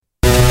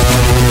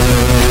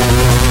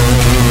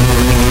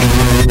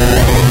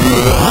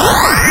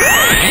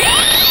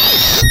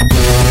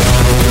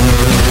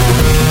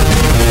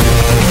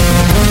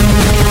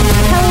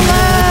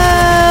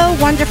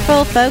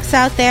folks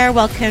out there?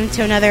 Welcome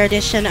to another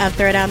edition of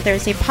Throwdown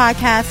Thursday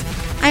podcast.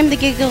 I'm the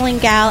giggling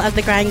gal of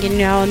the Grind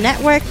Neural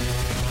Network.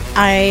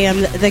 I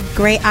am the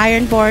great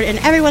Ironboard and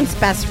everyone's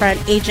best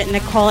friend, Agent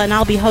Nicole, and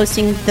I'll be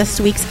hosting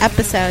this week's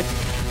episode.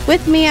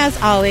 With me,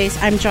 as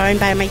always, I'm joined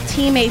by my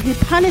teammate who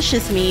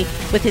punishes me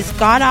with his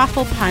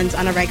god-awful puns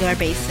on a regular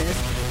basis.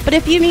 But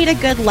if you need a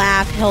good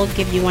laugh, he'll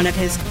give you one of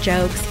his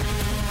jokes.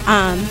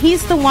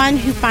 He's the one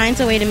who finds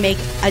a way to make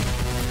a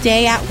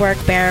day at work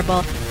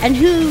bearable and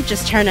who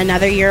just turned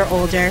another year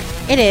older.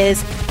 It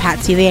is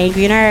Patsy the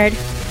Angry Nerd.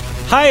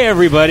 Hi,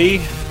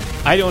 everybody.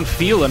 I don't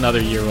feel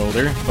another year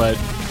older, but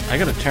I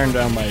gotta turn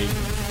down my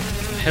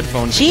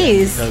headphones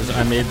because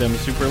I made them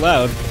super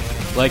loud,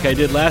 like I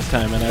did last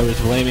time, and I was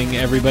blaming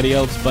everybody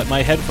else but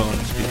my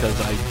headphones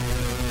because I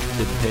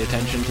didn't pay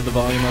attention to the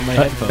volume on my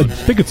headphones. I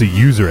think it's a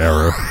user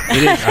error.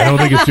 It is. I don't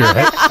think it's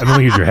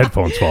your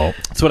headphones' fault.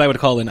 It's what I would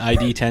call an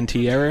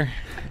ID10T error.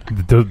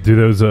 Do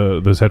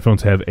those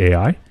headphones have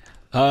AI?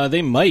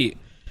 They might.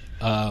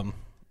 I'd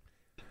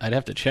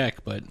have to check,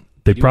 but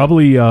They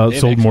probably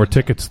sold more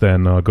tickets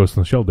than Ghost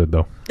in the Shell did,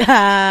 though.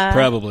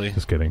 Probably.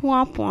 Just kidding.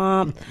 Womp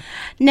womp.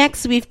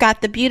 Next, we've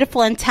got the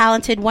beautiful and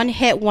talented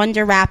one-hit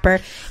wonder rapper.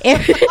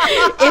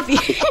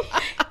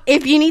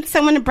 If you need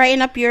someone to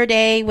brighten up your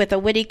day with a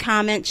witty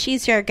comment,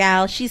 she's your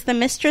gal. She's the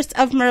mistress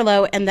of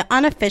Merlot and the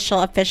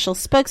official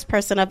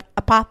spokesperson of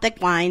Apothic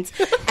Wines.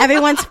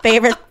 Everyone's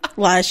favorite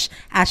lush,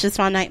 Ashes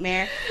Swan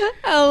Nightmare.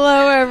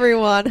 Hello,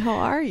 everyone. How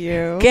are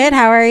you? Good.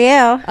 How are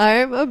you?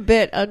 I'm a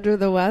bit under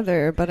the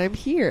weather, but I'm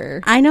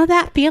here. I know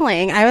that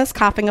feeling. I was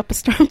coughing up a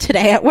storm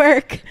today at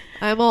work.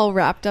 I'm all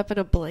wrapped up in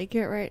a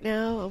blanket right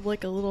now. I'm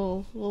like a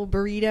little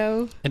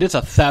burrito. And it's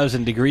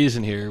 1,000 degrees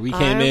in here. We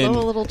came in. I'm a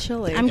little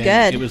chilly. I'm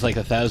good. It was like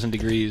 1,000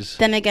 degrees.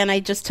 Then again,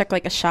 I just took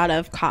like a shot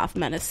of cough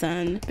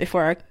medicine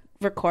before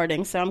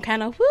recording, so I'm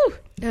kind of whoo.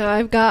 Yeah,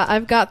 I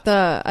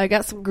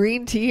got some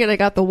green tea and I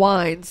got the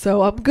wine,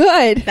 so I'm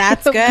good.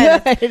 That's I'm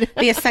good.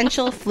 The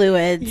essential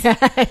fluids.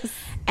 Yes.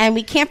 And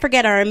we can't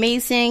forget our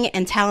amazing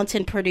and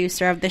talented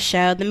producer of the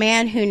show, the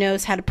man who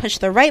knows how to push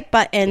the right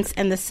buttons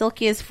and the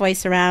silkiest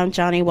voice around,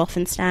 Johnny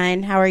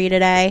Wolfenstein. How are you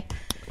today?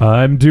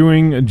 I'm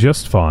doing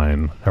just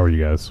fine. How are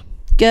you guys?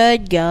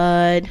 Good.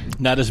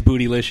 Not as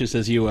bootylicious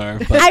as you are.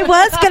 But I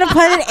was going to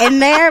put it in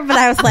there, but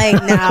I was like,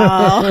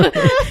 no.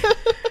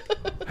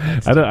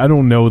 I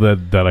don't know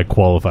that I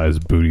qualify as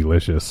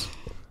bootylicious.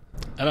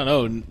 I don't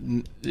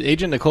know.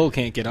 Agent Nicole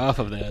can't get off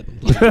of that.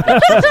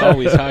 She's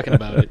always talking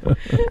about it.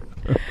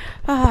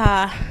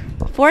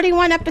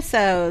 41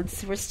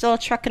 episodes. We're still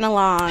trucking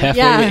along.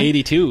 Halfway to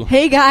 82.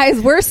 Hey, guys,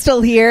 we're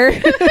still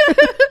here.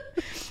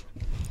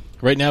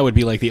 Right now would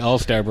be like the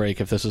All-Star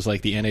break if this was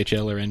like the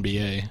NHL or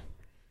NBA.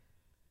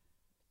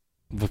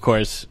 Of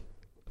course,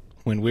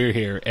 when we're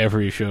here,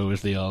 every show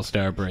is the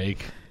All-Star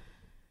break.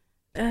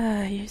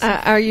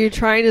 Are you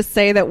trying to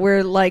say that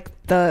we're like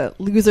the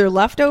loser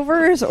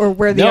leftovers, or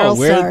we're the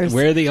All-Stars?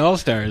 We're the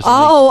All-Stars.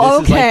 Oh,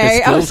 like,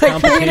 okay. I was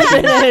like, wait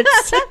a minute.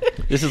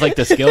 This is like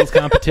the skills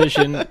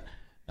competition.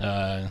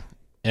 And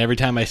every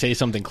time I say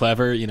something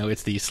clever,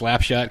 it's the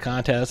slap shot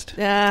contest.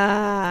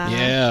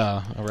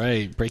 Yeah. All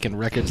right. Breaking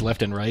records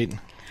left and right.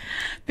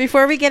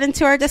 Before we get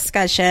into our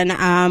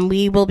discussion,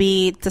 we will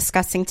be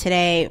discussing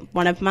today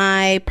one of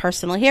my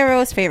personal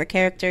heroes, favorite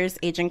characters,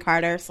 Agent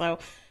Carter. So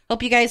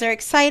hope you guys are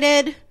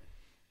excited.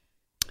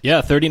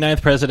 Yeah,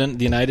 39th president of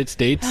the United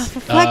States. Oh, for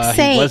fuck's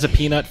sake. He was a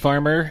peanut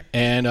farmer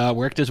and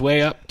worked his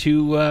way up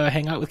to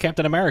hang out with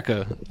Captain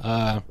America.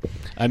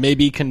 I may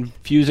be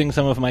confusing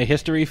some of my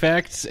history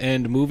facts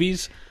and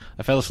movies.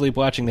 I fell asleep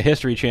watching the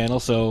History Channel,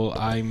 so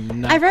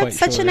I'm not I wrote quite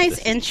such sure a nice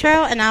intro,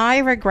 and now I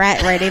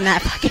regret writing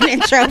that fucking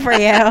intro for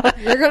you.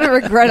 You're going to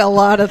regret a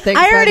lot of things.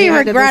 I already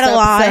regret a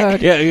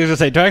lot. Yeah, I was going to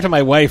say, talk to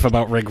my wife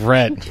about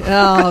regret.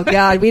 Oh,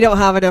 God, we don't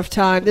have enough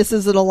time. This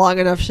isn't a long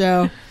enough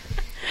show.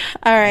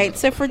 All right,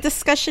 so for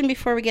discussion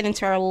before we get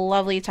into our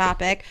lovely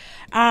topic,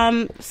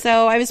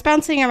 so I was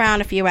bouncing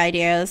around a few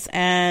ideas,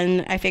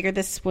 and I figured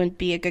this would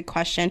be a good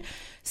question.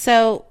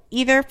 So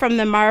either from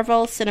the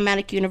Marvel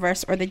Cinematic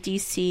Universe or the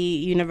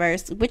DC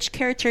Universe, which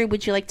character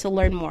would you like to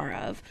learn more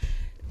of?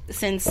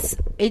 Since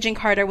Agent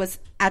Carter was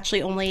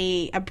actually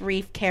only a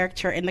brief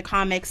character in the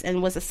comics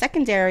and was a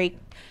secondary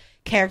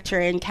character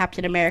in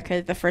Captain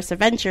America, the First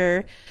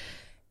Avenger,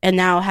 and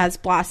now has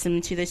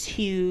blossomed to this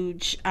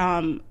huge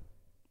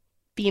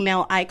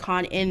female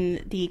icon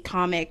in the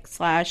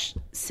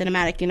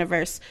comic/cinematic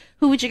universe.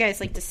 Who would you guys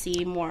like to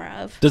see more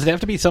of? Does it have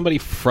to be somebody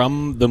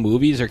from the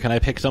movies, or can I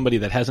pick somebody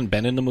that hasn't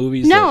been in the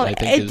movies? No,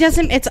 it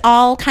doesn't. It's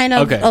all kind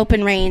of Okay.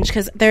 open range,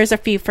 because there's a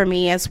few for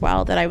me as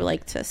well that I would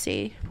like to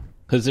see.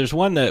 Because there's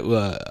one that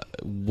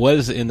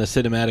was in the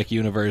cinematic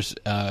universe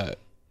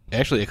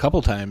actually a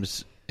couple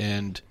times,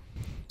 and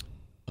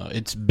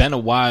it's been a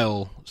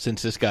while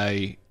since this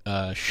guy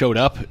showed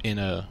up in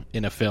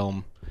a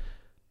film,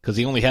 because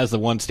he only has the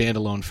one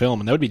standalone film,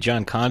 and that would be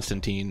John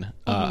Constantine.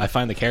 I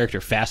find the character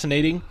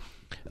fascinating,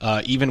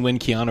 even when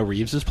Keanu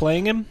Reeves is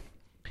playing him.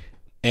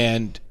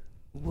 And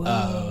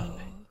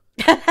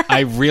I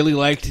really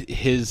liked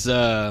his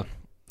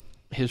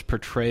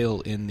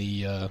portrayal in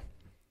the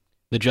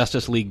the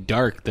Justice League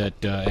Dark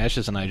that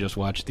Ashes and I just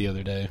watched the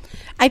other day.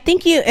 I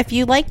think if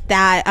you like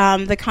that,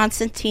 the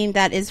Constantine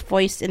that is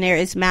voiced in there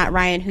is Matt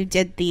Ryan, who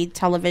did the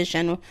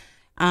television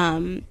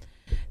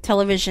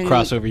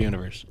Crossover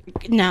Universe.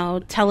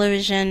 No,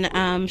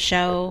 television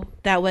show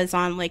that was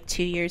on like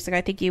 2 years ago.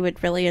 I think you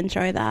would really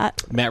enjoy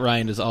that. Matt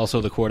Ryan is also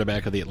the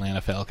quarterback of the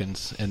Atlanta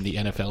Falcons and the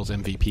NFL's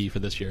MVP for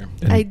this year.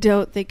 I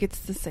don't think it's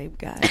the same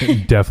guy.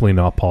 Definitely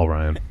not Paul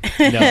Ryan.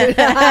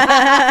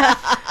 No.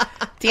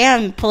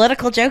 Damn,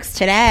 political jokes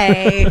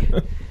today.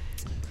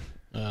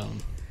 How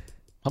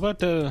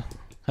about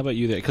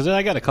you there? Because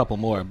I got a couple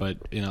more, but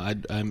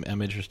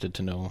I'm interested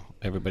to know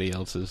everybody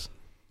else's.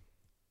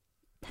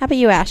 How about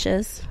you,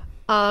 Ashes?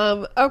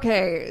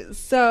 Okay,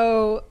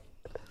 so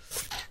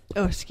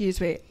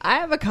excuse me. I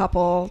have a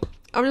couple.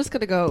 I'm just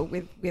gonna go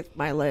with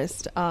my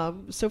list.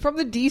 So from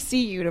the DC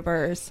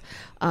universe,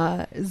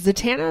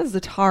 Zatanna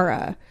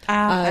Zatara.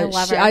 I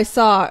love her. I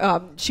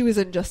saw she was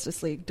in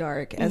Justice League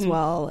Dark as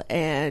well,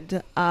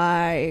 and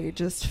I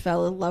just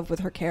fell in love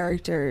with her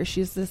character.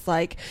 She's this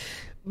like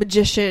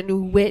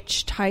magician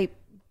witch type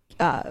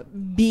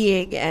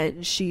being,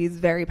 and she's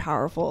very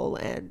powerful,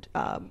 and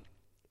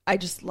I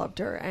just loved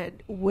her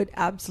and would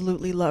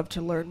absolutely love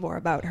to learn more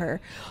about her.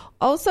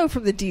 Also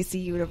from the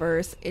DC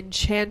universe,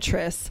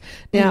 Enchantress.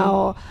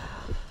 Now,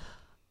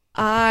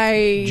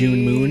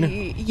 June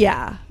Moon?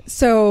 Yeah.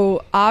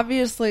 So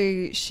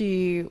obviously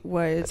she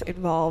was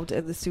involved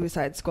in the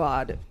Suicide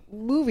Squad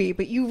movie,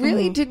 but you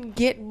really didn't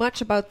get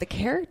much about the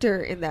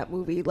character in that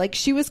movie. Like,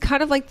 she was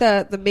kind of like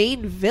the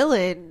main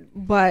villain,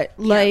 but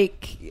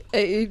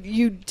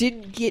you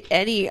didn't get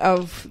any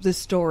of the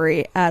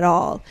story at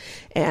all.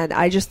 And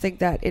I just think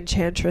that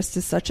Enchantress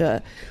is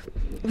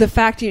the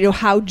fact,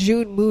 how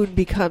June Moon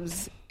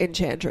becomes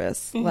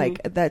Enchantress,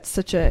 like that's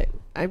such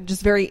I'm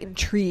just very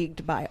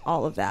intrigued by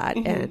all of that,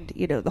 and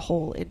the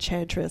whole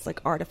Enchantress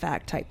like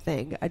artifact type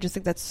thing. I just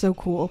think that's so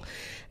cool.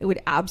 I would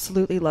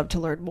absolutely love to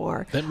learn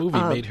more. That movie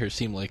made her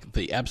seem like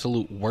the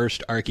absolute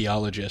worst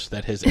archaeologist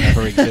that has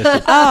ever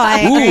existed.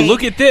 I agree.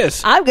 Look at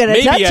this! I'm gonna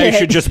maybe touch I it.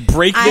 should just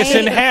break this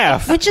in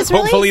half. Which is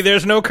really, hopefully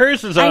there's no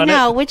curses on it. I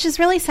know, which is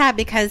really sad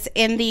because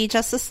in the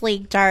Justice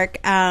League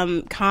Dark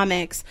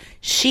comics,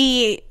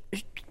 she.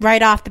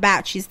 Right off the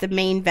bat, she's the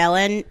main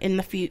villain in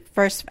the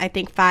first, I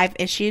think, 5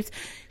 issues.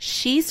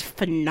 She's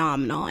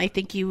phenomenal. I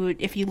think you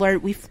would, if you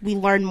learn, we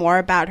learn more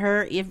about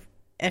her.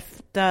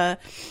 If the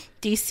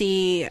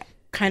DC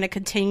kind of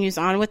continues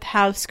on with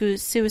how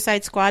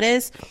Suicide Squad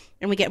is,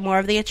 and we get more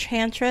of the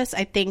Enchantress,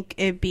 I think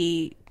it'd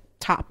be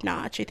top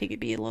notch. I think it'd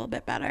be a little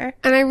bit better.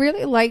 And I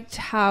really liked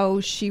how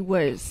she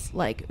was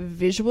like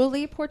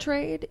visually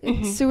portrayed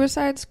in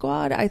Suicide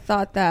Squad. I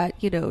thought that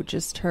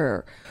just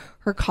her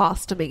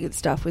costuming and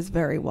stuff was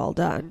very well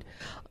done.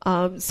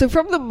 So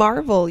from the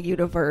Marvel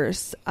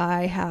universe,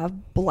 I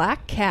have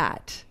Black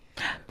Cat.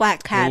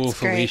 Black Cat's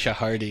great. Felicia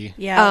Hardy.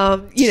 Yeah.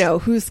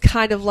 Who's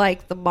kind of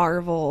like the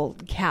Marvel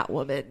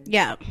Catwoman.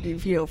 Yeah.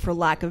 For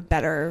lack of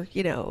better,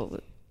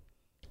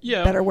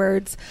 Yeah. better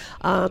words.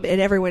 And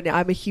everyone,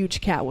 I'm a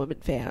huge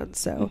Catwoman fan,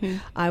 so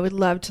I would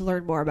love to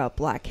learn more about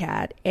Black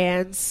Cat.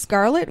 And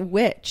Scarlet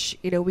Witch,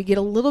 we get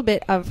a little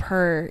bit of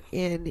her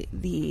in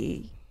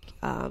the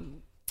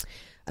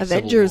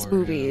Avengers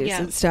movies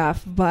and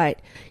stuff, but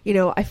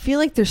I feel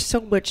like there's so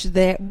much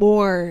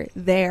more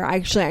there.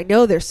 Actually, I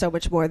know there's so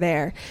much more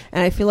there,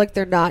 and I feel like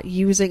they're not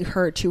using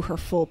her to her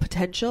full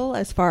potential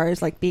as far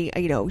as like being,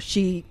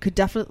 she could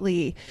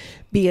definitely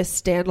be a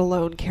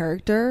standalone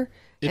character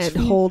and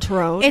hold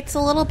her own. It's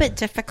a little bit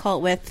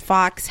difficult with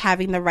Fox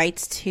having the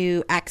rights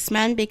to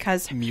X-Men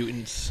because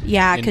mutants.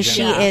 Yeah,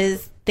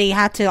 because they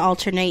had to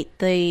alternate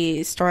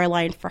the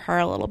storyline for her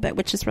a little bit,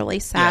 which is really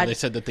sad. Yeah, they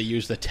said that they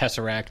used the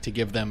Tesseract to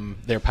give them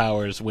their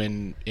powers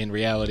when in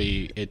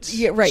reality it's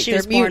she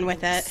was born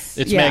with it.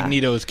 It's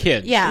Magneto's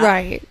kid. Yeah,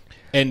 right.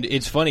 And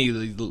it's funny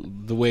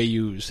the way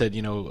you said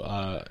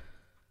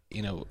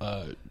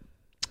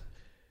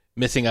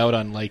missing out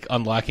on like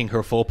unlocking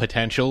her full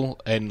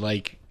potential, and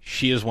like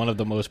she is one of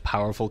the most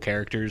powerful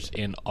characters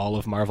in all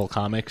of Marvel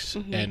Comics,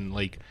 and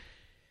like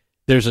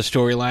there's a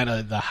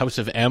storyline, the House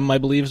of M, I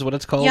believe is what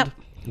it's called,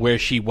 where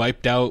she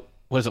wiped out,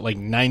 was it like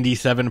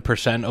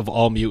 97% of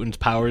all mutants'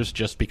 powers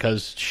just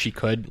because she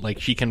could? Like,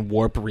 she can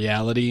warp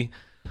reality.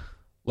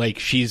 Like,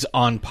 she's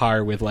on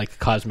par with, like,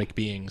 cosmic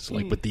beings,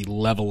 like, with the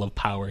level of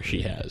power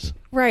she has.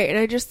 Right, and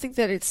I just think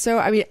that it's so...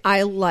 I mean,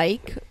 I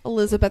like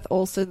Elizabeth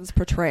Olsen's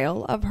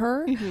portrayal of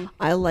her.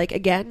 I like,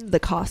 again, the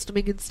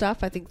costuming and stuff.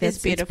 I think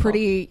that's it's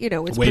pretty,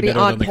 it's way pretty better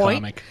on than point.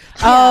 The comic.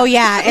 Oh,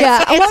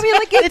 yeah.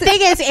 The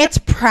thing is, it's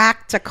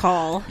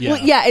practical. Yeah.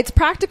 Well, yeah, it's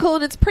practical,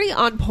 and it's pretty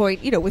on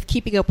point, with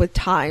keeping up with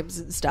times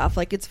and stuff.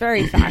 Like, it's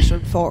very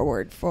fashion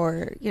forward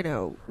for,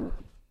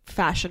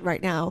 fashion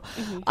right now.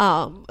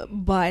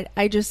 But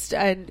I just,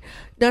 and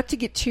not to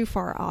get too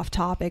far off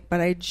topic,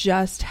 but I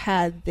just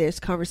had this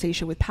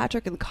conversation with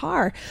Patrick in the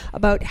car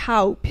about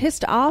how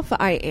pissed off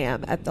I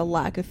am at the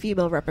lack of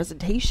female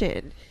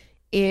representation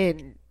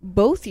in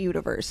both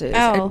universes,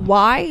 and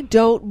why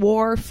don't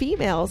more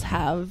females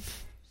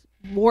have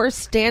more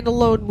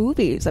standalone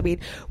movies. I mean,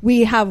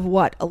 we have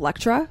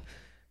Elektra,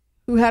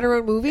 who had her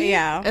own movie,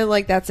 and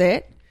like that's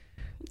it.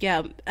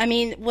 Yeah, I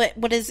mean,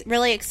 what is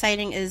really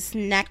exciting is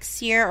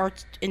next year or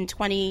in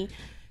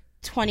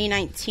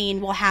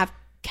 2019 we'll have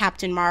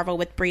Captain Marvel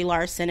with Brie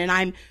Larson,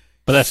 and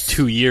But that's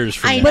 2 years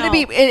from now. But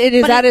going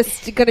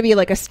to be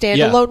like a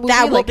standalone movie?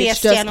 That will like be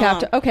it's a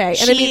standalone. Just okay,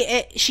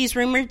 and she's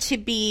rumored to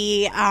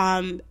be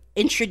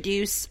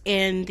introduced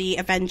in the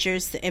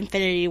Avengers: The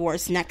Infinity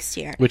Wars next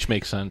year, which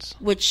makes sense.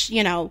 Which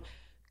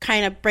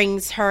kind of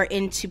brings her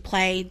into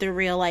play. They're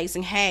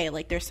realizing, hey,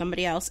 like there's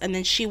somebody else, and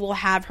then she will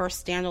have her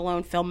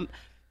standalone film.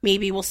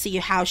 Maybe we'll see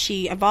how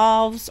she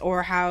evolves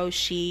or how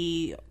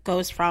she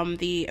goes from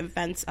the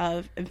events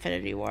of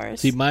Infinity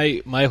Wars. See,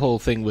 my whole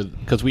thing with,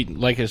 because we,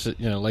 like I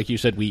said, like you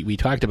said, we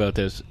talked about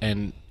this,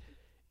 and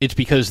it's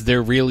because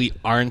there really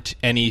aren't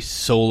any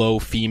solo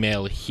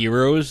female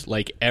heroes.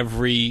 Like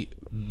every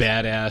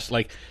badass,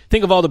 like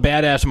think of all the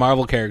badass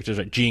Marvel characters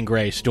like Jean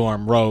Grey,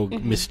 Storm, Rogue,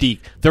 Mystique.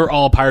 They're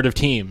all part of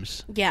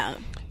teams. Yeah.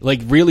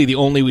 Like really, the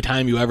only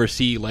time you ever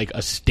see like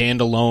a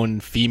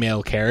standalone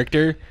female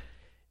character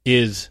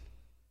is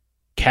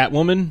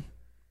Catwoman,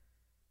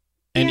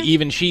 and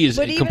even she is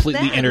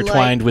completely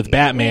intertwined with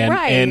Batman.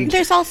 Right. And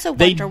there's also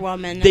Wonder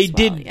Woman. They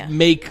did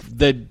make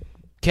the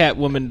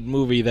Catwoman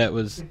movie that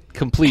was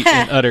complete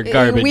and utter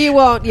garbage. We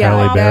won't. Yeah,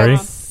 Halle Berry.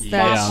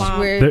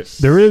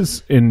 There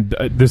is, and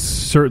this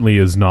certainly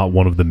is not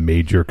one of the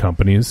major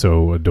companies,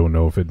 so I don't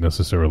know if it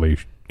necessarily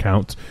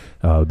counts.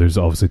 There's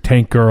obviously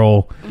Tank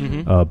Girl.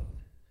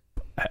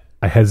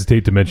 I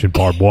hesitate to mention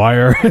Barbed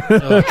Wire.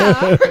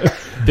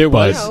 There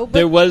was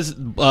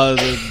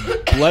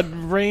the Blood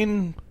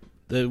Rain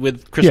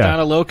with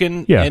Kristanna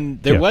Loken,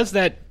 and there was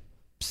that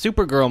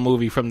Supergirl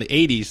movie from the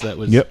 80s that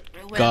was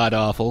god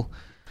awful.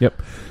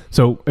 Yep.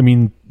 So I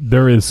mean,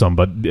 there is some,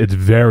 but it's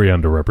very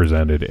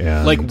underrepresented,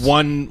 and like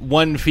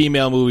one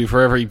female movie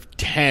for every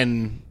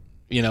 10.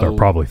 Or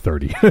probably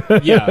 30.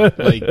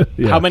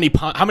 How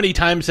many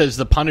times has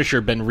The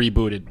Punisher been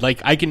rebooted?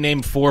 Like I can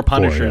name 4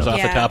 Punishers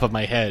off the top of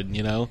my head.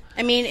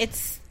 I mean,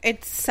 it's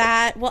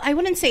sad. Well, I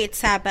wouldn't say it's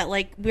sad, but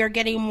like we're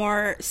getting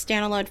more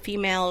standalone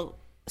female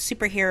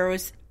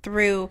superheroes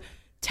through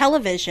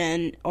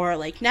television or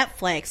like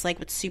Netflix, like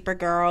with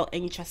Supergirl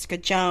and Jessica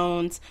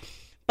Jones.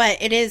 But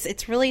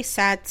it's really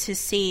sad to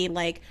see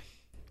like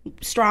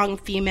strong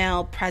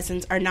female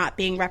presence are not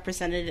being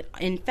represented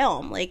in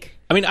film. Like,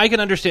 I mean, I can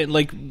understand,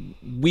 like,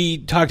 we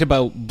talked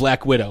about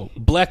Black Widow.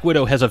 Black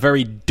Widow has a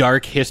very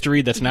dark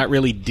history that's not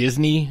really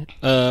Disney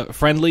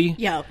friendly.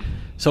 Yeah.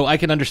 So I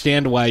can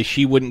understand why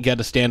she wouldn't get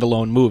a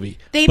standalone movie.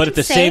 They've but been at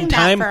the saying same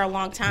time, that for a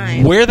long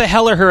time. Where the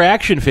hell are her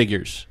action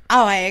figures?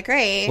 Oh, I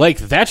agree. Like,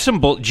 that's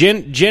some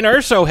Jyn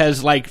Erso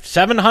has like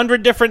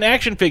 700 different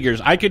action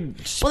figures. I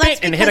could spit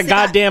and hit a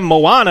goddamn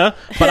Moana,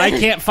 but I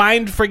can't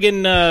find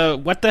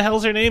friggin' what the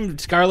hell's her name?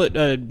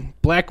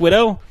 Black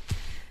Widow?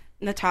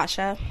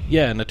 Natasha.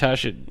 Yeah,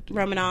 Natasha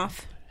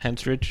Romanoff.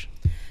 Henstridge.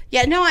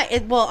 Yeah, no,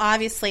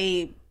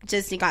 obviously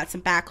Disney got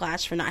some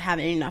backlash for not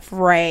having enough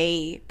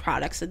Rey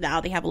products, and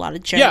now they have a lot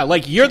of Jyn. Yeah,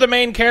 like, you're the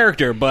main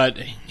character, but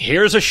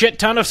here's a shit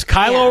ton of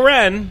Kylo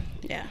Ren.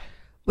 Yeah.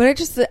 But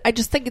I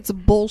just think it's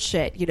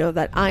bullshit,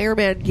 that Iron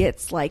Man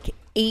gets like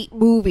 8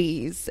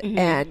 movies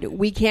and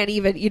we can't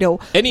even,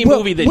 any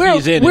movie that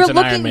he's in is an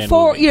Iron Man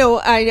movie.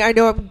 I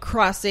know I'm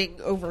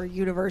crossing over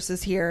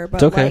universes here,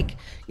 but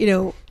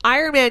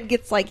Iron Man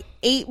gets like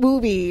 8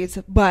 movies,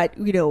 but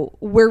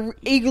we're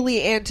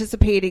eagerly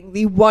anticipating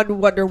the one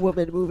Wonder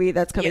Woman movie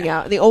that's coming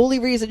out. And the only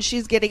reason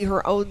she's getting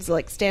her own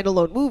like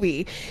standalone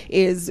movie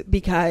is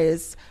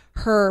because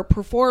her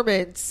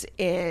performance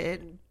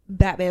in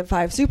Batman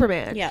 5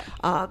 Superman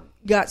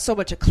got so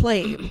much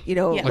acclaim, Like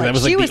that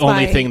was like the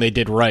only thing they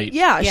did right.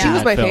 Yeah, she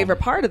was my favorite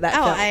part of that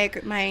film. I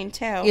agree, mine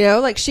too.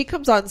 Like she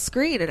comes on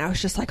screen and I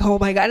was just like, oh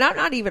my God, and I'm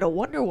not even a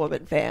Wonder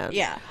Woman fan.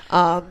 Yeah.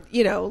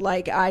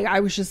 Like I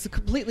was just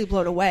completely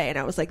blown away and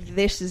I was like,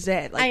 this is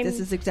it. Like this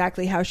is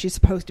exactly how she's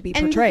supposed to be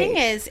portrayed. And the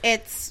thing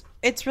is,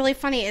 it's really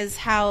funny is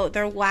how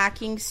they're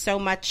lacking so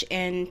much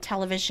in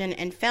television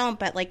and film,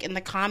 but like in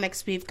the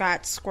comics, we've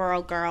got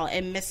Squirrel Girl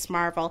and Miss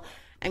Marvel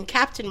and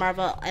Captain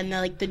Marvel and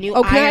the new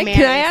Iron Man.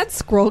 Can I add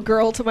Squirrel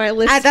Girl to my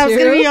list that was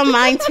going to be on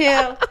mine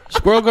too.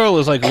 Squirrel Girl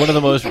is like one of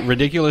the most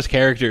ridiculous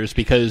characters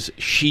because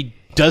she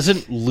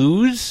doesn't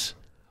lose.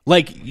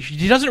 Like,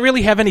 she doesn't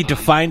really have any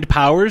defined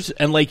powers,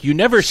 and like you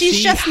never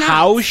see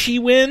how she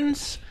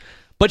wins.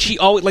 But she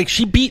always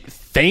she beat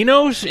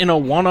Thanos in a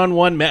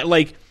one-on-one match.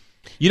 Like,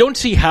 you don't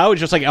see how. It's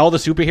just like all the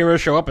superheroes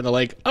show up and they're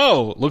like,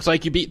 "Oh, looks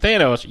like you beat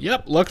Thanos."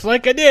 Yep, looks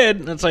like I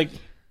did. And it's like,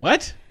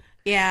 what?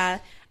 Yeah,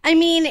 I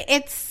mean,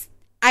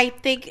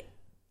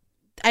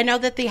 I know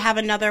that they have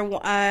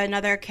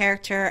another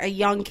character, a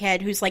young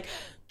kid who's like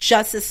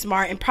just as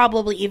smart and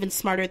probably even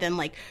smarter than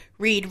like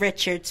Reed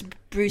Richards,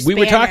 Bruce We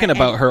Banner, were talking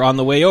about her on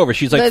the way over.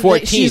 She's like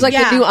 14. She's like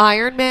the new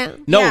Iron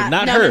Man? No,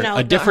 not her.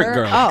 A different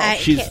girl. Oh.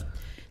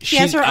 She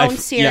has her own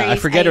series. Yeah, I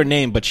forget her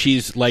name, but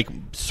she's like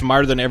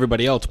smarter than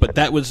everybody else. But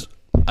that was,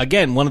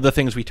 again, one of the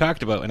things we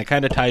talked about, and it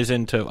kind of ties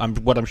into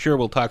what I'm sure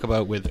we'll talk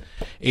about with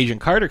Agent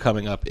Carter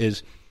coming up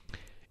is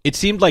it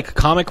seemed like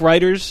comic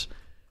writers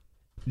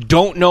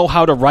don't know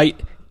how to write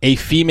a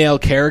female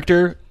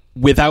character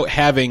without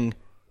having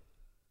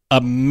a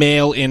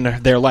male in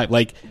their life.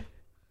 Like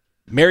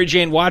Mary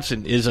Jane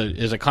Watson is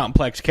a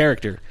complex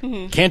character.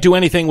 Can't do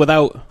anything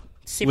without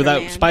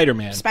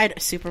Spider-Man.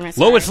 Superman.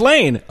 Lois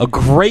Lane, a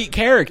great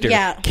character.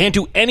 Yeah. Can't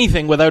do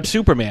anything without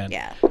Superman.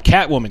 Yeah.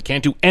 Catwoman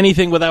can't do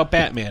anything without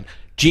Batman.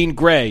 Jean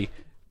Grey.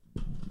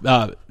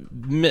 Mystique.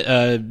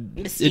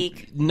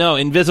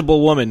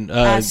 Invisible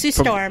Woman. Sue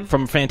Storm.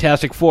 From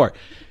Fantastic Four.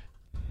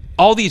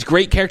 All these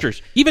great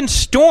characters. Even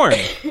Storm.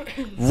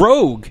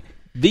 Rogue.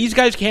 These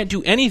guys can't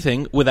do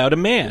anything without a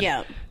man.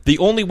 Yeah. The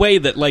only way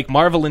that like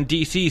Marvel and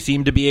DC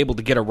seem to be able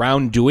to get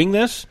around doing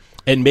this,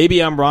 and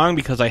maybe I'm wrong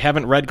because I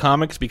haven't read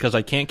comics because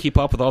I can't keep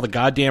up with all the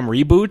goddamn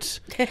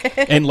reboots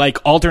and like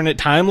alternate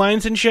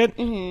timelines and shit.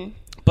 Mm-hmm.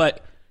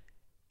 But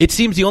it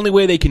seems the only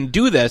way they can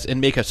do this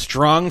and make a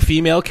strong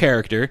female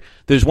character,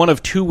 there's one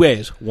of two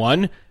ways.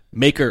 One,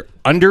 make her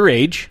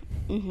underage,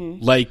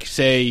 like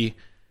say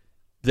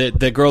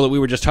the girl that we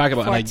were just talking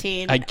about.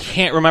 14. And I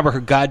can't remember her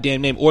goddamn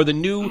name. Or the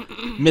new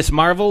Miss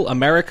Marvel,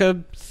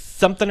 America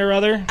something or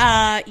other.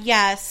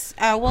 Yes.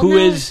 Who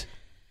is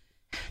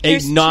a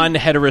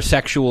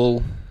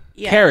non-heterosexual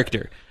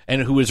character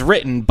and who is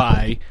written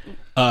by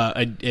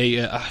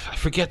I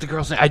forget the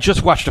girl's name. I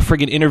just watched a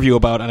friggin' interview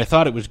about it and I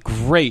thought it was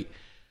great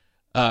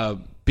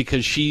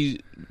because she's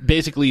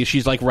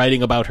like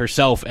writing about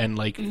herself and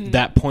like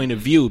that point of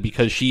view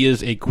because she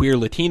is a queer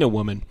Latina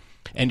woman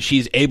and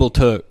she's able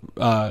to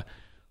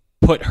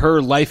put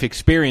her life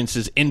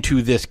experiences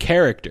into this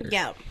character.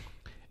 Yeah.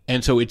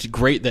 And so it's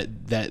great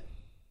that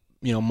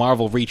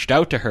Marvel reached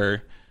out to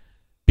her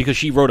because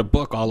she wrote a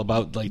book all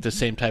about like the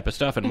same type of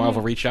stuff and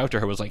Marvel reached out to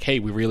her, was like, hey,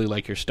 we really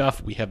like your stuff.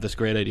 We have this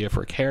great idea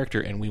for a character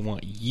and we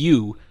want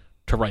you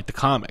to write the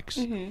comics.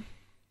 And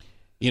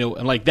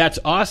like that's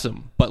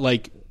awesome. But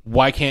like,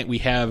 why can't we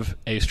have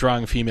a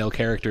strong female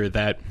character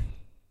that,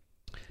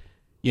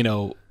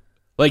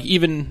 like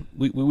even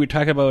we were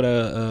talking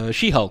about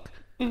She-Hulk,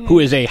 who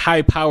is a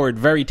high-powered,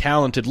 very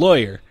talented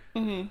lawyer.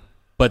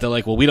 But they're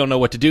like, well, we don't know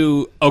what to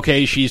do.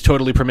 Okay, she's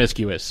totally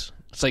promiscuous.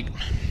 It's like...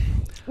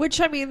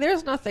 Which, I mean,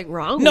 there's nothing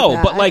wrong with no,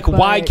 that. but like,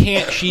 why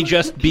can't she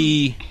just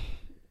be...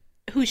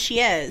 who she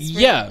is.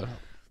 Really. Yeah.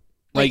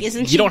 Like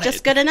isn't she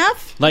just good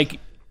enough? Like,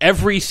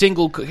 every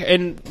single...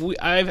 And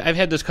I've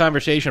had this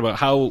conversation about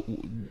how,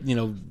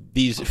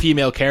 these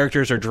female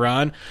characters are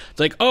drawn. It's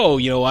like,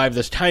 oh, I have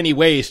this tiny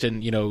waist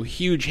and,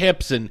 huge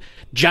hips and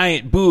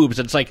giant boobs.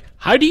 And it's like,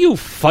 how do you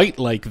fight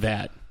like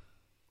that?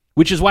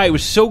 Which is why it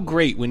was so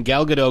great when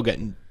Gal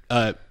Gadot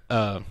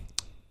got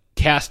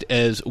cast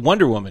as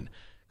Wonder Woman.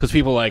 Because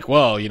people are like,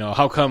 well,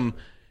 how come,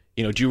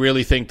 do you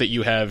really think that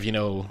you have,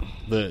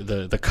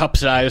 the cup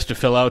size to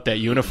fill out that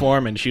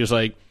uniform? And she was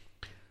like,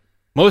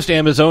 most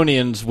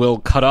Amazonians will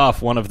cut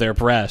off one of their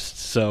breasts.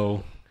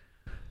 So,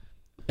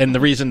 and the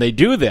reason they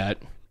do that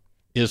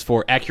is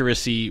for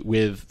accuracy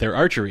with their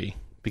archery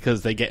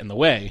because they get in the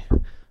way.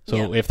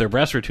 So if their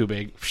breasts are too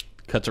big,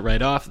 cuts it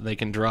right off. They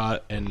can draw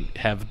and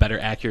have better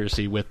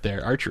accuracy with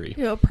their archery.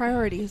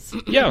 Priorities.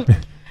 Yeah.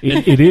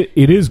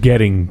 It is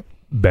getting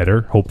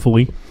better,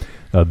 hopefully.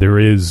 There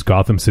is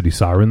Gotham City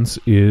Sirens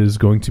is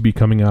going to be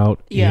coming out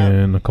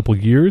in a couple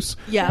of years.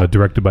 Yeah.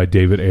 Directed by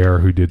David Ayer,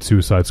 who did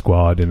Suicide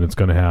Squad, and it's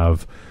going to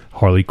have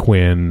Harley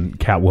Quinn,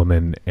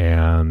 Catwoman,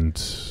 and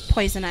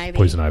Poison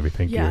Ivy.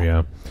 Thank you.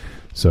 Yeah.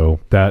 So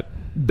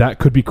that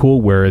could be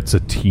cool, where it's a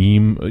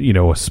team,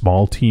 a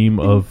small team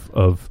of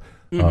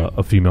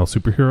female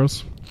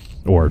superheroes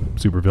or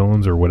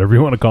supervillains or whatever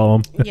you want to call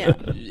them. Yeah.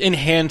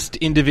 Enhanced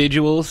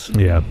individuals.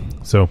 Yeah.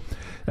 So,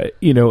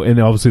 and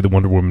obviously the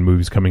Wonder Woman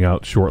movie's coming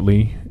out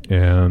shortly,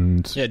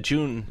 and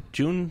June,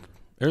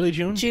 early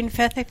June, June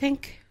 5th, I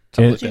think.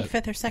 And, June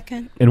 5th or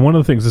 2nd. And one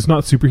of the things, it's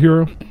not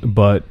superhero,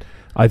 but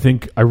I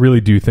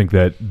really do think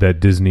that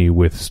Disney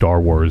with Star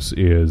Wars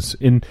is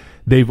in.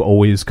 They've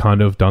always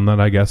kind of done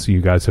that, I guess.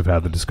 You guys have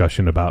had the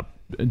discussion about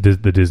the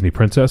Disney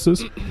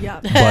princesses.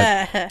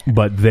 Yeah.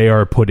 But they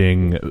are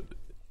putting,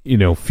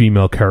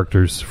 female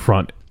characters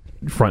front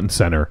and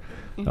center.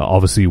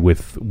 Obviously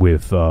with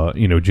Jyn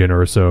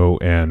Erso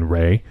and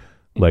Rey.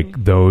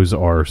 Like, those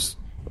are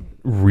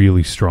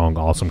really strong,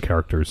 awesome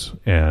characters,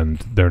 and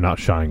they're not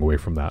shying away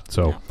from that.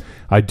 So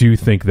I do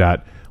think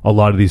that a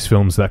lot of these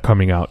films that are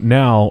coming out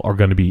now are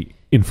going to be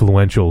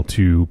influential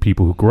to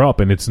people who grew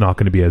up, and it's not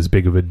going to be as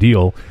big of a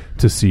deal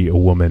to see a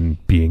woman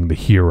being the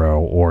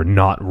hero or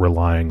not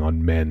relying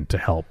on men to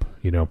help.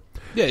 Yeah,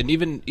 and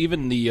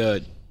even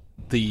the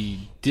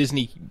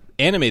Disney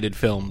animated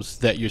films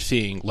that you're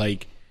seeing,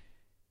 like,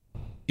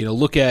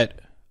 look at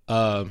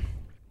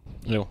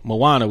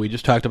Moana. We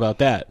just talked about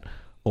that.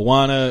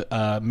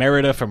 Moana,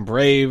 Merida from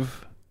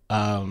Brave,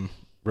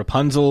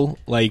 Rapunzel.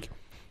 Like,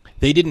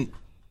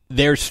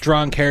 they're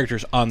strong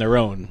characters on their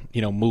own.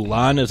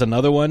 Mulan is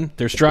another one.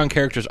 They're strong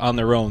characters on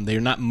their own. They're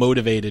not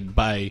motivated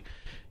by,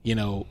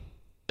 a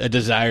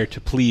desire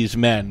to please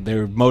men.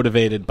 They're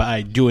motivated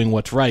by doing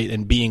what's right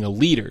and being a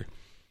leader.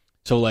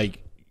 So, like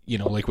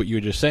what you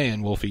were just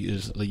saying, Wolfie,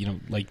 is,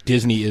 like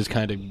Disney is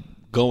kind of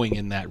going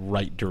in that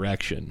right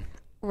direction.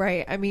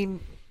 Right. I mean,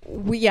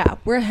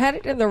 we're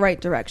headed in the right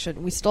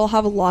direction. We still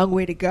have a long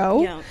way to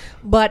go, Yeah.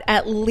 but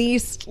at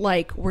least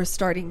like we're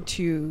starting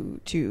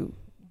to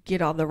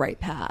get on the right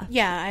path.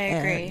 Yeah, I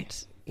agree.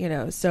 And, you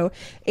know, so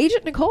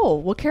Agent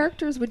Nicole, what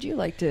characters would you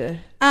like to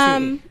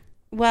see?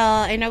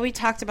 Well, I know we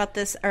talked about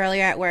this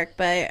earlier at work,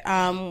 but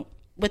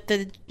with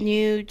the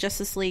new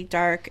Justice League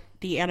Dark,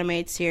 the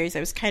animated series, I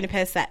was kind of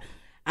pissed that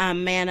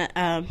Madam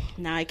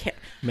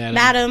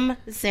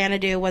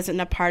Xanadu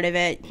wasn't a part of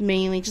it.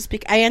 Mainly just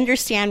because I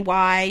understand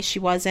why she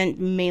wasn't,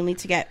 mainly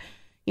to get,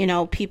 you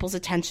know, people's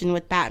attention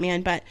with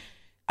Batman, but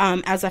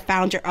as a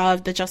founder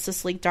of the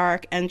Justice League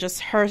Dark and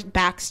just her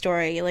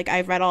backstory, like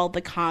I've read all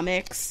the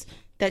comics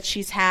that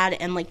she's had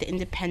and like the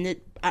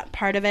independent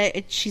part of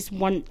it. She's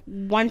one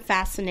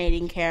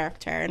fascinating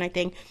character, and I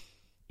think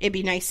it'd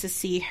be nice to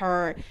see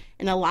her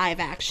in a live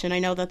action. I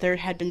know that there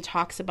had been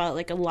talks about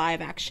like a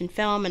live action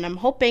film, and I'm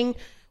hoping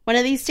one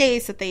of these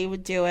days that they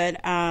would do it.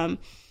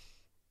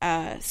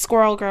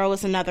 Squirrel Girl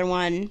was another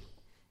one.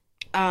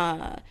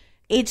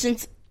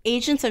 Agents of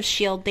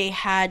S.H.I.E.L.D., they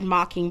had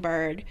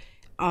Mockingbird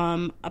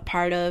a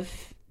part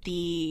of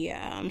the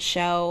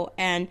show,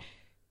 and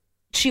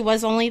she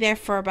was only there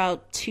for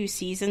about 2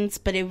 seasons,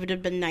 but it would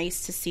have been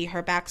nice to see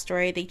her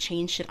backstory. They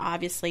changed it,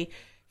 obviously,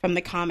 from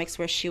the comics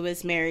where she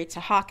was married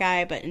to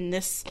Hawkeye, but in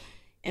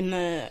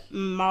the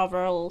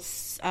Marvel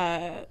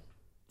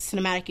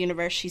cinematic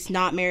universe, she's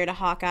not married to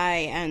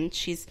Hawkeye, and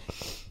she's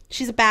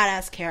a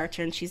badass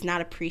character, and she's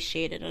not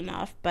appreciated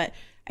enough. But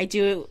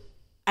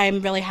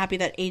I'm really happy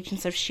that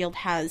Agents of S.H.I.E.L.D.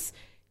 has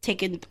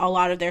taken a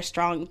lot of their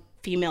strong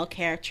female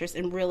characters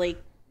and really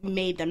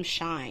made them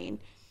shine.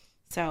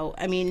 So,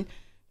 I mean,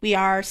 we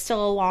are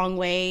still a long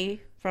way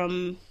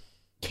from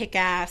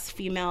kick-ass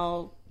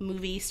female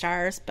movie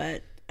stars,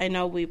 but I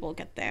know we will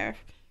get there.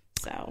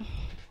 So,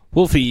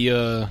 Wolfie,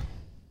 I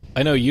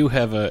know you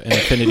have an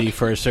affinity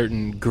for a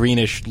certain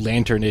greenish,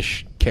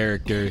 lanternish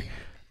character.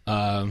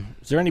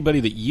 Is there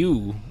anybody that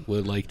you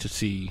would like to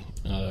see,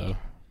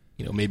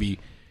 maybe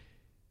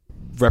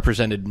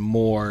represented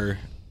more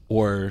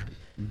or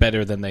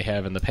better than they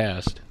have in the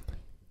past?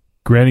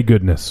 Granny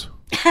Goodness.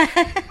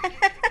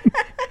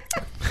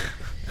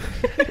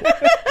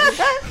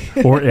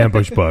 Or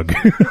Ambush Bug.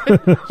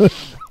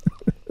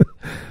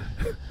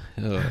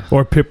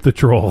 Or Pip the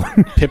Troll.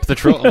 Pip the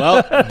Troll.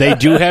 Well, they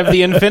do have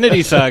the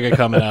Infinity Saga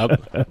coming up,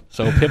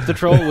 so Pip the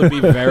Troll would be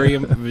very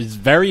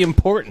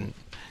important.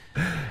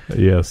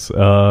 Yes.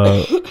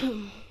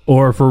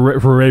 Or for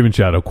Raven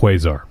Shadow,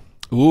 Quasar.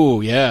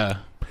 Ooh, yeah.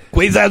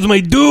 Quasar's my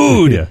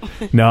dude. Yeah.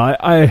 No,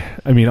 I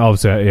mean,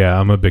 obviously, yeah,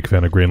 I'm a big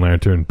fan of Green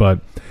Lantern,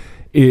 but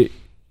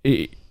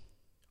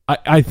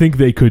I think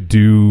they could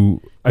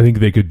do. I think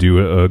they could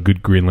do a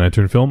good Green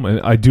Lantern film,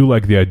 and I do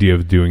like the idea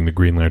of doing the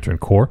Green Lantern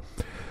Corps.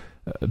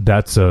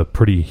 That's a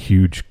pretty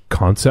huge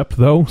concept,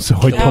 though. So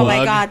I don't. Oh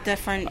my god,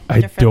 different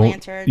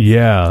lanterns.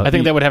 Yeah, I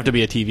think that would have to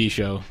be a TV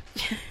show.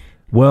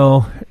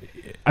 Well,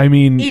 I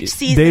mean,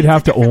 they'd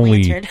have to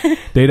only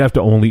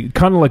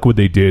kind of like what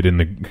they did in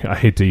the. I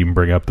hate to even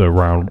bring up the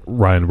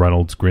Ryan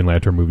Reynolds Green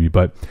Lantern movie,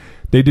 but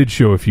they did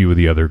show a few of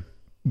the other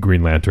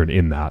Green Lantern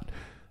in that.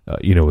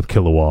 With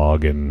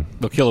Kilowog and...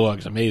 Well,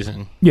 Kilowog's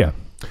amazing. Yeah.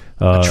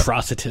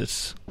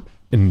 Atrocitus.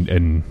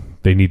 And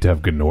they need to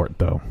have Gnort,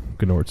 though.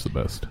 Gnort's the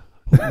best.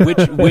 Who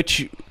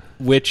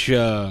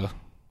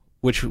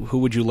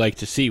would you like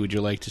to see? Would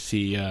you like to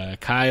see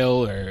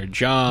Kyle or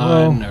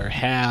John or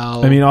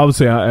Hal? I mean,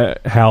 obviously,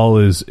 Hal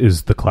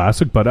is the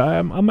classic, but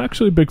I'm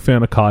actually a big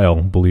fan of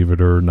Kyle, believe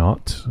it or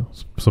not.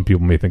 Some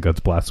people may think that's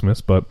blasphemous,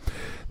 but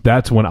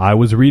that's when I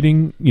was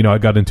reading. I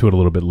got into it a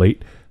little bit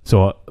late.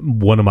 So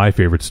one of my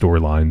favorite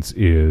storylines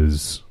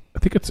is, I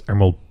think it's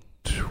Emerald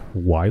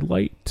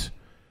Twilight.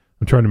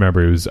 I'm trying to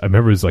remember. I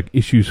remember it was like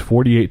issues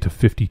 48 to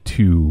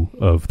 52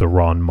 of the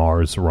Ron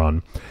Mars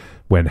run,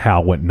 when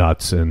Hal went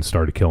nuts and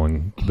started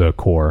killing the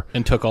Corps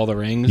and took all the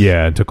rings.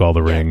 Yeah, and took all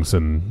the rings,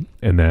 and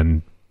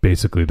then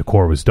basically the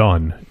Corps was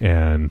done,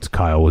 and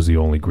Kyle was the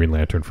only Green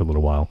Lantern for a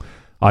little while.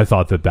 I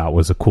thought that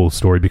was a cool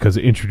story because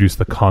it introduced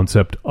the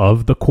concept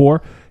of the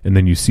Corps, and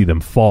then you see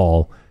them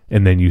fall,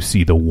 and then you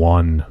see the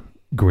one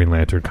Green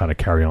Lantern kind of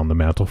carry on the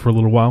mantle for a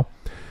little while.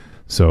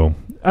 So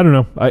I don't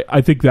know.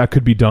 I think that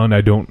could be done.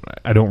 I don't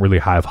really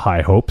have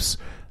high hopes.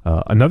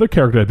 Another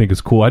character I think is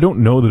cool. I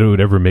don't know that it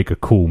would ever make a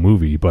cool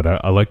movie, but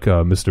I like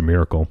Mr.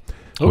 Miracle,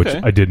 which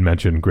I did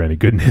mention Granny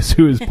Goodness,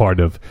 who is part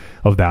of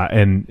that.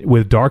 And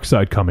with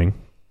Darkseid coming,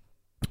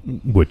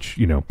 which,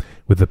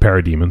 with the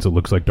Parademons, it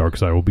looks like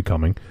Darkseid will be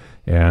coming.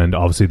 And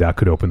obviously that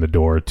could open the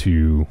door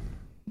to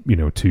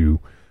Mr.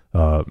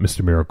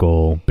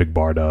 Miracle, Big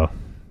Barda,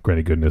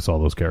 Granny Goodness, all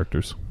those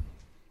characters.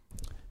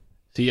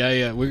 See,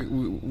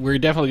 we're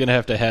definitely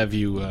going to have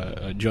you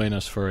join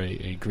us for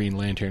a Green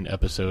Lantern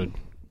episode.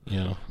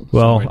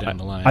 Well, down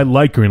the line. I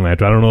like Green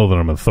Lantern. I don't know that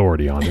I'm an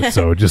authority on it,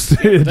 so just.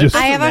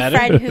 I have a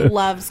friend who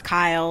loves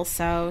Kyle,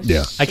 so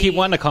yeah. I keep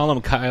wanting to call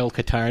him Kyle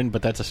Katarn,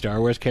 but that's a Star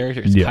Wars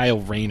character. It's Kyle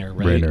Rayner,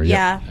 right? Rayner,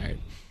 yeah. All right.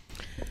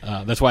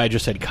 That's why I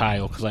just said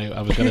Kyle, because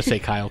I was going to say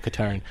Kyle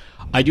Katarn.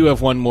 I do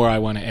have one more I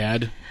want to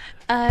add.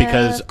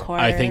 because Of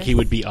I think he course.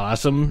 would be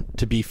awesome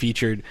to be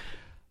featured.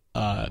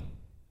 But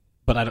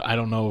I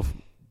don't know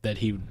that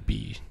he would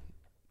be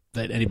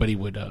that anybody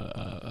would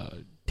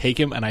take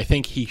him, and I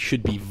think he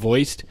should be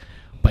voiced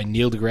by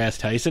Neil deGrasse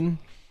Tyson,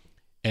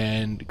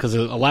 and because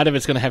a lot of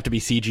it's going to have to be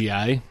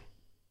CGI,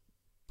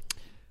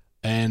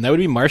 and that would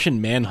be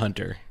Martian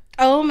Manhunter.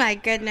 Oh my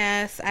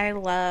goodness, I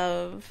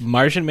love.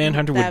 Martian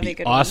Manhunter would That'd be be a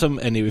good one. awesome,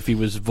 and if he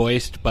was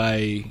voiced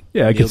by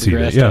Yeah, I Neil can see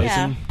that. deGrasse Yeah.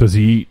 Tyson, Does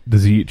he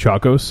eat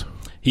Chacos?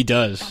 he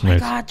does. Oh my Nice.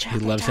 God, He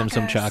chocolate loves him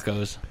some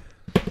tacos.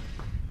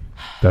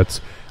 Chacos.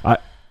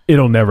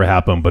 It'll never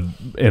happen,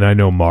 and I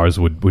know Mars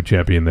would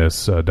champion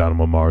this,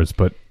 Dynamo Mars,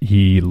 but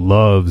he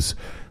loves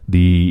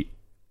the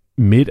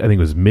mid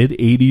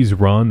 80s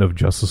run of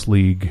Justice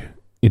League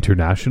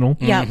International.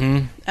 Yeah.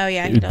 Mhm. Oh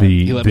yeah. He does.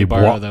 He let me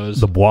borrow those.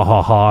 The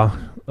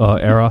Bwahaha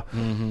era,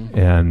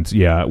 and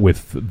yeah,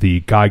 with the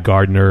Guy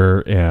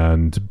Gardner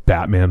and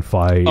Batman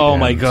fight. Oh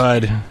my and-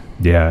 God.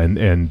 Yeah,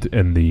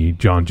 and the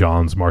John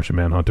Johns Martian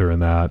Manhunter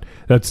and that.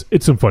 It's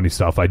some funny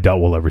stuff. I doubt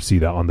we'll ever see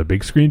that on the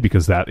big screen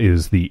because that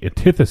is the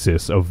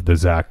antithesis of the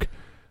Zack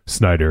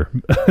Snyder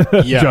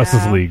Yeah.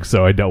 Justice League.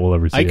 So I doubt we'll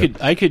ever see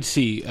it. I could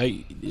see.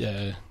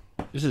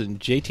 This is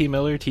J.T.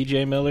 Miller,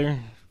 T.J. Miller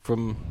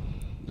from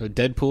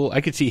Deadpool. I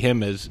could see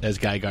him as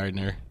Guy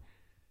Gardner.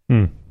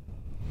 Does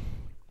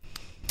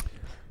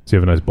he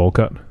have a nice bowl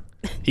cut?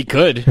 He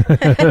could.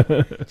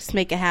 Just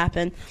make it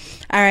happen.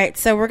 All right,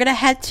 so we're going to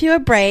head to a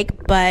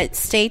break, but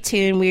stay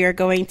tuned. We are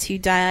going to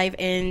dive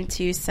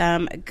into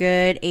some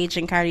good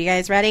Agent Carter. You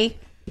guys ready?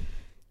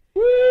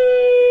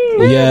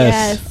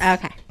 Yes.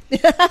 Okay.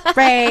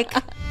 Break.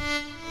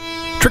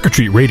 Trick or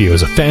Treat Radio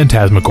is a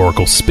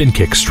phantasmagorical spin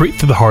kick straight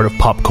through the heart of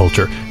pop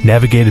culture,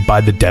 navigated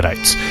by the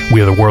Deadites. We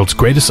are the world's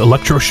greatest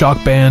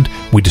electroshock band,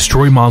 we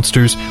destroy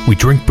monsters, we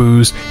drink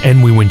booze,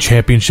 and we win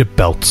championship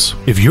belts.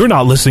 If you're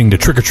not listening to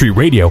Trick or Treat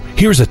Radio,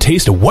 here's a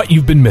taste of what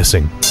you've been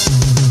missing.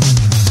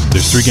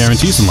 There's 3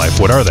 guarantees in life.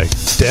 What are they?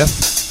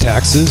 Death,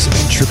 taxes,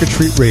 and Trick or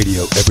Treat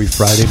Radio every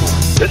Friday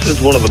morning. This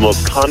is one of the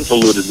most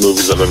convoluted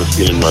movies I've ever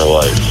seen in my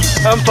life.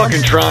 I'm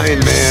fucking trying,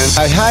 man.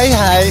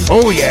 Hey.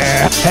 Oh,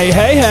 yeah. Hey,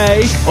 hey,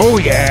 hey! Oh,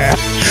 yeah.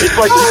 It's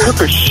like you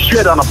took a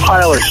shit on a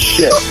pile of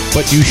shit.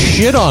 But you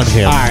shit on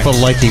him for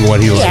liking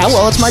what he likes. Yeah,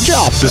 well, it's my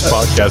job. This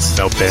podcast is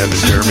now banned in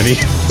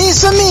Germany.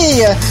 It's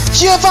me,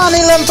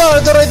 Giovanni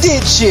Lombardo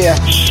Radici.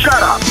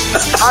 Shut up.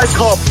 I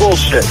call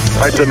bullshit.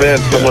 I demand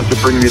someone to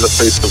bring me the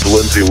face of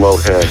Lindsay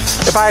Lohan.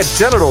 If I had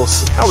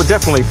genitals, I would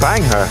definitely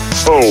bang her.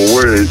 Oh,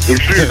 wait. Is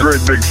she a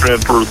great big fan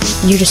person?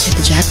 You just hit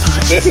the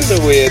jackpot. This is a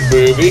weird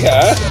movie,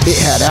 huh? It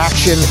had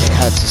action, it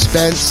had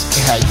suspense,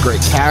 it had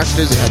great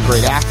characters, it had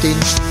great acting.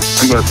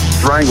 I'm going to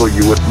strangle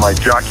you with my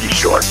jockey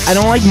shorts. I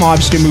don't like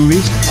mobster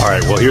movies. All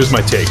right, well, here's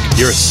my take.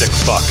 You're a sick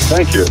fuck.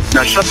 Thank you.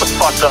 Now shut the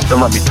fuck up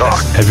and let me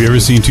talk. Have you ever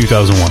seen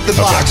 2001? The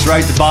box,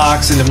 right? The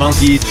box and the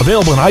monkey.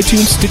 Available on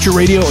iTunes, Stitcher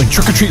Radio, and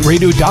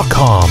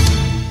trickortreatradio.com.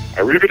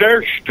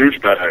 Arrivederci,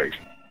 douchebags.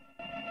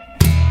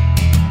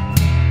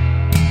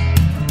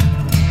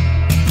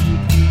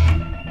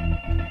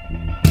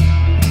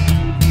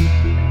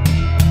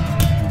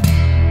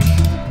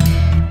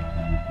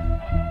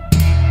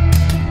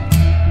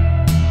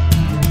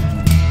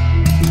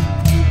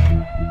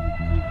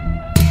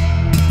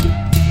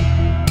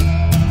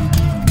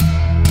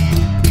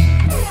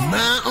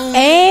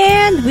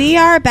 And we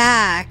are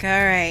back. All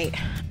right.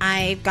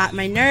 I've got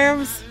my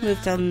nerves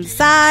moved on the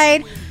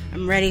side.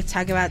 I'm ready to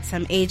talk about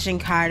some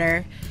Agent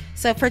Carter.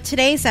 So for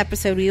today's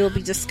episode, we will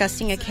be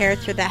discussing a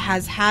character that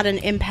has had an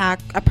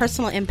impact, a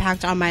personal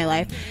impact on my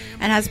life,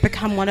 and has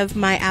become one of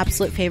my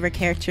absolute favorite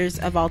characters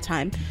of all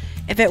time.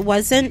 If it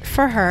wasn't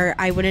for her,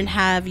 I wouldn't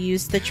have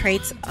used the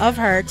traits of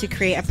her to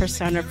create a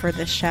persona for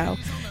this show.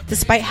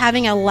 Despite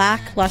having a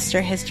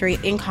lackluster history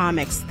in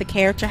comics, the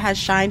character has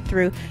shined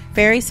through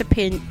various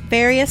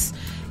appearances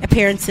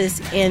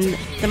in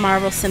the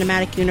Marvel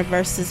Cinematic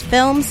Universe's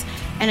films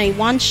and a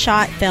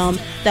one-shot film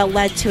that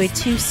led to a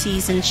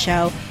 2-season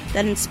show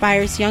that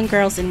inspires young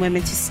girls and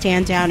women to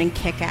stand down and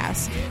kick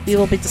ass. We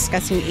will be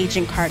discussing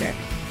Agent Carter.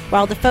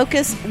 While the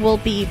focus will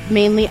be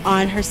mainly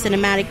on her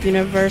cinematic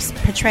universe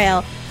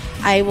portrayal,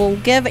 I will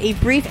give a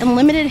brief and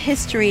limited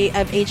history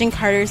of Agent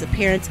Carter's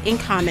appearance in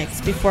comics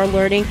before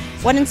learning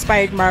what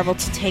inspired Marvel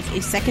to take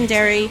a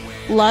secondary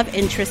love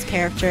interest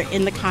character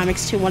in the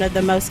comics to one of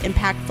the most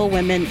impactful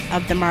women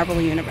of the Marvel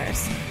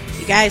Universe.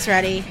 You guys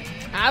ready?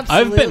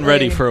 Absolutely. I've been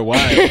ready for a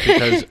while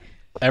because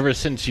ever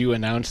since you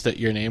announced that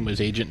your name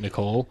was Agent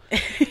Nicole,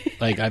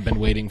 like I've been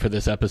waiting for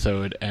this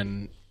episode,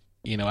 and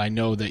I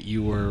know that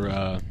you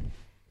were,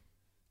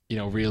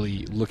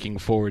 really looking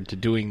forward to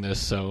doing this.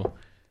 So,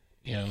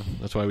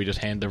 that's why we just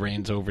hand the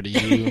reins over to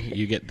you.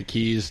 You get the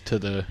keys to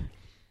the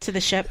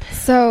ship.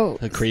 So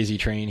crazy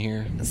train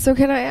here. So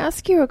can I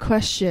ask you a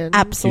question?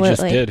 Absolutely. You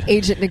just did.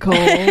 Agent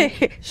Nicole.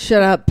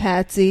 Shut up,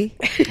 Patsy.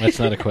 That's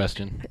not a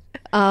question.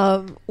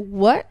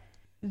 What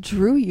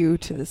drew you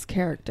to this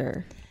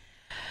character?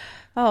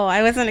 Oh,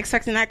 I wasn't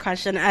expecting that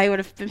question. I would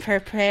have been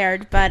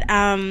prepared, but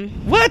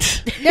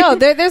What? No,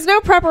 there's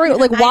no preparation.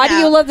 Like, why do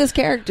you love this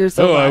character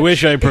so much? I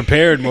wish I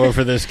prepared more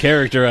for this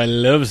character I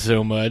love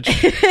so much.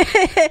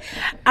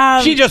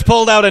 She just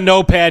pulled out a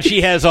notepad.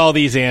 She has all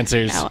these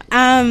answers.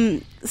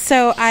 No.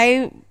 So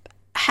I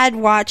had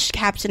watched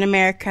Captain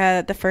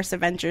America: The First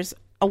Avengers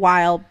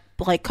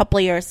a couple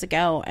of years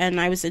ago, and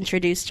I was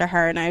introduced to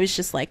her, and I was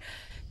just like,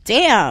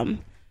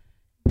 damn.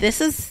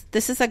 This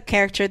is a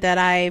character that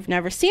I've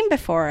never seen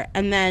before.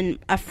 And then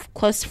a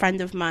close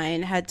friend of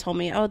mine had told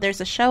me, oh,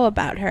 there's a show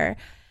about her.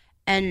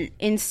 And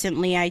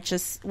instantly I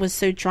just was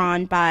so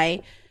drawn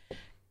by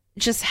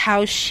just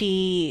how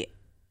she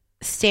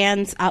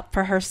stands up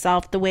for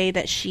herself, the way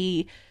that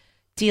she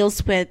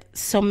deals with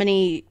so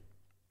many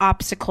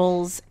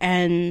obstacles,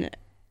 and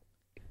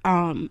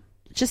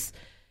just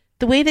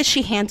the way that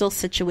she handles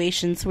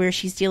situations where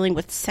she's dealing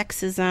with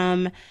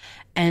sexism,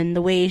 and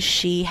the way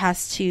she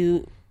has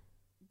to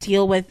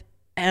deal with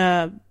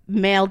a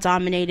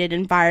male-dominated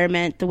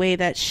environment, the way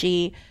that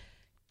she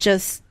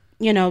just,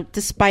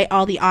 despite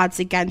all the odds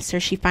against her,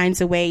 she finds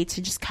a way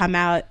to just come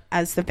out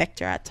as the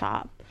victor at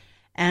top.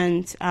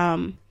 And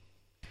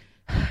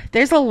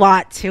there's a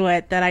lot to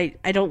it that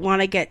I don't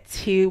want to get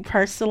too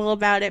personal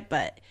about it,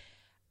 but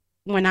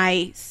when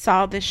I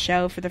saw this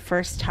show for the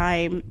first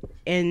time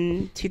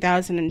in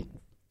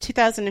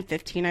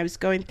 2015, I was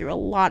going through a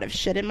lot of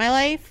shit in my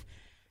life.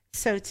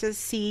 So to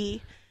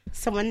see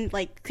someone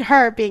like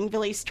her being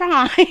really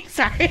strong.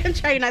 Sorry, I'm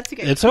trying not to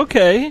get... It's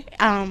okay.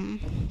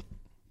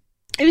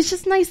 It was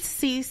just nice to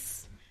see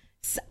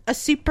a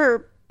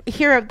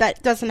superhero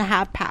that doesn't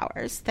have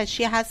powers, that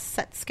she has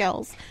set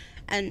skills,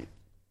 and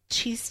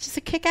she's just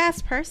a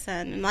kick-ass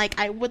person. And,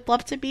 I would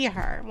love to be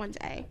her one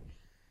day.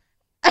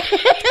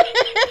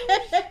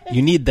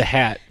 You need the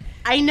hat.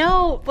 I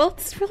know. Well,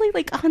 it's really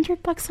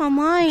 $100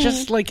 online.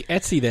 Just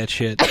Etsy that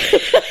shit.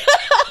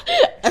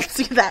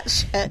 Etsy that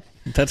shit.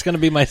 That's going to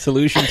be my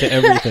solution to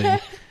everything.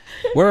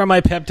 Where are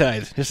my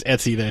peptides? Just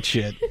Etsy that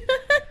shit.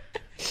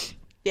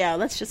 Yeah,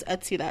 let's just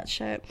Etsy that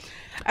shit.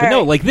 But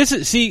no,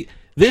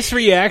 this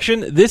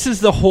reaction, this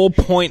is the whole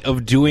point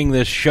of doing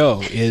this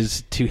show,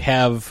 is to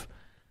have,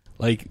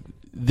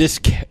 this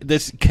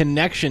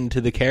connection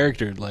to the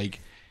character.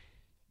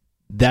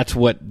 That's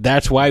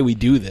why we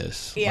do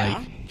this.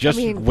 Yeah.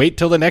 Wait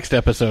till the next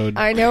episode.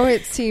 I know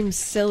it seems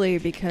silly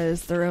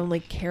because they're only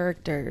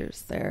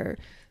characters. They're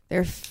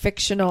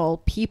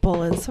fictional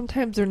people, and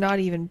sometimes they're not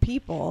even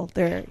people.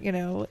 They're,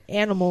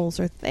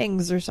 animals or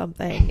things or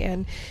something.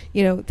 And,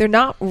 they're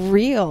not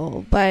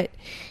real, but,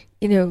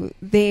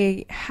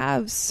 they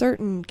have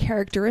certain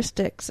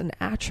characteristics and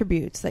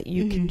attributes that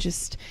you can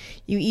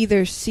you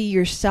either see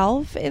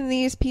yourself in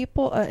these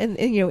people,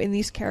 in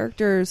these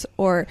characters,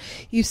 or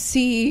you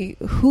see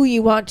who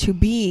you want to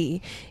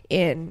be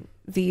in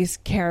these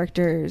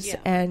characters,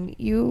 and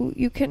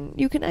you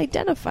can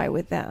identify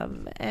with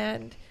them,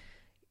 and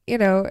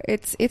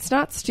it's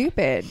not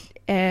stupid.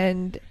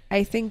 And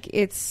I think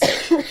it's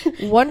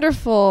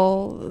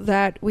wonderful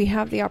that we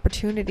have the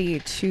opportunity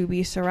to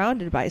be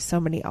surrounded by so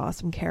many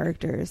awesome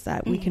characters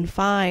that we can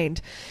find,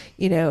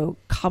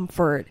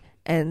 comfort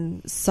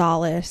and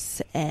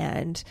solace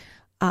and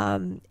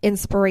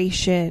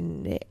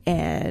inspiration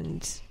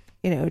and,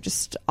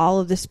 just all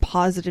of this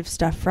positive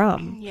stuff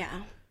from.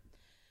 Yeah.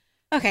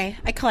 Okay,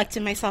 I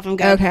collected myself. I'm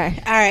good.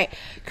 Okay. All right.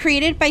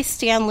 Created by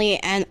Stan Lee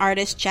and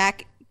artist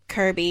Jack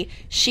Kirby,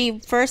 she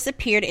first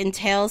appeared in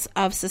Tales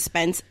of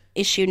Suspense,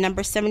 issue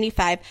number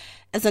 75,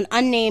 as an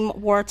unnamed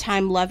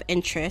wartime love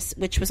interest,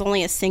 which was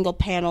only a single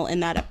panel in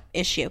that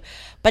issue.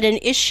 But in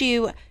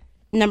issue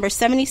number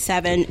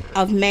 77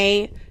 of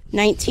May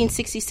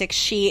 1966,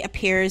 she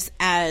appears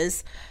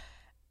as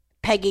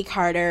Peggy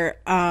Carter,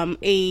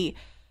 a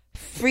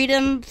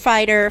freedom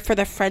fighter for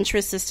the French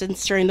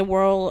resistance during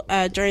World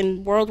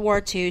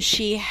War II.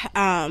 She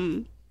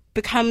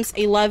becomes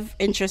a love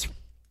interest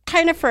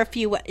kind of for a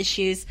few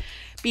issues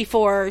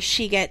before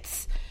she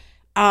gets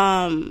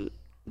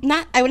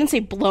I wouldn't say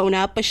blown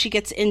up, but she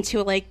gets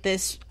into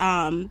this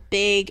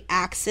big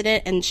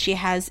accident and she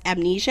has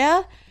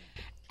amnesia.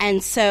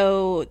 And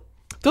so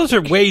those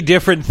are way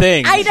different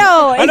things. I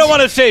know. I don't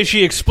want to say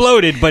she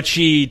exploded, but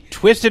she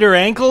twisted her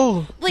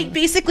ankle.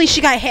 Basically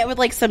she got hit with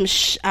some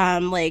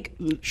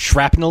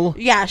shrapnel.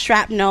 Yeah,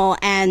 shrapnel,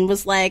 and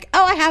was like,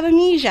 "Oh, I have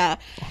amnesia."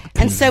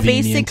 And so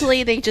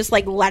basically they just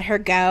let her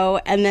go,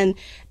 and then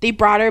they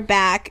brought her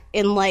back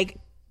in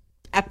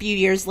a few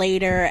years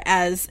later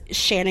as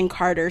Shannon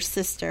Carter's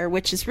sister,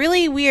 which is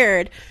really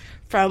weird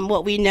from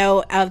what we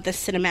know of the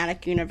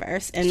cinematic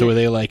universe. And so were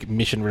they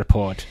mission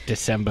report,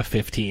 December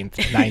 15th,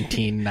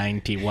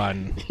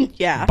 1991.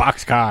 Yeah.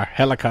 Boxcar,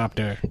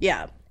 helicopter.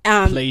 Yeah.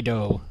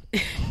 Play-Doh.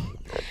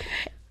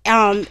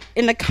 In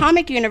the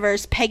comic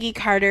universe, Peggy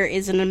Carter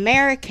is an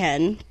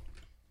American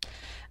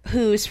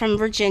who's from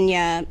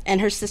Virginia, and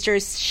her sister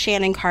is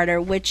Shannon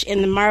Carter, which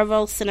in the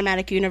Marvel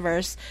Cinematic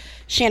Universe,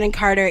 Shannon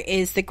Carter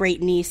is the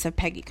great niece of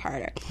Peggy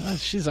Carter.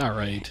 She's all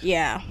right.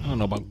 Yeah. I don't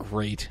know about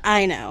great.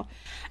 I know.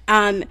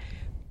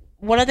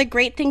 one of the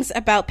great things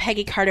about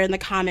Peggy Carter in the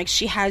comics,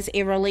 she has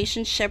a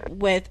relationship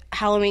with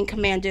Halloween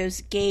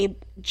Commando's Gabe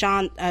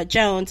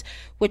Jones,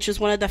 which was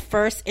one of the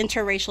first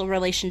interracial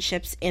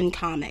relationships in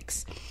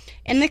comics.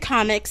 In the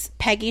comics,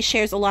 Peggy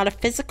shares a lot of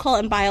physical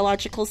and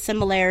biological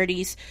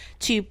similarities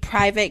to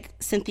Private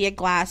Cynthia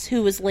Glass,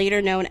 who was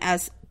later known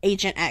as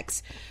Agent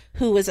X,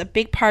 who was a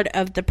big part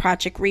of the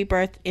Project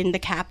Rebirth in the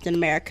Captain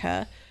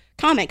America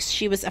comics.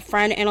 She was a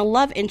friend and a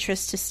love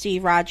interest to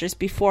Steve Rogers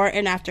before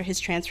and after his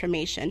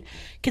transformation,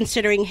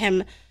 considering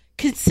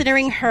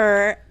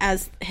her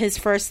as his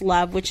first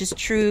love, which is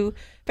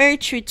very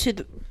true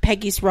to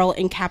Peggy's role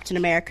in Captain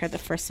America: The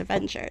First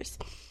Avengers.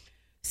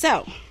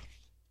 So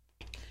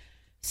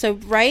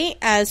right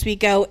as we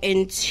go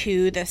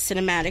into the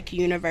cinematic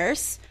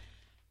universe,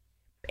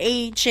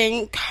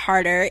 Agent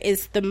Carter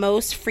is the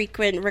most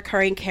frequent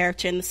recurring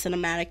character in the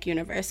cinematic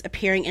universe,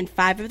 appearing in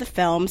 5 of the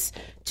films: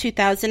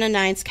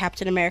 2009's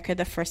Captain America: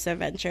 The First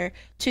Avenger,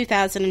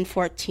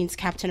 2014's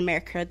Captain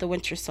America: The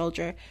Winter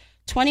Soldier,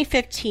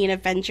 2015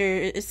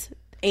 Avengers: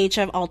 Age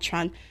of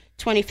Ultron,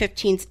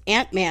 2015's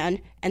Ant-Man,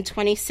 and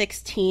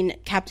 2016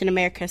 Captain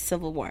America: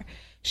 Civil War.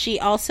 She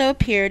also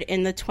appeared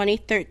in the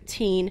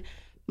 2013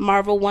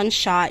 Marvel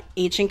one-shot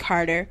Agent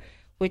Carter,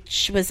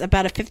 which was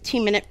about a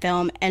 15-minute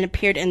film, and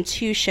appeared in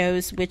 2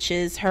 shows, which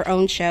is her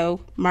own show,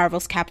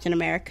 Marvel's Captain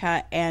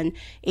America, and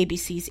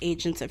ABC's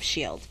Agents of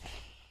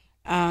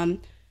S.H.I.E.L.D.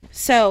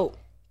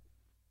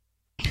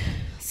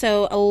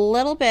 So a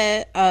little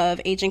bit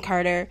of Agent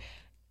Carter.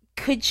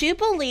 Could you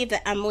believe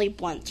that Emily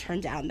Blunt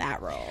turned down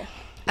that role?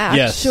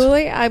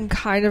 Actually, yes. I'm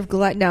kind of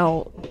glad.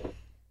 Now,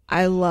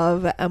 I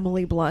love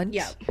Emily Blunt.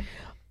 Yeah.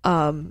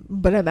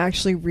 But I'm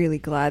actually really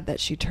glad that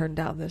she turned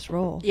down this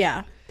role.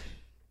 Yeah.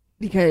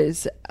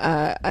 Because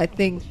I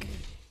think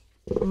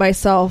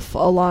myself,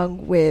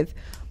 along with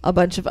a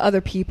bunch of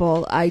other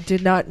people, I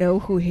did not know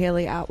who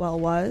Haley Atwell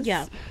was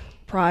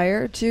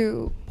prior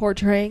to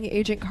portraying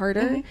Agent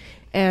Carter. Mm-hmm.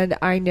 And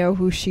I know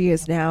who she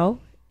is now.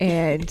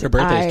 And her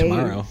birthday's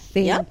tomorrow.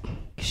 Think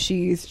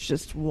she's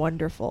just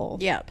wonderful.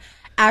 Yep.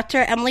 After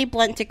Emily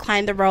Blunt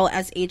declined the role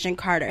as Agent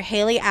Carter,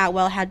 Haley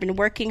Atwell had been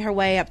working her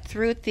way up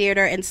through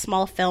theater and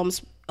small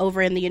films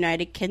over in the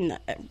United Kingdom,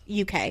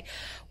 UK.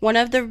 One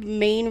of the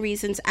main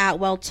reasons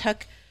Atwell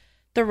took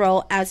the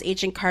role as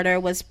Agent Carter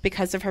was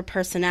because of her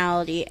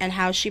personality and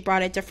how she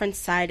brought a different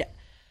side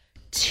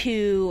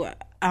to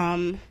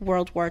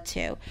World War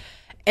II.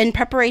 In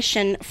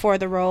preparation for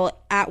the role,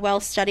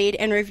 Atwell studied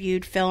and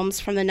reviewed films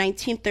from the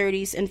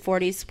 1930s and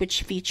 40s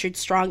which featured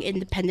strong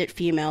independent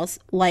females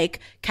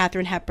like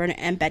Katharine Hepburn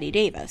and Bette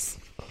Davis.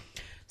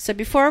 So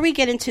before we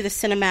get into the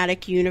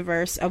cinematic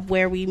universe of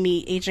where we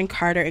meet Agent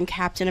Carter and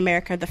Captain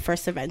America: The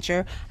First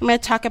Avenger, I'm going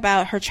to talk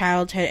about her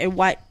childhood and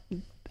what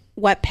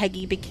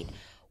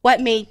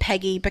made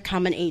Peggy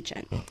become an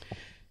agent.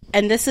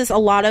 And this is a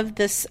lot of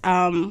this, what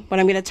I'm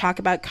going to talk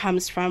about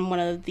comes from one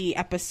of the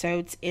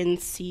episodes in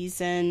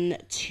season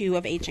 2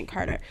 of Agent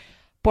Carter.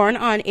 Born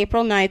on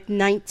April 9th,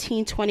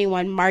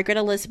 1921, Margaret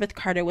Elizabeth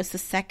Carter was the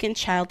second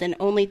child and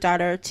only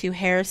daughter to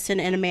Harrison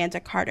and Amanda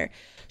Carter.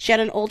 She had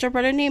an older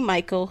brother named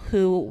Michael,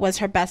 who was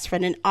her best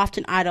friend and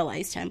often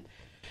idolized him.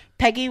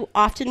 Peggy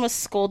often was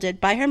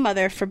scolded by her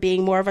mother for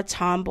being more of a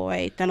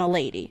tomboy than a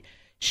lady.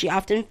 She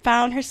often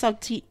found herself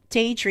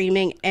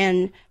daydreaming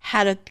and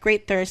had a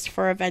great thirst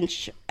for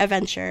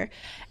adventure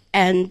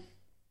and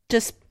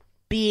just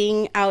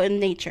being out in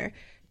nature.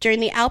 During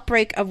the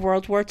outbreak of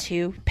World War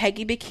II,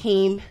 Peggy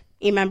became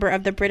a member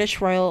of the British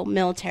Royal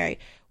Military,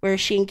 where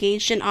she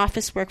engaged in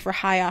office work for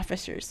high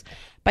officers.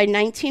 By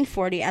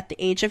 1940, at the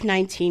age of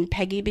 19,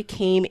 Peggy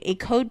became a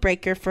code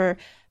breaker for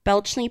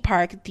Bletchley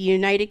Park, the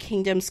United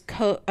Kingdom's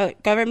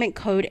government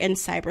code and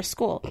cyber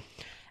school.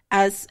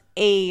 As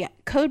a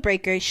code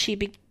breaker, she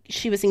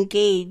was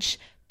engaged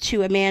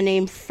to a man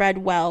named Fred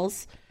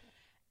Wells,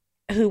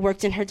 who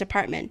worked in her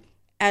department.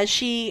 As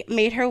she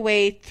made her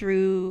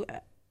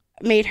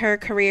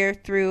career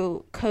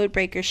through code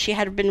breakers, she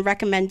had been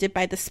recommended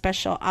by the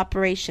Special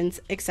Operations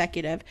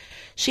Executive.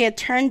 She had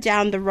turned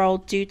down the role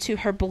due to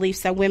her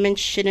beliefs that women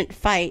shouldn't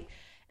fight,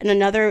 and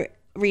another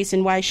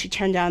reason why she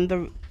turned down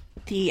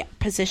the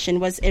position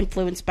was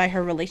influenced by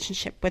her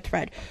relationship with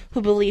Fred,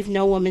 who believed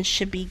no woman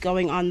should be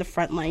going on the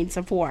front lines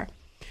of war.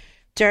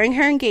 During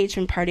her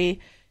engagement party,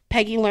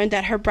 Peggy learned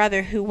that her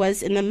brother, who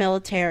was in the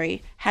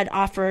military, had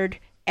offered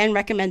and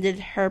recommended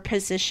her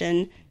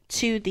position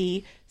to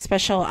the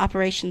Special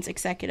Operations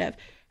Executive.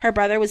 Her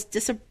brother was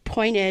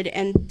disappointed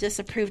and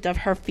disapproved of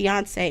her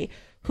fiancé,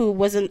 who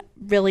wasn't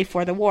really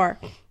for the war,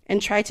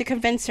 and tried to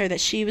convince her that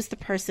she was the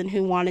person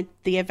who wanted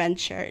the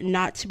adventure,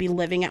 not to be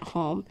living at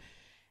home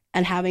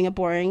and having a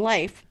boring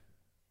life.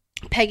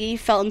 Peggy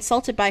felt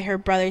insulted by her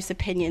brother's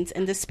opinions,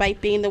 and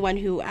despite being the one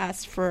who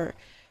asked for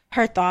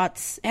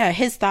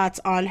his thoughts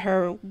on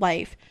her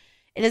life,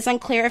 it is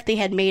unclear if they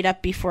had made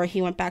up before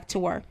he went back to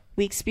war.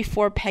 Weeks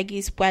before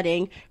Peggy's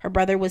wedding, her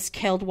brother was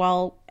killed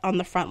while on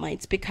the front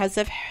lines. Because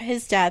of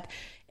his death,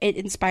 it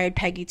inspired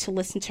Peggy to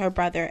listen to her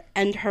brother,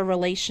 end her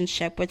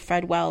relationship with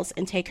Fred Wells,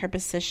 and take her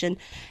position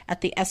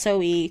at the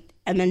SOE,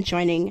 and then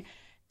joining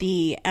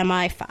the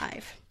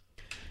MI5.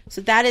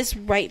 So that is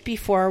right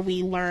before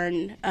we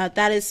learn,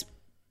 that is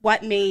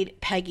what made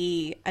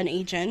Peggy an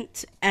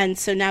agent. And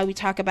so now we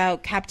talk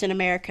about Captain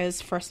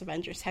America's First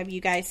Avengers. Have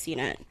you guys seen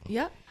it?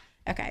 Yep.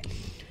 Okay.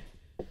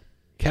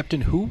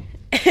 Captain who?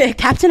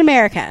 Captain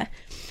America.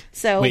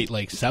 So Wait,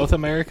 like South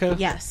America?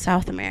 Yes,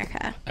 South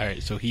America. All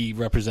right, so he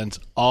represents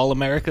all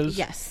Americas?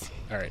 Yes.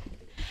 All right.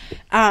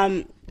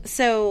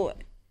 So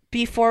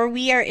before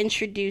we are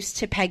introduced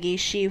to Peggy,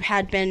 she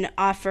had been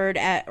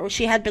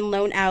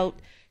loaned out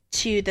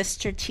to the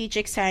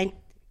Strategic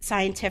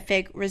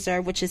Scientific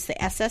Reserve, which is the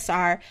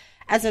SSR,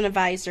 as an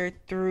advisor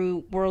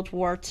through World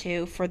War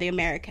II for the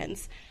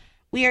Americans.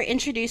 We are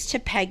introduced to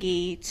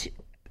Peggy.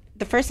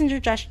 The first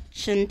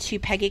introduction to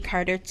Peggy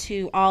Carter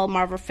to all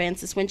Marvel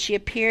fans is when she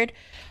appeared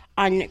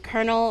on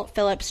Colonel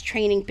Phillips'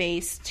 training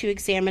base to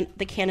examine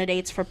the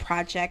candidates for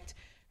Project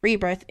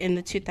Rebirth in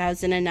the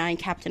 2009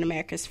 Captain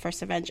America's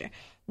First Avenger.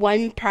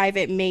 One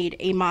private made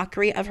a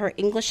mockery of her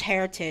English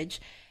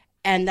heritage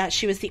and that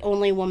she was the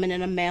only woman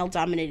in a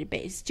male-dominated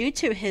base. Due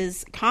to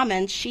his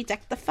comments, she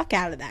decked the fuck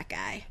out of that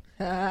guy.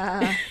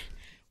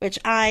 Which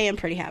I am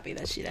pretty happy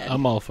that she did.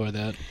 I'm all for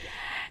that.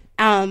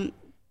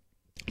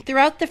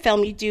 Throughout the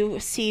film, you do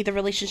see the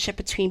relationship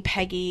between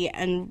Peggy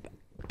and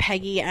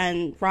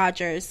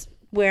Rogers,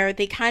 where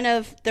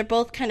they're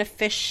both kind of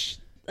fish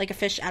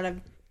out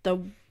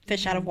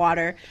of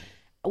water,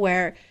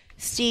 where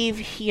Steve,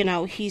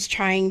 he's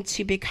trying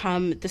to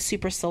become the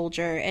super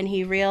soldier, and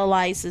he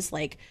realizes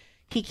like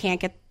he can't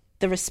get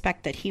the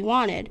respect that he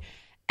wanted.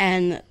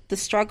 And the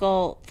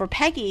struggle for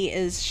Peggy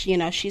is,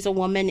 she's a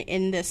woman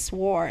in this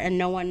war, and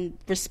no one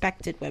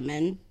respected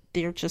women.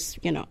 They're just,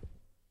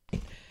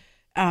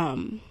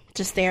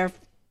 just there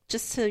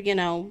just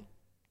to,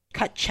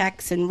 cut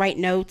checks and write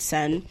notes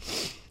and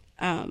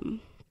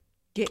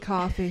get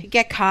coffee.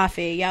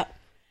 Yep.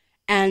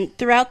 And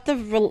throughout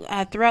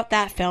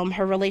that film,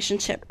 her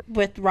relationship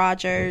with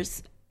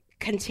Rogers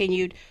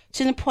continued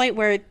to the point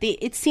where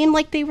it seemed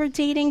like they were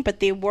dating, but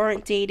they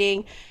weren't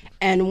dating.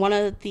 And one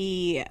of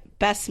the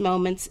best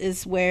moments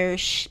is where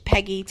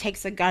Peggy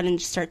takes a gun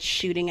and starts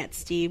shooting at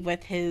Steve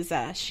with his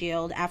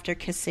shield after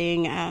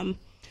kissing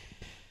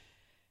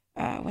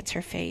what's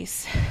her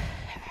face?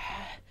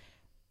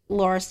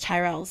 Loras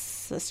Tyrell's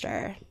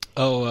sister.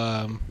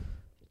 Oh,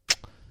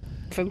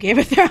 from Game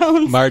of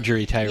Thrones.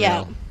 Marjorie Tyrell.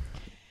 Yeah.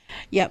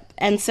 Yep.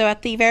 And so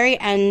at the very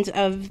end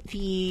of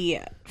the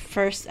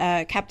first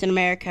Captain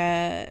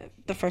America,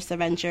 the First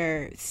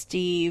Avenger,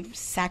 Steve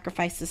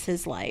sacrifices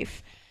his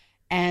life.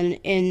 And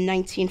in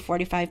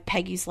 1945,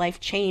 Peggy's life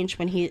changed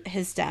when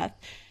his death.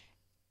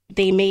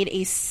 They made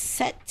a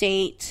set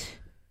date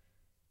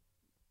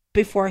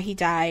before he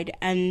died,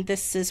 and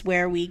this is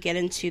where we get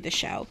into the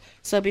show.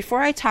 So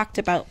before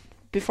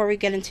we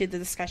get into the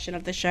discussion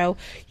of the show,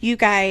 you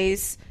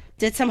guys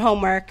did some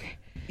homework.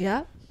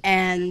 Yeah.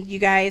 And you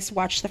guys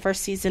watched the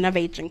first season of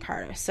Agent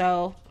Carter.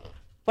 So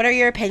what are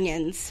your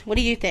opinions? What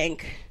do you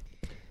think?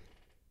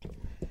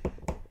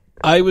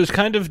 I was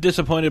kind of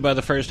disappointed by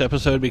the first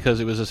episode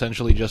because it was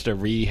essentially just a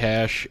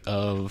rehash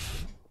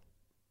of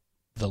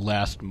the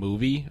last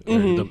movie, or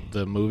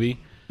the movie.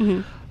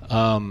 Mm-hmm.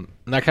 And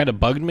that kind of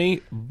bugged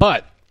me,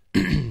 but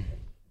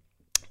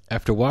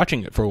after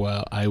watching it for a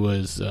while, I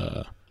was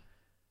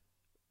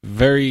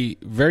very,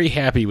 very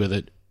happy with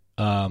it.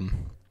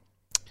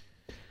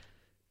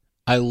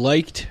 I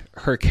liked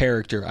her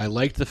character. I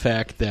liked the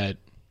fact that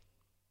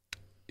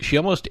she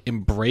almost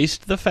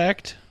embraced the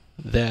fact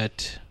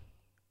that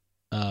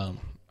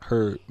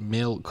her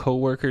male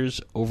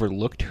coworkers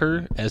overlooked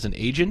her as an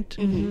agent,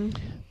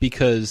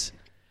 because,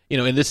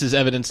 and this is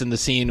evidence in the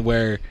scene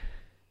where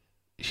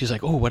she's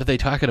like, "Oh, what are they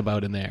talking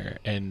about in there?"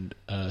 And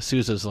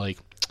Sousa's like,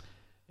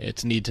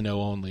 "It's need to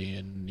know only,"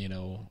 and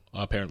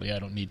apparently I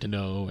don't need to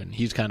know, and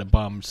he's kind of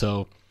bummed.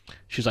 So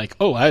she's like,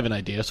 "Oh, I have an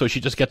idea." So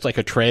she just gets like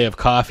a tray of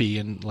coffee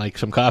and like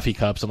some coffee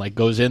cups and like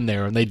goes in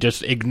there, and they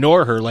just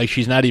ignore her like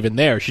she's not even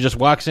there. She just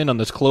walks in on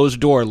this closed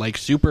door, like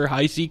super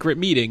high secret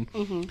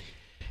meeting.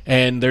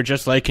 And they're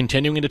just like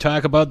continuing to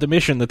talk about the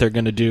mission that they're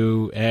going to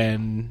do,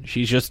 and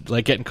she's just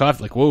like getting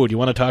coffee, like, "Whoa, do you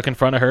want to talk in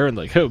front of her?" And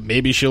like, "Oh,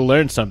 maybe she'll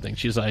learn something."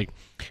 She's like,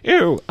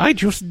 "Oh, I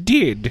just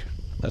did."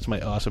 That's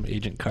my awesome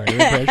Agent Carter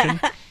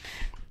impression.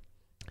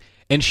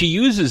 And she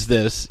uses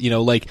this,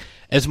 like,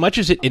 as much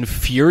as it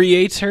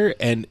infuriates her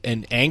and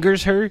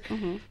angers her,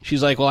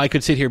 she's like, "Well, I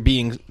could sit here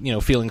being,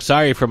 feeling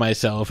sorry for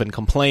myself and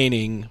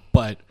complaining,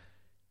 but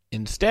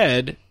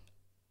instead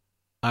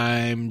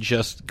I'm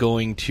just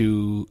going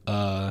to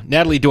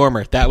Natalie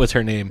Dormer, that was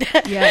her name.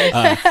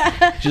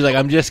 Yes. She's like,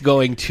 I'm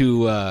going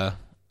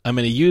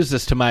to use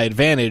this to my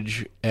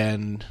advantage,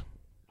 and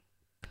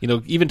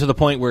even to the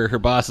point where her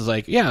boss is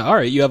like, "Yeah, all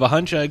right, you have a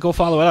hunch, go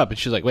follow it up." And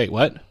she's like, "Wait,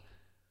 what?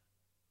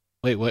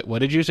 Wait, what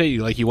did you say?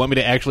 You want me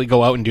to actually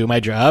go out and do my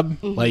job?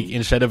 Like,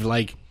 instead of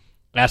like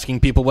asking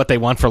people what they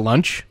want for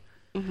lunch?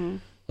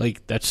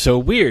 Like, that's so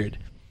weird."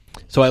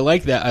 So I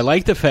like that. I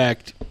like the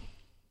fact,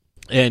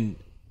 and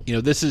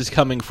this is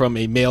coming from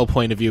a male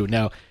point of view.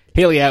 Now,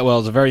 Haley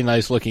Atwell is a very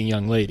nice-looking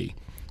young lady,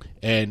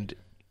 and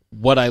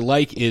what I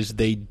like is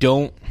they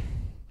don't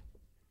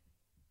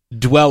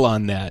dwell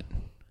on that.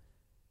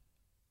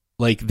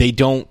 Like, they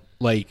don't,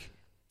 like,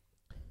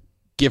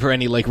 give her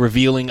any, like,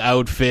 revealing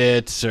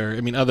outfits or,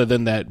 I mean, other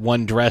than that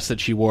one dress that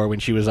she wore when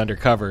she was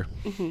undercover.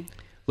 Mm-hmm.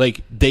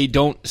 Like, they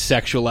don't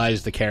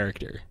sexualize the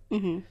character.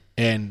 Mm-hmm.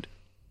 And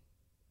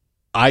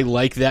I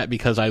like that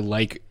because I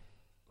like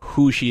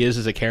who she is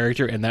as a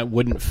character, and that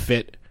wouldn't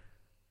fit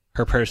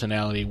her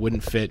personality,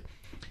 wouldn't fit.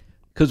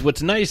 Because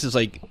what's nice is,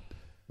 like,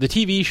 the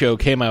TV show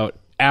came out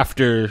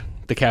after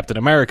the Captain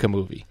America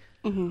movie.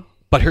 Mm-hmm.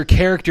 But her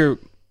character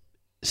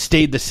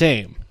stayed the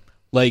same.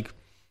 Like,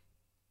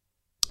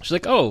 she's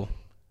like, oh,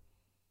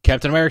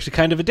 Captain America's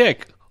kind of a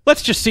dick.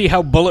 Let's just see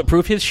how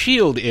bulletproof his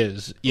shield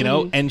is, you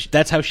know? And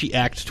that's how she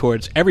acts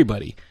towards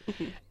everybody.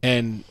 Mm-hmm.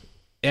 And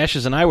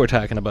Ashes and I were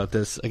talking about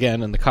this,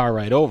 again, in the car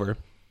ride over.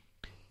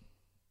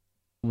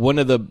 One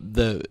of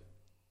the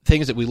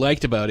things that we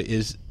liked about it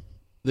is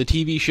the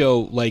TV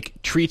show, like,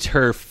 treats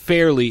her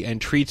fairly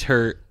and treats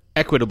her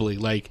equitably.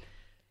 Like,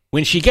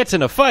 when she gets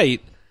in a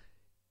fight,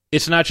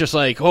 it's not just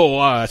like,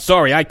 oh,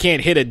 sorry, I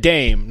can't hit a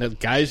dame. The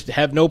guys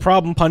have no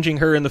problem punching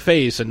her in the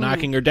face and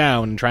knocking her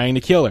down and trying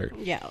to kill her.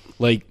 Yeah.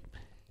 Like,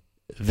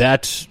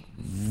 that's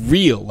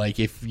real. Like,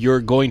 if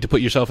you're going to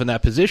put yourself in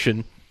that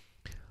position,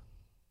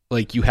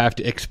 like, you have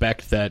to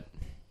expect that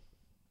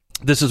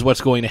this is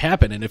what's going to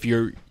happen. And if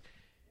you're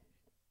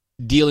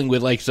dealing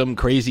with, like, some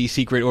crazy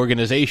secret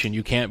organization,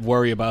 you can't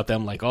worry about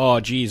them like, oh,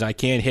 geez, I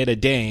can't hit a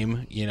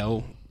dame, you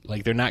know?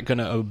 Like, they're not going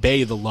to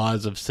obey the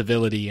laws of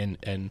civility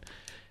and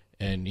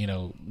you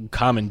know,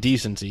 common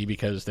decency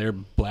because they're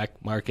black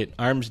market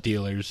arms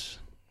dealers,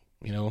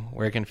 you know,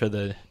 working for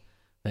the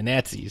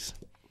Nazis.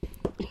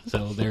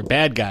 So they're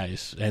bad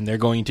guys, and they're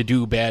going to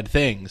do bad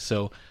things.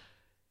 So,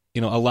 you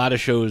know, a lot of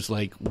shows,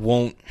 like,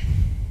 won't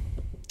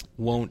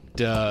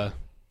and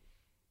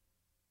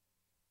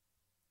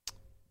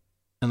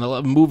a lot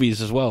of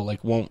movies as well,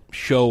 like, won't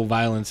show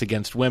violence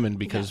against women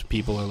because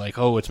people are like,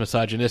 oh, it's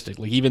misogynistic.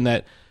 Like, even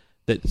that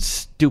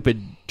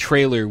stupid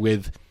trailer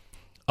with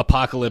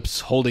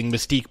Apocalypse holding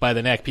Mystique by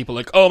the neck, people are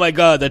like, oh my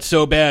god, that's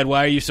so bad,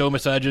 why are you so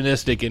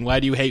misogynistic, and why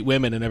do you hate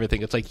women and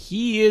everything? It's like,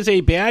 he is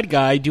a bad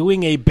guy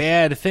doing a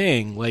bad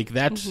thing. Like,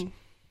 that's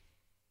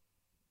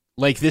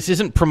like, this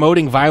isn't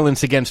promoting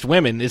violence against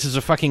women. This is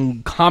a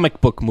fucking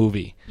comic book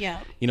movie. Yeah.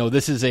 You know,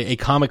 this is a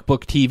comic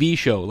book TV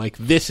show. Like,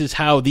 this is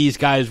how these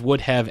guys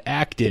would have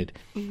acted.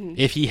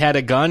 If he had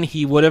a gun,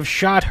 he would have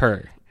shot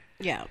her.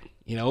 Yeah.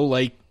 You know,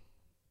 like,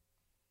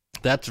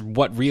 that's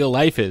what real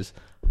life is,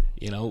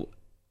 you know.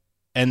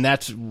 And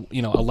that's,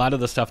 you know, a lot of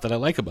the stuff that I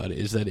like about it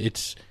is that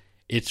it's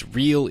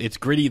real, it's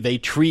gritty. They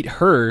treat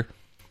her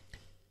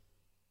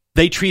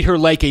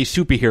like a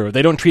superhero.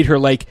 They don't treat her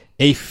like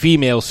a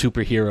female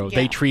superhero. Yeah.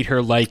 They treat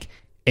her like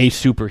a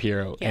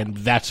superhero, and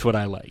that's what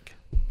I like.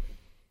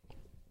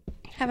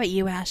 How about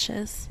you,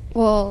 Ashes?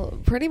 Well,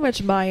 pretty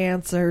much my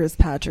answer is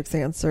Patrick's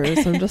answer,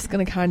 so I'm just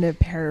going to kind of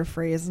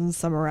paraphrase and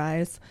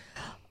summarize.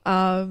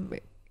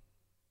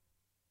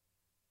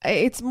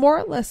 It's more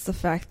or less the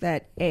fact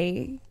that,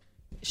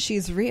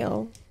 she's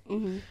real.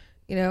 You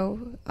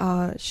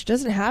know, she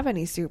doesn't have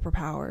any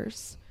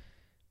superpowers,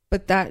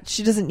 but that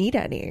she doesn't need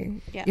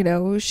any. Yeah. You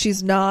know,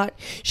 she's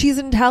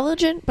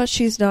intelligent, but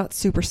she's not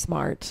super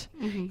smart.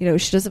 You know,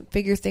 she doesn't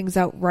figure things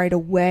out right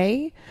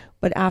away,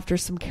 but after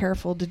some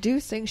careful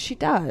deducing, she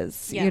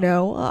does. Yeah. You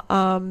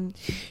know,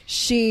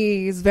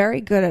 she's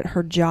very good at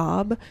her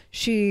job.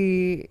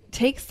 She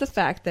takes the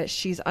fact that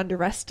she's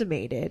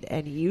underestimated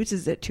and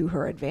uses it to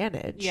her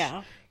advantage.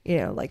 Yeah. You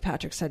know, like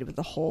Patrick said, with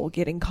the whole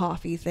getting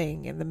coffee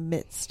thing in the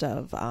midst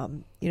of,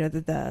 you know,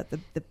 the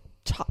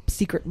top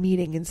secret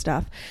meeting and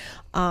stuff.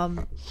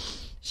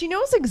 She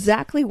knows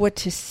exactly what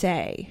to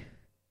say.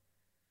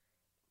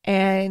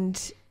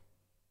 And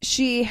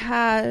she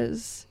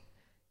has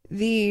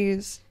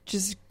these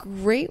just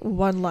great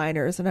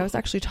one-liners. And I was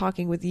actually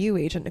talking with you,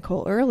 Agent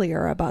Nicole,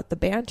 earlier about the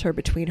banter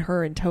between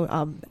her and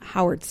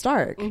Howard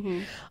Stark.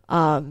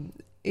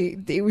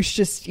 It was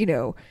just, you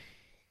know,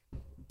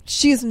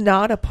 she's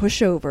not a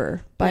pushover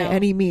by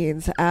any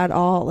means at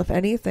all. If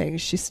anything,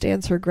 she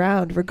stands her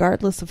ground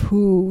regardless of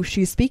who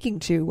she's speaking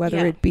to,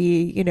 whether it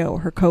be, you know,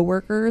 her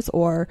coworkers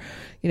or,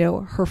 you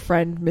know, her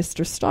friend,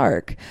 Mr.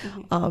 Stark.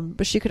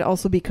 But she could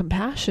also be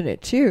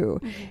compassionate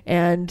too.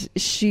 And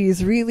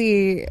she's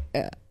really,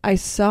 I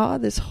saw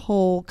this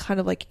whole kind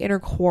of like inner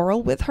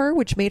quarrel with her,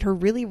 which made her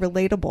really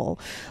relatable.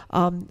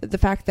 The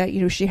fact that,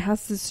 you know, she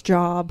has this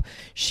job,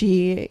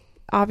 she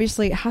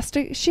obviously has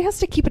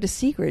to keep it a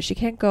secret. She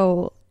can't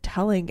go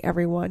telling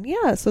everyone,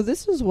 so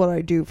this is what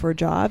I do for a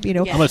job, you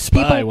know. I'm a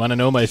spy. Want to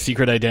know my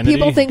secret identity?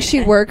 People think she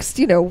works,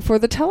 you know, for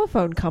the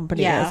telephone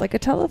company as like a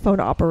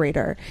telephone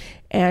operator.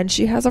 And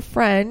she has a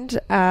friend,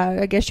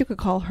 I guess you could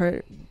call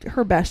her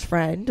best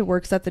friend,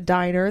 works at the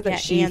diner that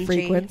she Angie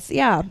frequents.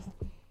 Yeah.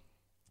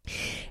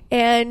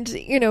 And,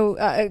 you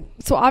know,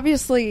 so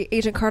obviously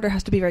Agent Carter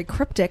has to be very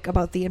cryptic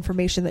about the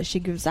information that she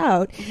gives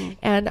out.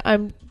 And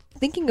I'm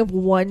thinking of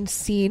one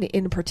scene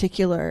in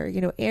particular. You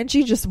know,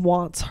 Angie just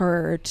wants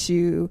her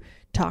to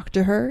talk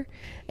to her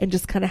and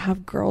just kind of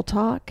have girl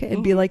talk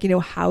and be like, you know,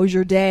 how's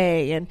your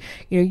day? And,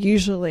 you know,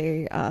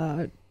 usually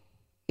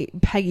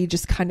Peggy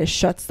just kind of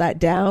shuts that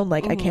down.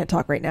 Like, I can't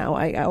talk right now.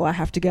 I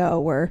have to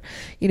go, or,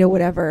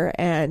 whatever.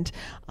 And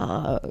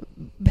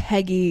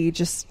Peggy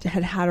just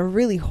had a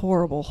really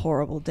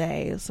horrible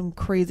day. Some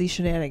crazy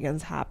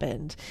shenanigans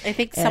happened. I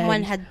think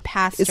someone had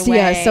passed away.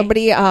 Yeah,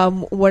 somebody,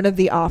 one of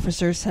the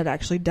officers had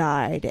actually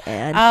died.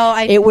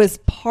 And it was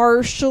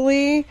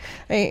partially...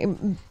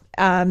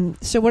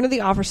 so one of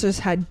the officers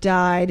had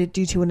died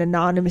due to an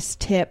anonymous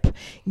tip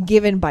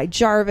given by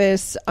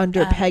Jarvis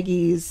under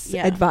Peggy's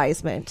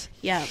advisement.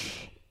 Yeah.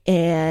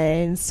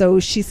 And so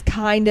she's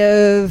kind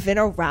of, in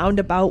a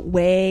roundabout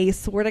way,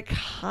 sort of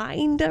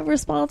kind of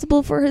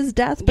responsible for his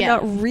death, but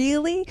not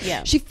really.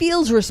 Yeah. She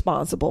feels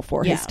responsible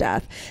for his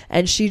death,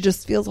 and she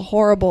just feels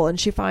horrible, and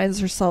she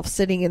finds herself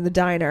sitting in the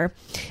diner.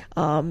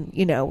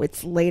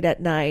 It's late at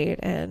night,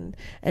 and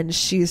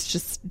she's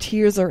just,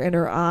 tears are in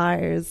her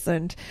eyes,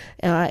 and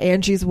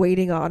Angie's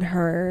waiting on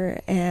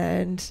her,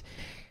 and...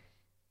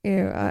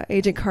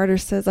 Agent Carter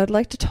says, "I'd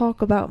like to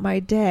talk about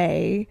my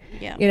day,"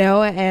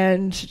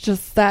 and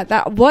just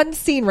that one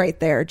scene right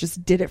there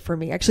just did it for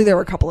me. Actually, there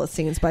were a couple of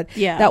scenes, but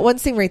that one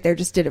scene right there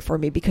just did it for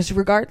me, because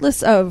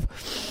regardless of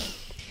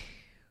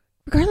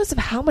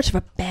how much of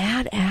a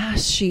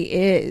badass she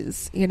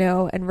is,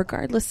 and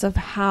regardless of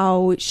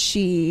how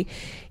she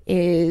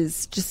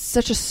is just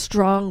such a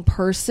strong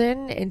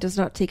person and does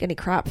not take any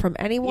crap from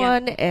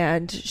anyone,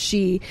 and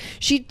she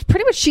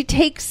pretty much she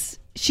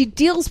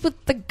deals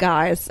with the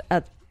guys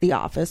at the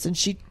office, and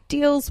she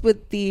deals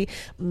with the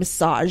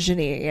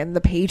misogyny and the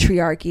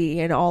patriarchy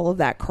and all of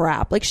that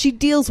crap. Like, she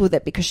deals with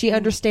it because she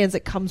understands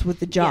it comes with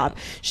the job.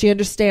 She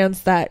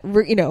understands that,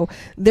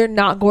 they're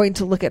not going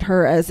to look at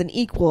her as an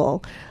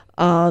equal.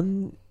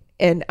 And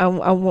I'm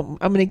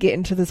going to get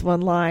into this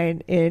one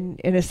line in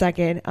a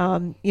second.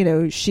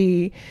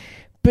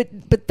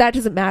 But that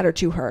doesn't matter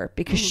to her,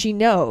 because she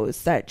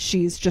knows that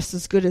she's just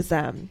as good as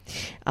them.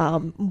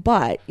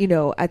 But,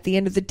 at the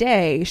end of the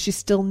day, she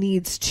still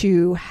needs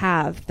to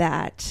have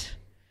that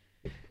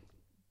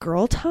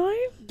girl time.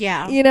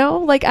 Yeah.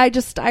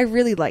 I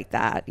really like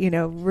that,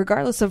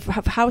 regardless of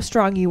how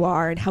strong you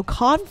are and how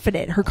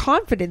confident, her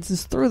confidence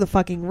is through the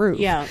fucking roof.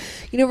 Yeah.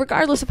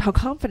 Regardless of how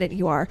confident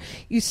you are,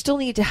 you still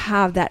need to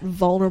have that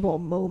vulnerable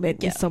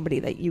moment with somebody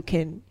that you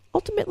can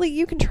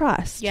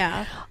trust.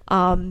 Yeah.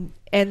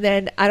 And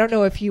then I don't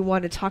know if you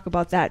want to talk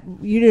about that.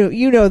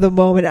 You know the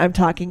moment I'm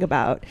talking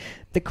about.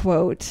 The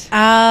quote.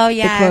 Oh,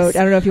 yes. The quote.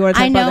 I don't know if you want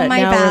to talk about that now. I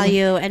know my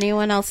value.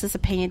 Anyone else's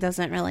opinion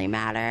doesn't really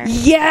matter.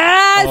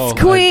 Yes,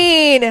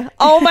 Queen.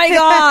 Oh my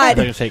God. I'm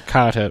going to say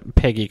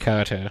Peggy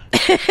Carter.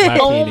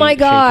 Oh my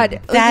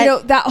God.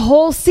 That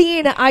whole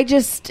scene, I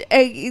just,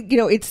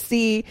 it's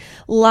the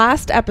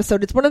last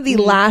episode. It's one of the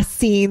last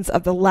scenes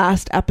of the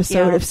last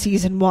episode of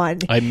season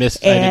 1. I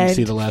didn't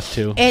see the last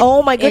 2.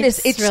 Oh my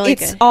goodness. It's really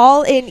good.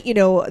 all in,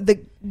 the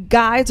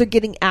guys are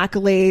getting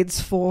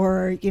accolades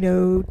for,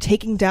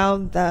 taking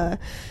down the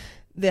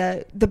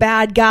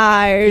bad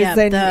guys,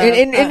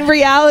 in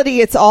reality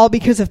it's all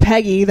because of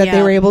Peggy that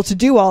they were able to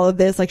do all of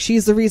this. Like,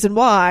 she's the reason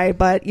why,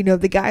 but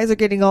the guys are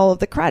getting all of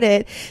the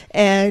credit.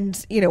 And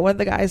one of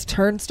the guys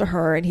turns to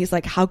her and he's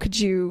like, how can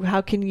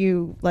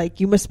you, like,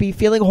 you must be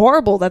feeling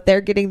horrible that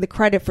they're getting the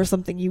credit for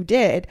something you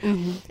did.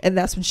 And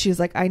that's when she's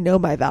like, I know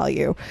my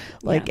value.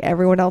 Like,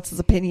 everyone else's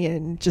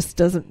opinion just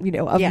doesn't,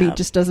 of me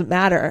just doesn't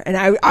matter. And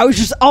I was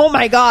just, oh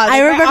my God.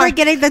 I remember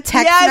getting the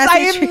text message.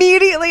 I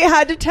immediately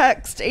had to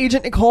text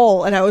Agent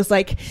Nicole, and I was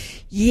like,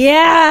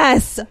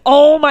 yes,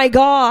 oh my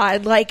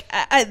God, like,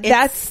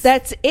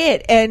 that's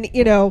it. And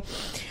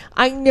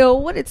I know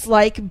what it's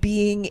like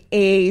being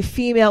a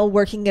female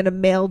working in a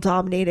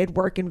male-dominated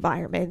work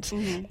environment.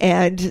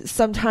 And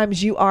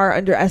sometimes you are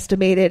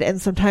underestimated, and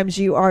sometimes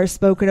you are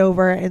spoken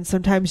over, and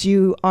sometimes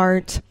you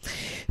aren't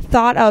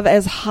thought of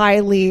as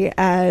highly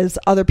as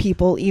other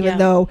people, even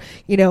though,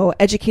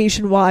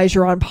 education-wise,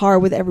 you're on par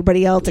with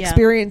everybody else.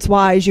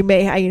 Experience-wise, you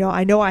may,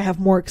 I know I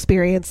have more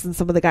experience than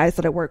some of the guys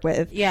that I work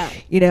with.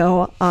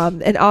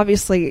 And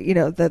obviously,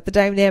 the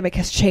dynamic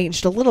has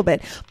changed a little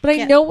bit, but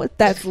I know what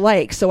that's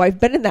like. So I've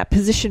been in that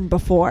position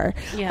before,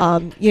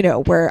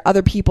 where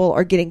other people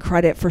are getting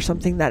credit for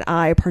something that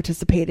I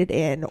participated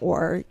in,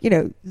 or,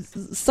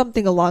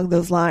 something along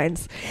those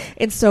lines.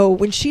 And so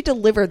when she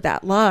delivered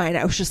that line,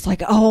 I was just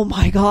like, oh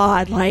my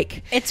God,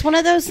 like, it's one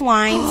of those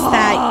lines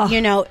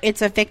that,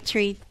 it's a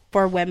victory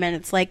for women.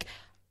 It's like,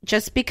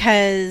 just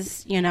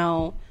because,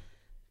 I'm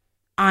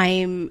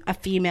a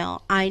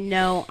female, I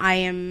know I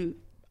am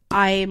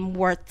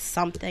worth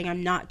something.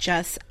 I'm not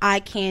just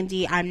eye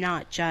candy. I'm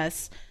not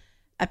just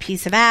a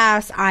piece of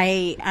ass.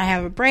 I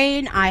have a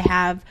brain. I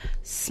have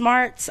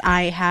smarts.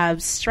 I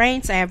have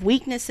strengths. I have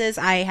weaknesses.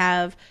 I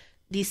have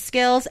these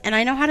skills, and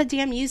I know how to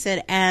damn use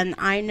it. And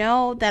I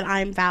know that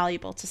I'm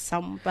valuable to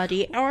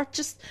somebody, or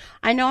just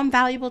I know I'm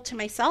valuable to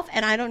myself,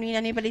 and I don't need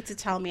anybody to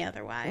tell me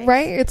otherwise.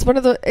 Right? It's one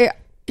of the.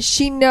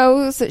 She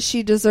knows that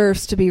she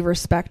deserves to be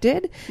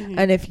respected,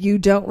 and if you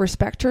don't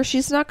respect her,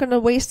 she's not going to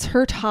waste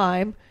her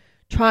time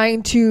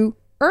trying to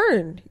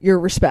earn your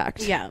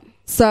respect. Yeah.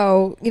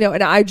 So, you know,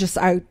 and I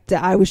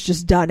was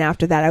just done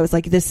after that. I was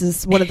like, this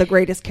is one of the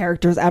greatest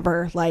characters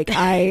ever. Like,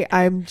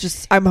 I'm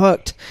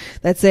hooked.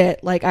 That's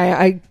it. Like,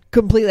 I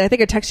completely, I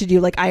think I texted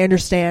you, like, I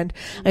understand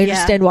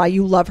why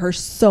you love her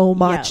so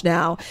much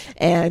now.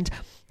 And,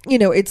 you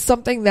know, it's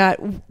something that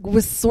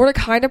was sort of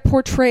kind of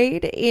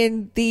portrayed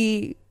in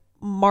the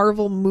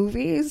Marvel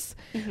movies,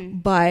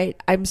 but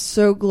I'm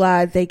so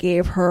glad they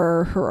gave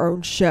her her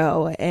own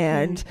show.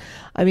 And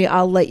I mean,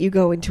 I'll let you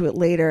go into it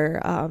later.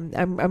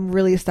 I'm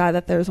really sad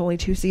that there's only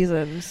 2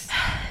 seasons.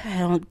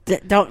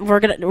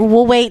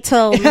 We'll wait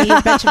till we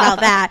bitch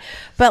about that.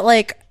 But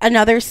like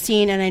another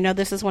scene, and I know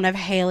this is one of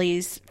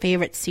Haley's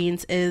favorite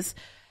scenes, is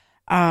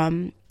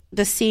the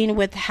scene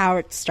with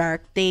Howard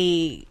Stark.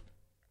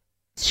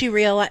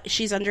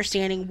 She's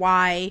understanding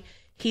why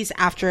he's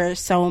after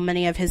so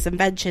many of his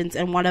inventions,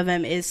 and one of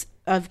them is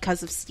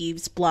because of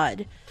Steve's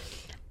blood.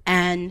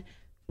 And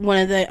one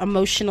of the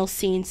emotional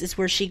scenes is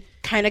where she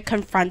kind of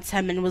confronts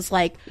him and was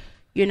like,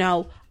 you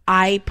know,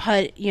 I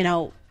put, you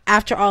know,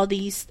 after all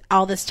this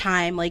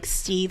time, like,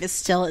 Steve is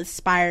still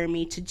inspiring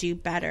me to do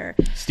better.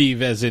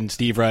 Steve, as in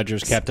Steve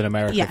Rogers, Captain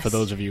America, for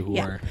those of you who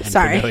are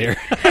unfamiliar.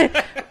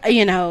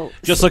 You know,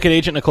 just look at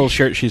Agent Nicole's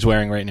shirt she's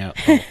wearing right now.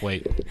 Oh,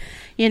 wait.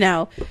 You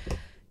know,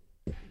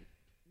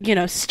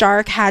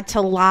 Stark had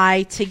to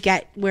lie to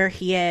get where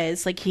he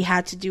is. Like, he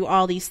had to do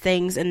all these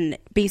things, and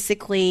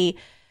basically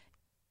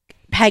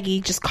Peggy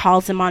just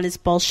calls him on his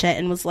bullshit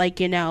and was like,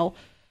 you know,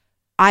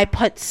 I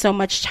put so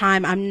much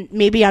time. I'm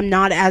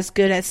not as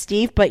good as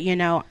Steve, but, you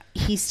know,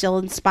 he still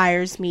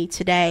inspires me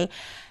today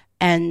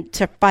and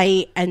to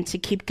fight and to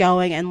keep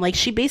going. And like,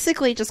 she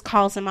basically just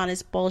calls him on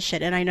his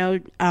bullshit. And I know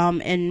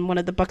in one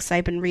of the books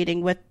I've been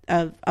reading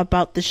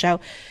about the show,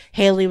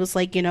 Haley was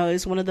like, you know, it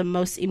was one of the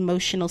most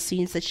emotional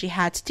scenes that she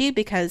had to do,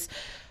 because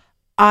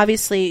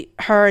obviously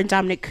her and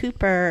Dominic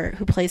Cooper,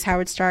 who plays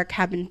Howard Stark,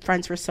 have been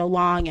friends for so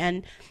long.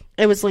 And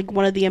it was like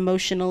one of the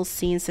emotional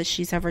scenes that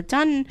she's ever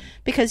done,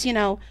 because, you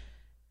know,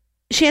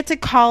 she had to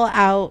call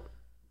out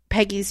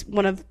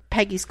one of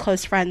Peggy's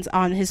close friends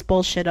on his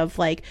bullshit of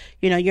like,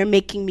 you know, you're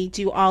making me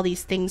do all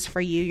these things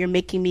for you. You're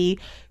making me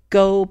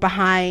go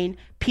behind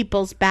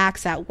people's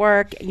backs at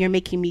work. And you're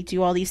making me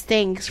do all these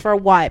things for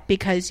what?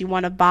 Because you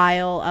want a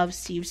vial of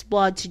Steve's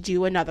blood to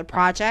do another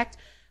project.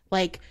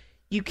 Like,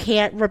 you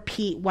can't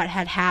repeat what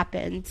had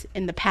happened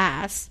in the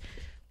past.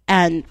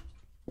 And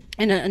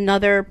in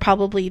another,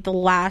 probably the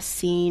last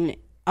scene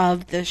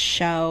of the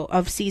show,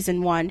 of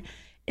season 1,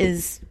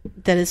 is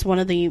one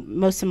of the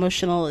most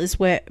emotional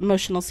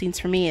scenes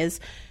for me, is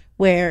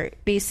where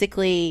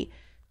basically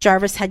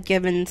Jarvis had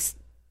given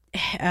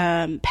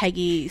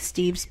Peggy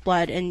Steve's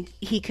blood, and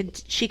she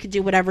could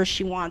do whatever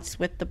she wants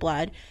with the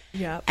blood.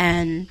 Yeah.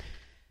 And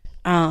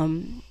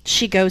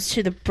she goes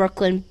to the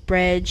Brooklyn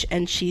Bridge,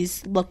 and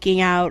she's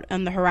looking out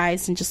on the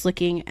horizon, just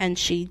looking, and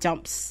she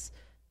dumps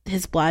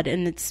his blood,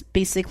 and it's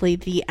basically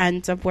the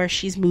end of where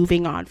she's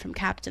moving on from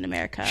Captain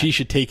America. She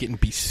should take it and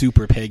be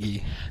super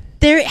Peggy.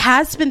 There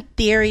has been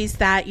theories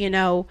that, you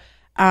know,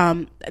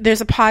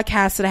 there's a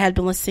podcast that I had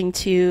been listening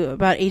to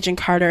about Agent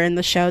Carter in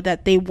the show,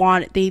 that they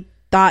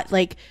thought,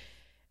 like,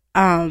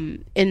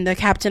 in the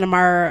Captain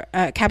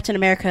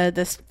America,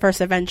 this first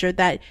Avenger,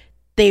 that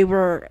they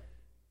were,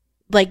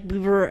 like, we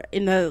were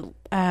in the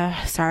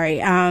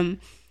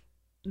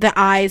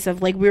eyes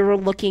of, like, we were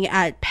looking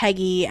at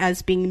Peggy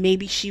as being,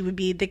 maybe she would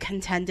be the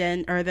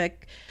contendant or the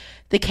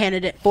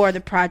candidate for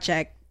the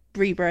Project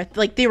Rebirth.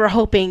 Like, they were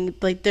hoping,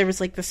 like, there was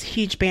like this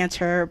huge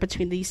banter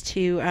between these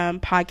two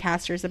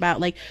podcasters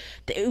about, like,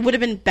 it would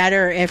have been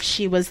better if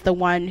she was the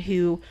one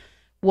who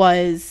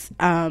was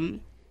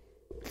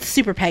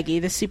Super Peggy,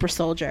 the super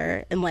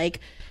soldier, and like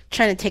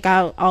trying to take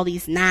out all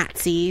these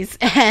Nazis.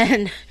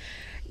 And,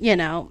 you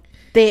know,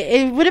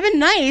 it would have been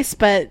nice,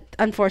 but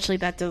unfortunately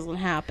that doesn't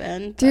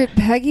happen. Dude,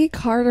 Peggy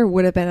Carter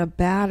would have been a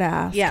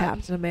badass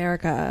Captain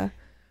America.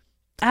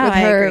 Oh,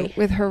 I agree.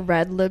 With her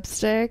red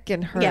lipstick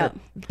and her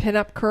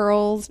pinup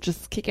curls,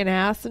 just kicking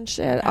ass and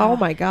shit. Oh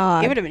my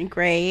God. It would have been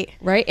great.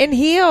 Right? In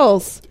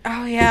heels.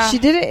 Oh, yeah. She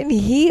did it in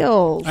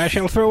heels. I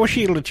shall throw a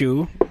shield at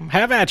you.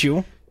 Have at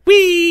you.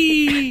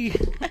 Whee!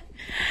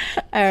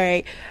 All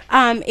right.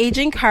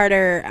 Agent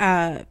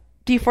Carter,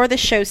 before the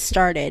show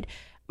started,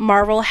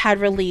 Marvel had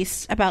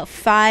released about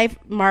 5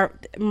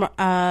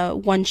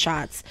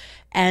 one-shots.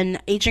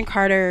 And Agent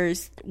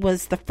Carter's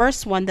was the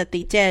first one that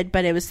they did,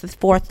 but it was the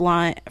fourth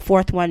one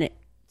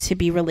to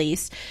be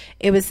released.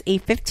 It was a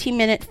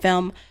 15-minute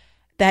film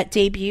that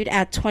debuted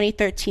at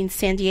 2013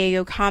 San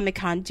Diego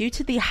Comic-Con. Due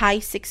to the high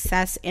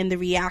success and the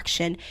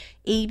reaction,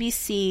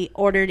 ABC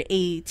ordered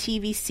a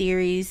TV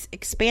series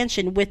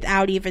expansion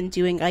without even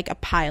doing like a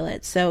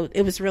pilot. So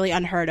it was really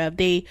unheard of.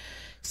 They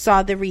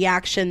saw the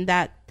reaction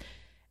that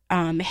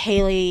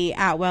Haley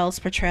Atwell's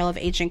portrayal of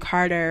Agent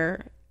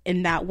Carter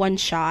in that one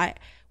shot,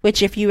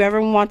 which if you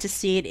ever want to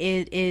see it,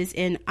 it is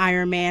in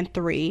Iron Man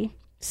 3,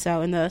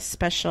 so in the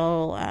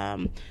special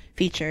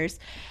features.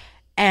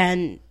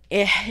 And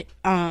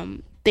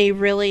they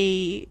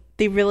really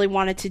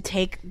wanted to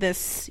take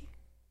this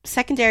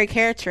secondary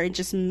character and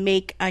just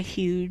make a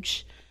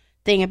huge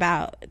thing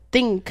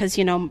because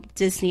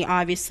Disney,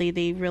 obviously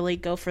they really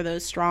go for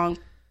those strong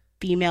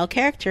female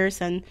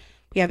characters, and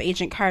we have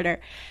Agent Carter.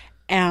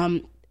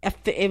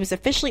 It was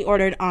officially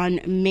ordered on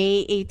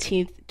May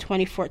 18th,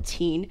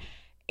 2014.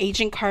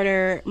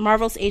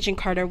 Marvel's Agent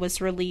Carter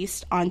was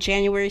released on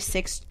January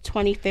 6th,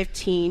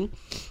 2015.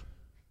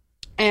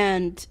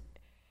 And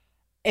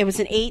it was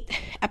an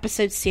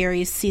 8-episode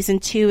series. Season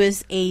 2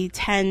 is a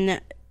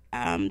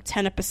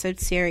 10-episode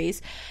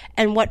series.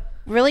 And what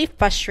really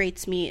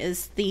frustrates me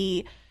is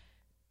the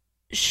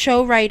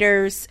show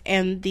writers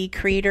and the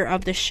creator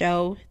of the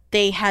show,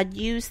 they had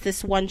used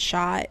this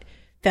one-shot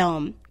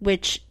film,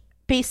 which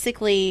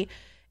basically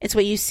it's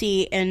what you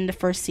see in the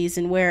first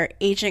season, where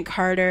Agent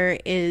Carter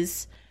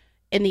is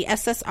in the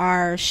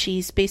SSR.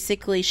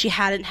 She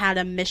hadn't had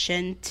a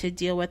mission to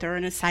deal with or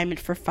an assignment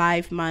for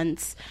 5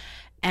 months.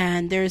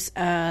 And there's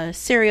a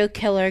serial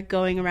killer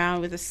going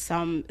around with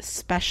some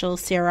special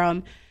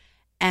serum.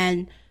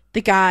 And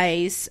the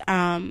guys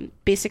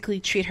basically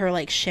treat her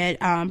like shit.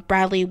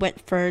 Bradley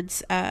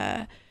Whitford's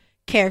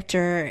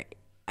character,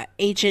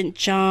 Agent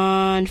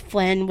John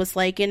Flynn, was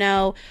like,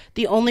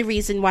 the only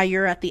reason why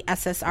you're at the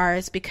SSR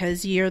is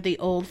because you're the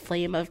old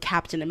flame of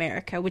Captain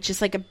America, which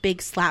is like a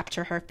big slap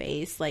to her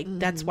face. Like,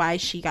 that's why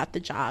she got the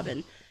job,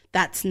 and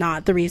that's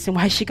not the reason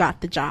why she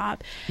got the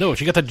job. No,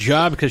 she got the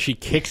job because she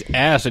kicks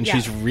ass and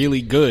she's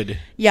really good.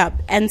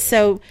 Yep. And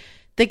so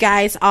the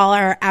guys all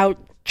are out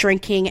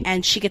drinking,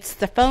 and she gets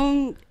the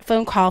phone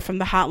call from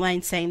the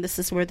hotline saying, this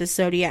is where the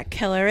Zodiac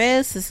Killer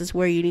is. This is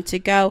where you need to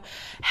go.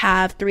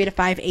 Have 3 to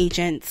 5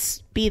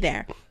 agents be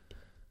there.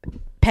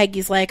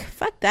 Peggy's like,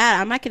 fuck that.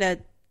 I'm not going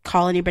to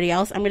call anybody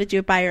else. I'm going to do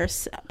it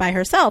by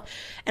herself.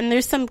 And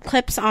there's some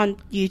clips on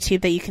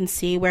YouTube that you can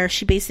see where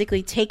she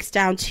basically takes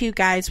down 2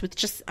 guys with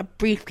just a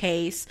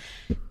briefcase,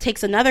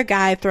 takes another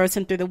guy, throws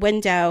him through the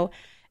window,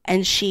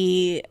 and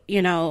she,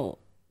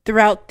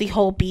 throughout the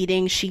whole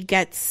beating, she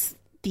gets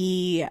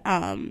the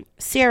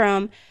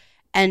serum,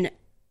 and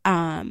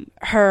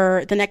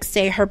the next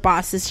day her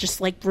boss is just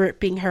like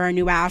ripping her a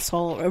new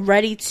asshole,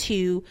 ready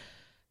to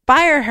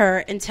fire her,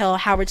 until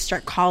Howard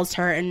Stark calls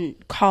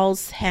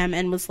him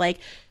and was like,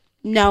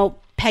 no,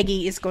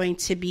 Peggy is going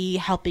to be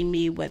helping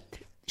me with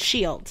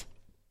S.H.I.E.L.D.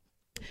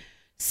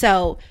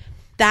 So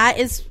that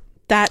is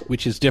that,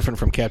 which is different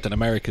from Captain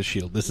America's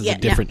S.H.I.E.L.D. This is a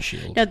different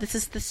S.H.I.E.L.D. No, this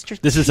is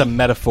this is a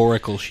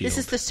metaphorical S.H.I.E.L.D. This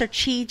is the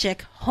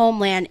Strategic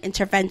Homeland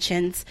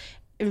Interventions,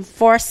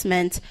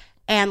 Enforcement,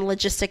 and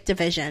Logistic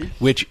Division.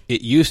 Which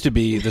it used to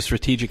be the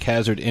Strategic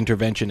Hazard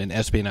Intervention and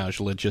Espionage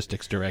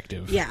Logistics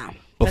Directive. Yeah.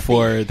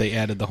 Before they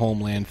added the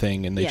Homeland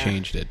thing and they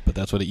changed it. But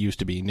that's what it used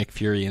to be. Nick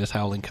Fury and his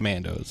Howling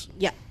Commandos.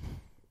 Yeah.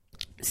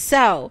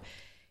 So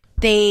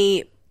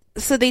they're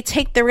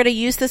going to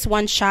use this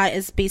one shot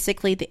as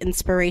basically the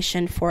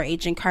inspiration for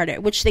Agent Carter,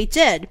 which they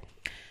did,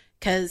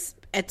 because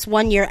it's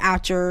 1 year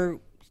after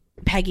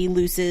Peggy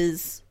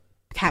loses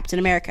Captain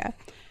America.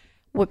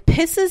 What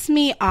pisses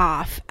me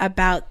off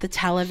about the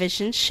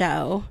television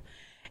show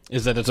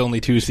is that it's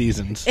only 2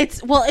 seasons.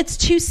 It's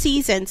 2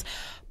 seasons,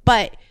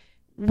 but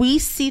we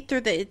see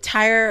through the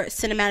entire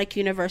cinematic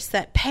universe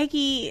that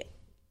Peggy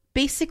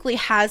basically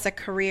has a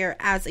career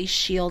as a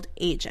S.H.I.E.L.D.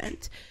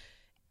 agent.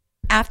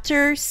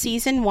 After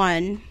season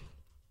 1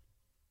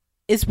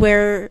 is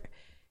where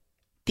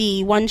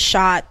the one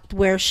shot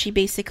where she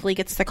basically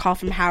gets the call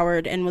from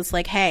Howard and was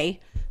like,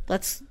 hey,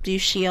 let's do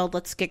S.H.I.E.L.D.,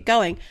 let's get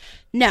going.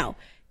 No.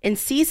 In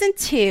season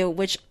 2,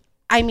 which,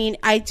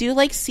 I do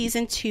like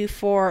season 2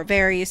 for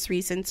various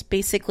reasons.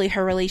 Basically,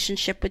 her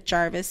relationship with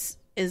Jarvis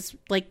is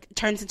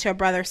turns into a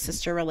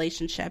brother-sister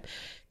relationship.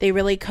 They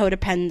really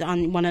codepend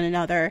on one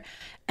another.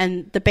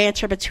 And the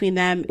banter between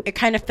them, it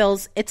kind of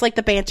it's like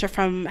the banter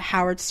from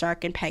Howard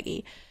Stark and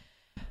Peggy.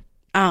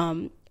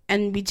 And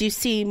we do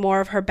see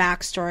more of her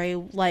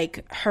backstory,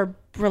 like her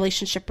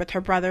relationship with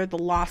her brother, the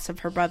loss of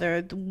her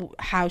brother,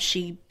 how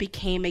she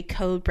became a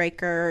code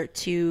breaker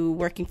to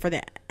working for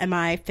the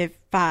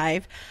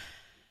MI5.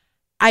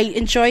 I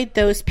enjoyed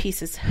those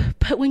pieces.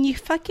 But when you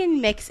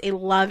fucking mix a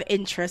love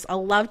interest, a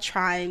love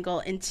triangle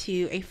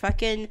into a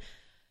fucking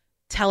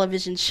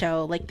television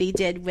show like they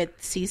did with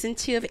season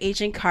 2 of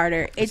Agent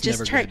Carter,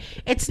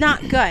 it's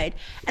not good.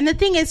 And the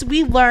thing is,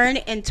 we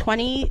learned in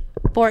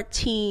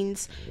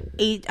 2014's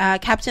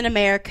Captain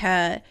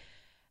America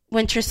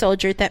Winter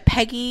Soldier that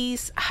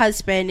Peggy's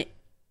husband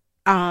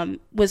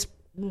was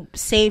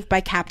saved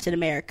by Captain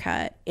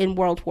America in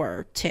World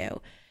War II.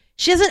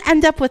 She doesn't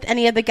end up with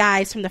any of the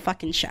guys from the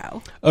fucking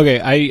show.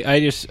 Okay,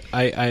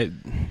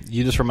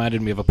 you just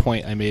reminded me of a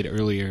point I made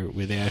earlier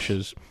with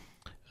Ashes,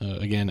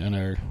 again, on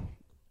our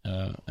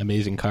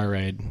amazing car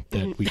ride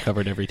that we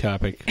covered every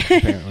topic,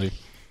 apparently.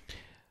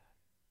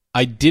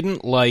 I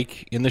didn't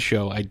like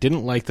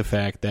the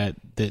fact that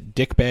the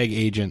dickbag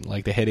agent,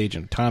 like the head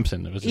agent,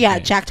 Thompson. Was his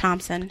name. Jack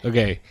Thompson.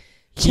 Okay.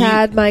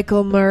 Chad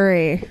Michael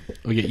Murray.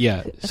 Okay,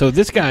 yeah. So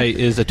this guy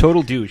is a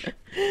total douche.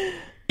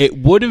 It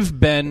would have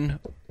been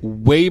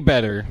way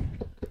better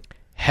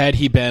had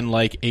he been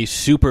like a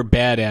super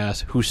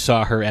badass who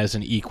saw her as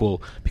an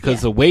equal,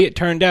 because the way it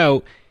turned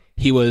out,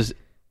 he was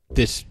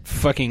this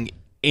fucking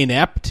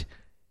inept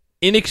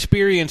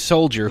inexperienced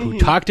soldier who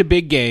talked a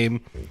big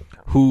game,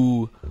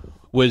 who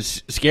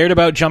was scared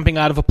about jumping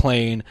out of a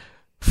plane,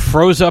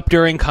 froze up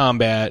during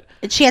combat.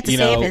 And she had to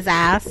save his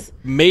ass.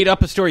 Made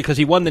up a story because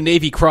he won the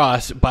Navy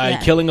Cross by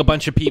killing a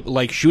bunch of people,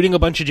 like shooting a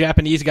bunch of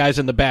Japanese guys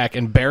in the back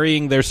and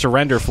burying their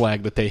surrender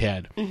flag that they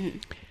had. Mm-hmm.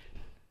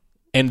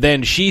 And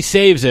then she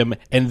saves him,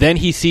 and then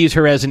he sees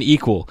her as an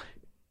equal.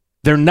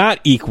 They're not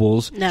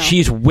equals. No.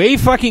 She's way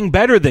fucking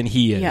better than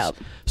he is. Yep.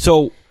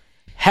 So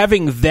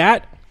having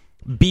that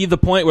be the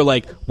point where,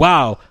 like,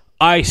 wow,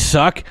 I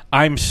suck,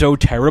 I'm so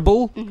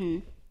terrible,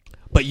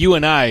 but you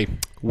and I,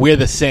 we're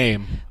the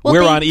same. Well,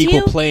 we're on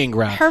equal playing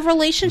ground. Her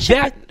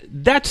relationship...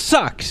 That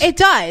sucks. It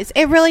does.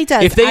 It really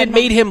does. If they had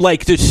made him,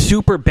 like, this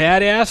super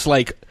badass,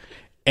 like,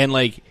 and,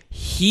 like,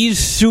 he's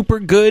super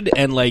good,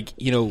 and, like,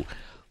 you know...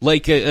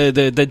 Like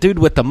the dude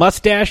with the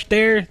mustache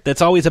there,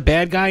 that's always a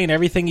bad guy in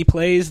everything he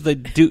plays. The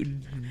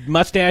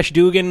mustache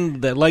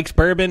Dugan that likes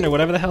bourbon or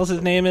whatever the hell his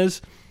name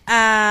is.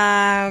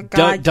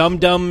 God. Dum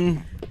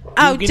Dum.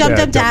 Oh, Dum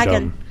Dum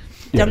Dum.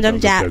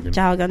 Dagan.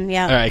 Dagan.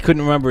 Yeah. All right, I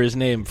couldn't remember his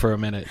name for a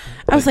minute.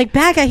 I was like,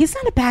 bad guy. He's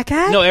not a bad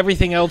guy. No,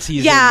 everything else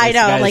he's yeah, in,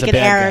 I know. Like an an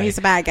error, guy. he's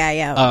a bad guy.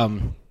 Yeah.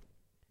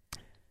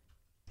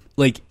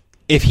 Like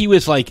if he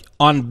was like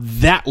on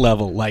that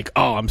level, like,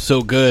 oh, I'm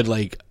so good,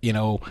 like, you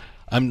know,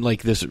 I'm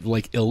like this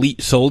like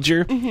elite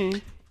soldier,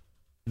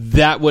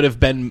 that would have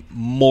been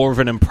more of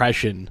an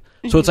impression.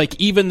 So it's like,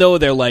 even though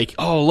they're like,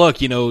 oh,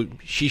 look, you know,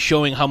 she's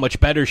showing how much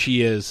better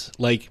she is,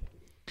 like,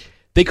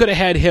 they could have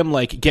had him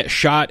like get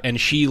shot and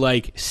she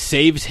like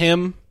saves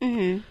him,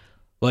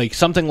 like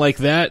something like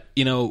that,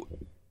 you know,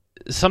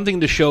 something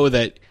to show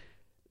that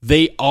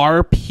they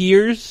are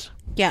peers.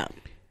 Yeah.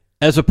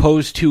 As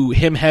opposed to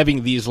him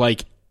having these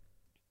like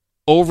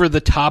over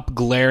the top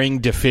glaring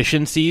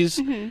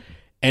deficiencies.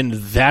 And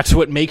that's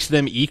what makes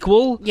them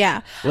equal?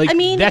 Yeah. Like, I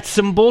mean, that's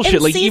some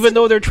bullshit. Like, even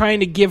though they're trying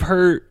to give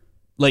her,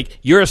 like,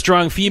 you're a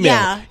strong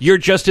female, you're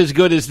just as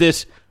good as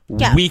this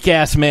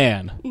weak-ass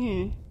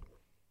man.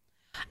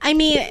 I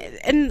mean,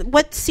 and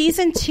what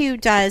season 2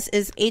 does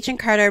is Agent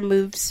Carter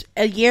moves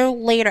a year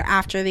later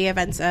after the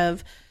events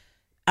of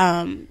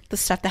the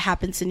stuff that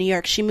happens in New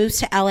York. She moves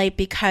to LA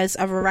because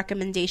of a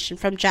recommendation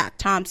from Jack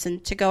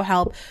Thompson to go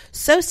help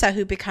Sosa,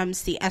 who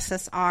becomes the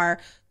SSR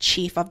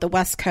chief of the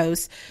West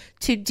Coast,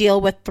 to deal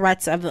with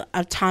threats of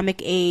atomic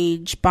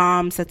age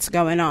bombs that's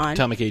going on.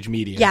 Atomic age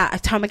media. Yeah,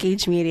 atomic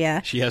age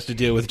media. She has to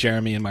deal with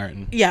Jeremy and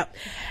Martin. Yep.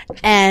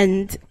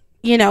 And,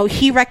 you know,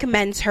 he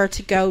recommends her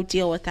to go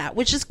deal with that,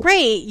 which is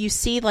great. You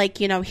see, like,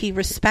 you know, he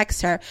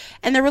respects her.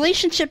 And the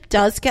relationship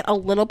does get a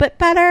little bit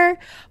better,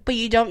 but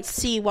you don't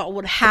see what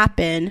would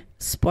happen,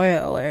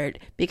 spoiler alert,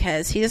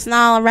 because he's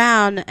not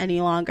around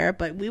any longer.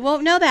 But we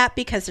won't know that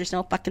because there's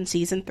no fucking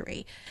season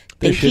 3.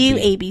 Thank you,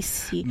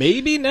 ABC.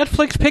 Maybe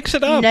Netflix picks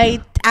it up. No,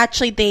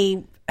 actually,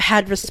 they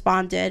had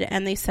responded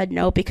and they said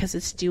no because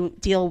it's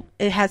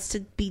it has to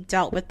be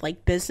dealt with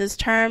like business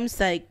terms.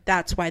 Like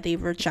that's why they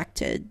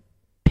rejected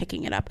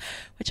picking it up,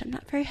 which I'm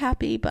not very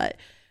happy. But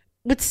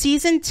with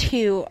season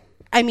 2,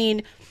 I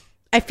mean,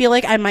 I feel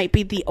like I might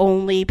be the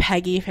only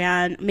Peggy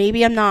fan.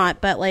 Maybe I'm not,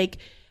 but like,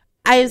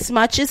 as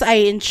much as I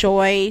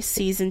enjoy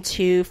season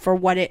 2 for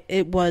what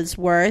it was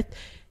worth,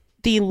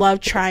 the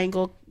love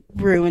triangle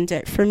ruined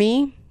it for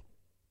me.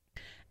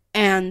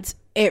 And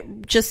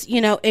it just,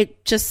 you know,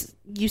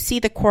 you see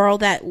the quarrel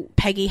that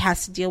Peggy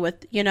has to deal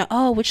with, you know,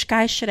 oh, which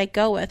guy should I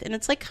go with? And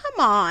it's like, come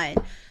on.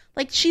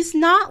 Like, she's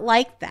not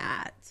like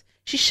that.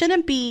 She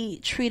shouldn't be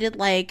treated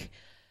like,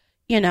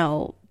 you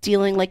know,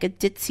 dealing like a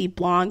ditzy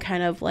blonde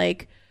kind of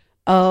like,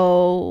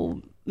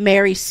 oh,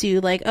 Mary Sue,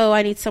 like, oh,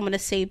 I need someone to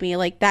save me,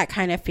 like that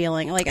kind of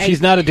feeling. Like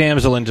she's not a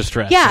damsel in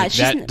distress. Yeah, like,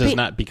 that does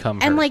not become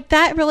her. And like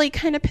that really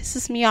kind of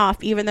pisses me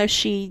off, even though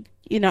she,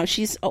 you know,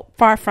 she's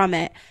far from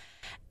it.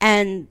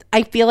 And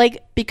I feel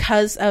like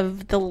because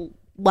of the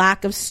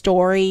lack of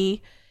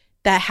story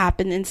that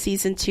happened in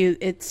season 2,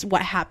 it's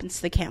what happens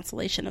to the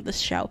cancellation of this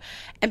show.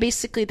 And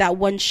basically that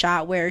one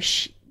shot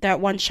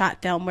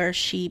film where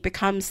she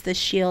becomes the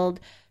S.H.I.E.L.D.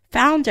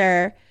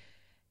 founder,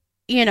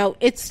 you know,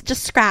 it's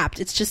just scrapped.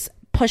 It's just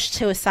pushed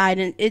to a side,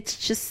 and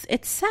it's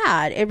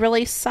sad. It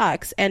really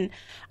sucks. And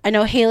I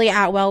know Haley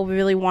Atwell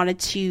really wanted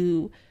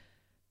to,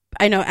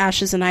 I know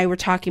Ashes and I were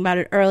talking about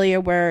it earlier,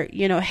 where,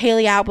 you know,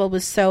 Haley Atwell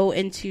was so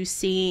into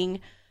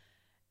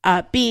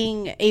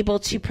being able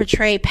to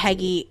portray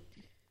Peggy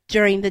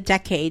during the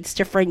decades,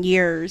 different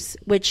years,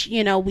 which,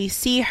 you know, we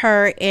see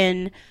her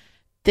in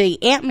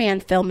the Ant-Man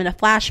film in a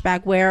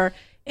flashback where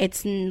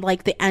it's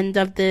like the end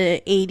of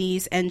the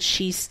 80s and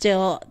she's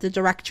still the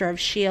director of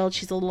S.H.I.E.L.D.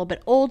 She's a little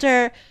bit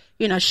older.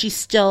 You know, she's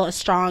still a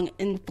strong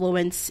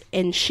influence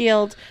in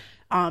S.H.I.E.L.D.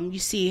 You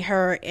see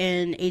her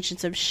in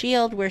Agents of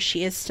S.H.I.E.L.D. where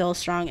she is still a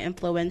strong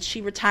influence.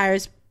 She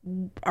retires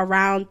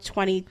around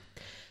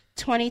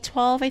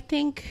 2012, I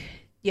think.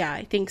 Yeah,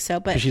 I think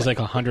so. But she's like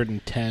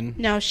 110.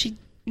 No,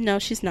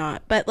 she's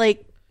not. But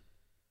like,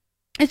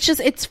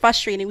 it's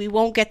frustrating. We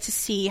won't get to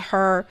see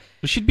her.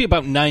 Well, she'd be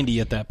about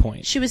 90 at that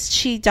point.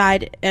 She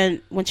died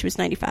when she was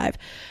 95.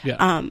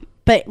 Yeah.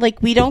 but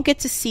like we don't get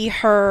to see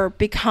her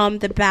become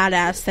the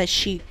badass that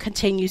she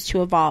continues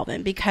to evolve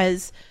in,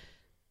 because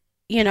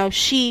you know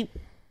she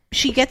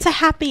gets a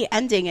happy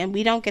ending and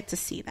we don't get to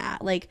see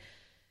that. Like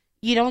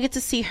you don't get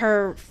to see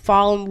her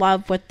fall in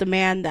love with the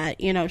man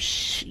that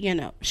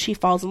she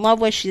falls in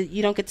love with.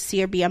 You don't get to see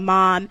her be a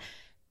mom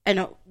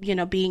and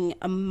being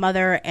a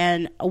mother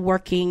and a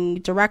working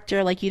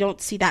director. Like you don't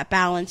see that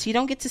balance. You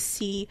don't get to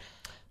see.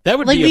 That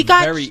would be a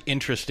very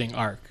interesting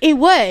arc. It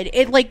would.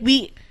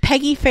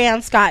 Peggy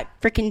fans got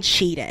freaking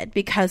cheated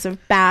because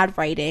of bad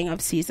writing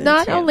of season 2.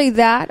 Not only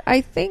that,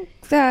 I think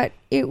that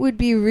it would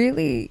be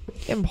really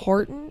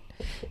important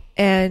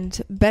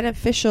and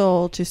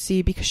beneficial to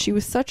see, because she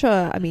was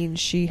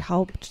she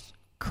helped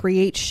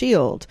create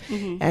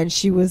S.H.I.E.L.D. and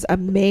she was a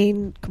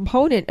main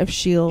component of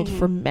S.H.I.E.L.D.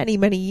 for many,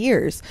 many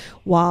years,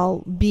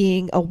 while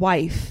being a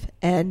wife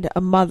and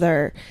a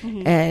mother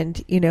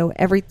and,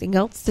 everything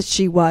else that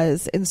she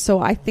was. And so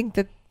I think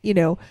that,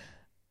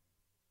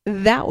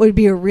 that would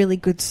be a really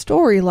good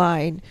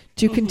storyline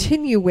to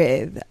continue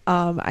with.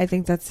 I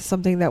think that's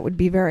something that would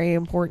be very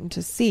important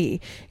to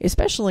see,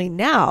 especially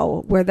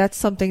now where that's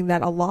something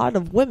that a lot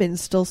of women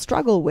still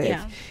struggle with.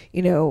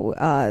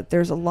 Yeah.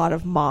 There's a lot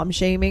of mom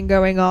shaming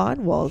going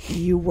on. Well,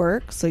 you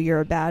work, so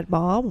you're a bad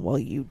mom. Well,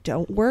 you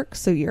don't work,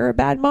 so you're a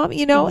bad mom,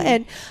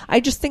 and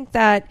I just think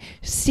that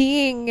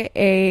seeing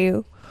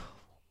a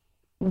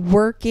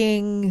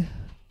working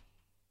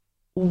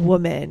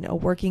woman, a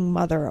working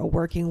mother, a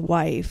working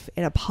wife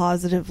in a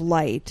positive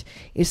light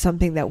is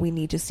something that we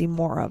need to see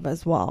more of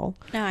as well.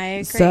 No, I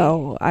agree.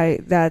 So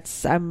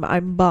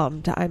I'm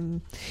bummed.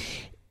 I'm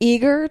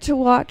eager to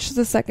watch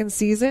the second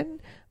season,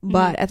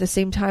 but at the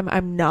same time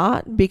I'm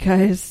not,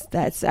 because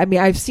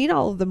I've seen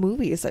all of the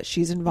movies that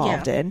she's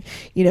involved in.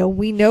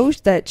 We know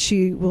that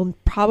she will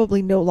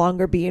probably no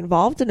longer be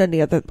involved in any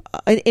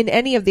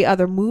of the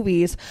other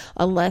movies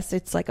unless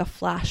it's like a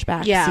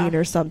flashback scene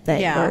or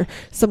something, or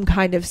some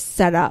kind of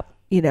setup,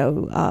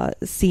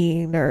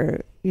 scene,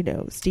 or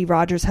Steve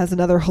Rogers has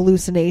another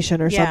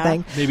hallucination or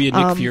something. Maybe a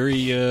Nick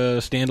Fury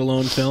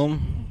standalone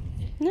film.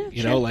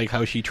 No, like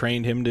how she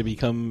trained him to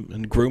become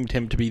and groomed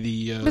him to be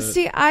the. But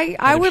see,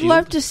 I would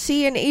love to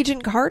see an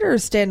Agent Carter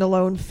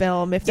standalone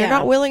film. If they're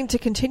not willing to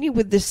continue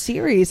with this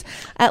series,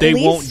 they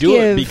won't do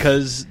it,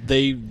 because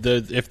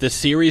if the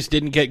series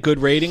didn't get good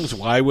ratings,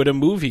 why would a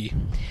movie?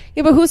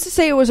 Yeah, but who's to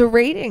say it was a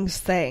ratings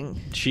thing?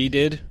 She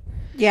did.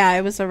 Yeah,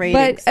 it was a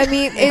ratings. But I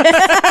mean,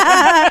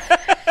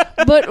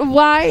 but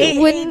why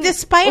wouldn't,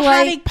 despite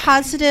having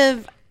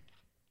positive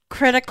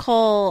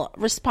critical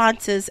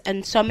responses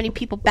and so many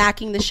people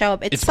backing the show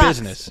up, it's sucks.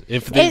 Business.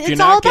 If it's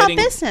you're all not about getting,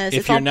 business.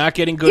 If you're not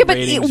getting good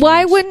ratings,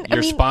 why wouldn't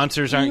your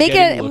sponsors aren't make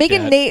getting make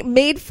a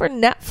made for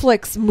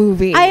Netflix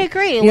movie? I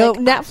agree.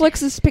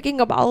 Netflix is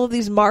picking up all of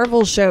these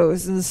Marvel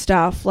shows and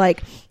stuff.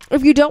 Like,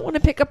 if you don't want to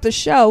pick up the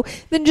show,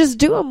 then just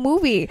do a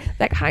movie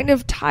that kind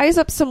of ties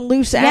up some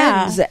loose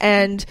ends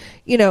and,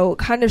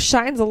 kind of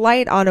shines a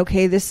light on,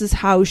 okay, this is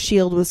how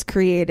S.H.I.E.L.D. was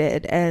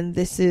created, and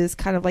this is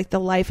kind of like the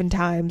life and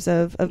times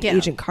of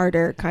Agent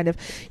Carter, kind of,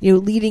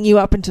 leading you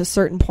up into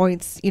certain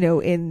points,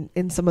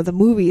 in some of the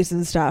movies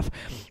and stuff.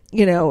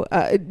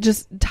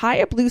 Just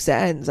tie up loose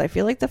ends. I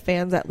feel like the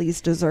fans at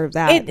least deserve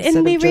that.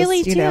 And we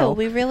really do.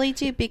 We really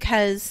do,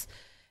 because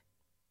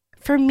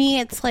for me,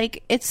 it's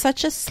like, it's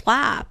such a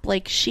slap.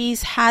 Like,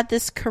 she's had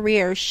this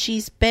career.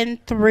 She's been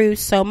through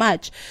so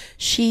much.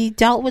 She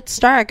dealt with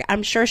Stark.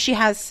 I'm sure she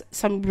has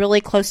some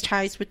really close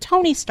ties with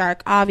Tony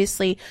Stark,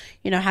 obviously,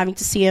 having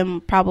to see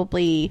him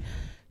probably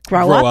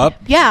grow up.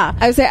 Yeah.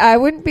 I would say I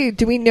wouldn't be.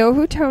 Do we know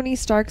who Tony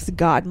Stark's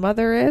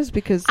godmother is?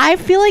 Because I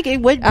feel like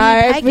it would be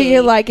Peggy. I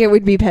feel like it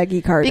would be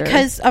Peggy Carter.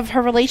 Because of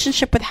her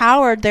relationship with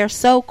Howard. They're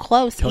so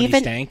close. Tony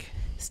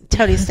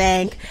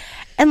Stank.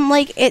 And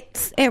like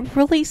it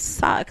really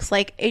sucks.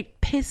 Like,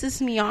 it pisses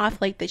me off,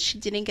 like, that she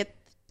didn't get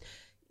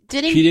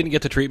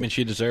the treatment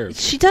she deserved.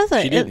 She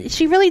doesn't.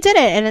 She really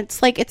didn't. And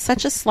it's like, it's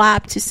such a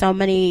slap to so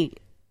many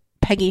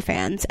Peggy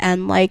fans.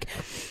 And like,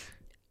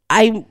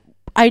 I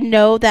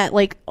know that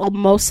like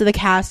most of the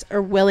cast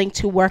are willing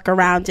to work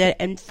around it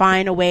and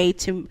find a way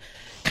to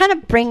kind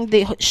of bring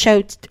the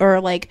show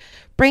or like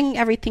bring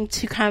everything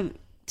to come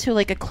to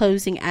like a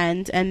closing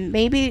end, and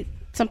maybe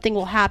something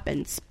will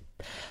happen.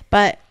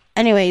 But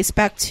anyways,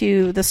 back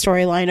to the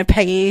storyline of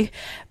Peggy.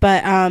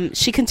 But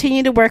she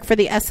continued to work for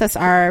the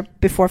SSR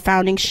before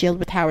founding S.H.I.E.L.D.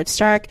 with Howard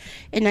Stark.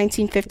 In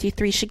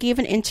 1953, she gave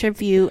an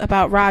interview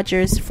about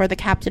Rogers for the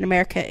Captain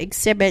America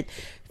exhibit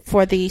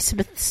for the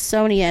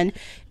Smithsonian,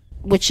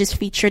 which is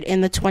featured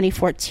in the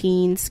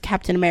 2014's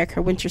Captain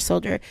America Winter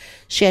Soldier.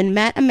 She had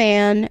met a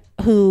man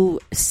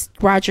who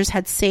Rogers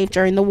had saved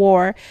during the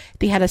war.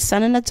 They had a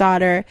son and a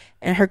daughter,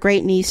 and her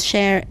great niece,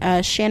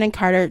 Shannon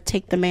Carter,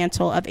 take the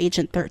mantle of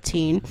Agent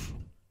 13.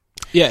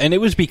 Yeah, and it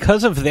was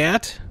because of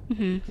that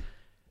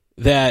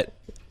that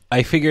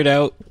I figured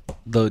out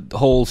the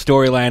whole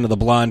storyline of the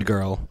blonde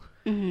girl.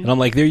 And I'm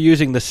like, they're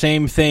using the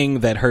same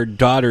thing that her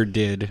daughter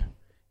did,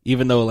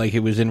 even though like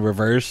it was in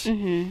reverse.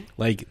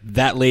 Like,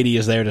 that lady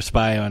is there to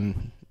spy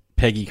on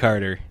Peggy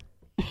Carter.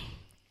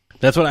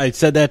 That's what I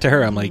said that to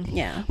her. I'm like,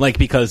 Yeah. like,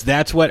 because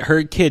that's what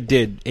her kid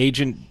did.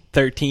 Agent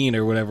 13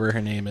 or whatever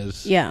her name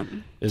is. Yeah.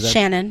 Is that,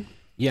 Shannon.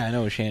 Yeah, I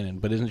know Shannon,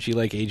 but isn't she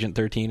like Agent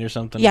 13 or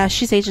something? Yeah,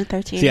 she's Agent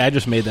 13. See, I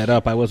just made that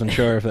up. I wasn't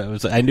sure if that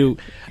was. I knew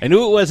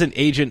it wasn't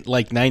Agent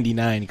like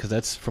 99 because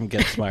that's from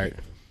Get Smart.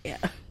 Yeah.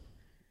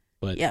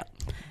 But yeah.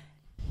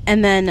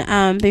 And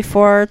then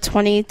before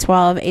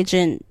 2012,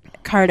 Agent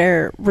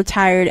Carter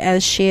retired as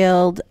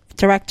S.H.I.E.L.D.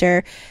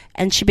 director,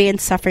 and she began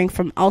suffering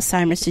from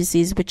Alzheimer's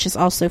disease, which is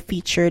also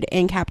featured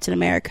in Captain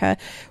America,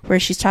 where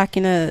she's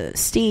talking to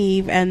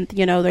Steve, and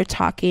they're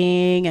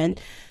talking, and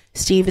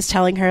Steve is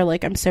telling her,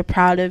 like, I'm so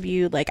proud of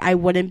you, like, I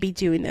wouldn't be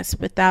doing this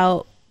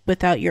without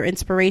your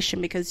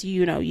inspiration, because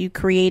you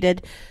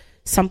created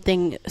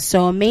something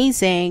so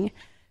amazing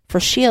for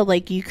S.H.I.E.L.D.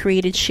 Like, you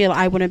created S.H.I.E.L.D.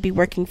 I wouldn't be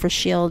working for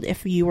S.H.I.E.L.D.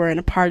 if you weren't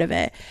a part of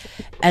it.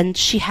 And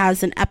she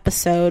has an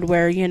episode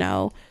where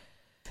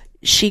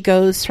she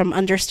goes from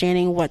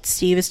understanding what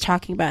Steve is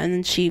talking about, and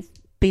then she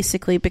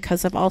basically,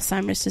 because of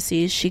Alzheimer's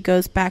disease, she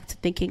goes back to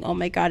thinking, oh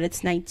my God,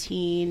 it's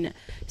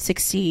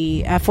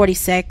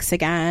 46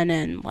 again,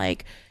 and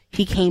like,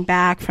 he came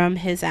back from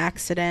his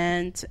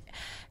accident,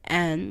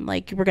 and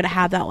like, we're gonna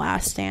have that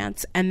last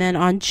dance. And then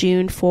on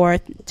June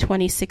 4th,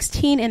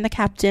 2016, in the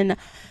Captain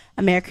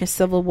America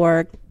Civil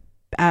War,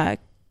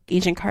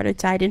 Agent Carter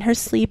died in her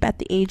sleep at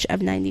the age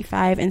of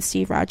 95, and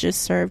Steve Rogers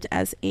served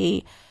as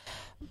a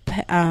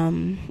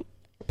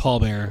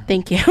pallbearer.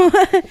 Thank you.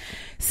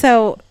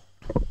 So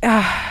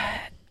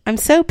I'm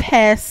so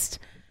pissed,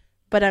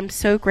 but I'm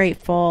so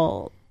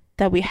grateful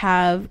that we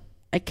have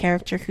a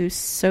character who's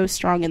so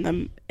strong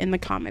in the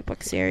comic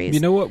book series. You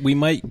know what? We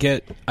might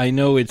get, I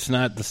know it's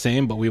not the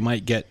same, but we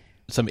might get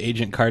some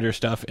Agent Carter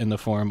stuff in the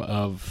form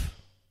of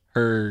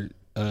her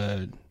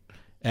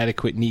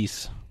adequate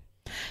niece.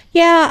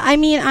 Yeah, I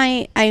mean,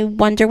 I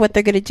wonder what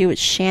they're going to do with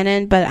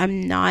Shannon, but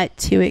I'm not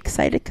too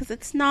excited because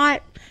it's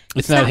not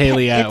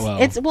Haley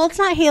Atwell. It's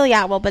not Haley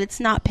Atwell, but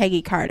it's not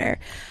Peggy Carter.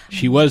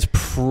 She was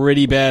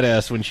pretty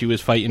badass when she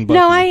was fighting Bucky.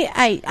 No,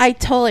 I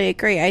totally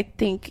agree. I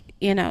think,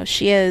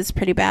 she is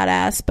pretty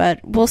badass, but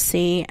we'll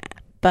see.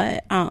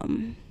 But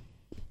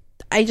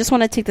I just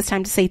want to take this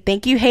time to say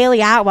thank you,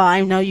 Haley Atwell.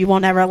 I know you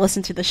won't ever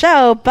listen to the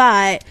show,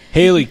 but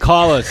Haley,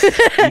 call us. You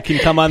can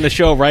come on the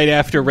show right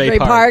after Ray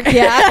Park.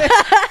 Yeah.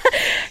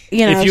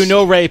 If you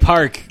know Ray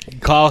Park,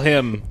 call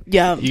him.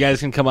 Yeah. You guys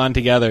can come on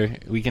together.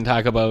 We can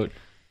talk about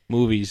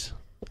movies.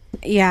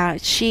 Yeah,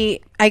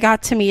 I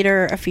got to meet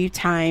her a few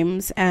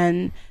times,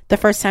 and the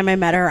first time I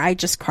met her, I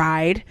just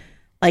cried,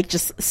 like,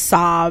 just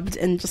sobbed,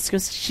 and just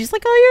goes, she's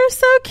like, oh, you're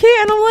so cute,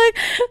 and I'm like,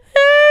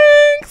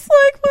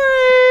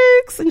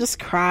 thanks, and just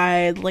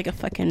cried like a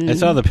fucking... I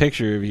saw the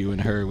picture of you and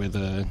her with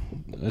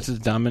this is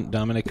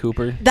Dominic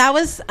Cooper. That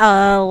was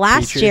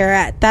last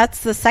year.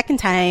 That's the second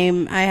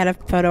time I had a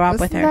photo op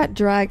with her. Wasn't that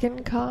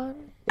Dragon Con?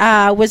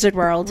 Wizard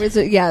World.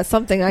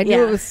 Something. I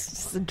knew it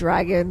was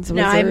dragons,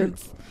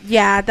 wizards.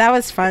 Yeah, that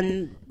was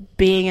fun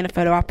being in a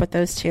photo op with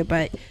those two,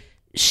 but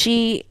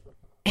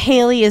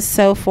Haley is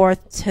so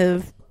forth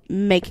to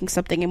making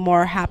something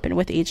more happen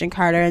with Agent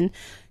Carter, and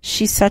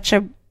she's such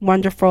a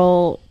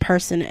wonderful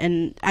person,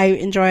 and I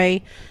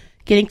enjoy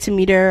getting to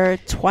meet her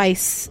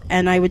twice,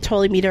 and I would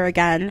totally meet her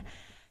again.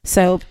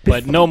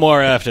 But no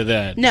more after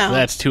that. No,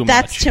 that's too much.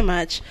 That's too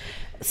much.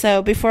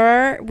 So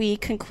before we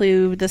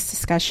conclude this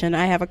discussion,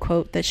 I have a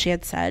quote that she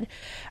had said.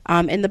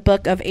 In the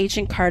book of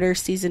Agent Carter,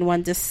 Season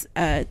 1,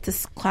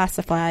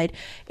 Disclassified,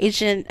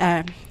 Agent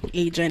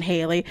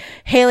Haley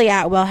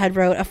Atwell had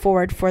wrote a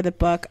foreword for the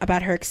book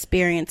about her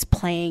experience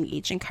playing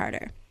Agent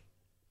Carter.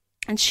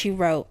 And she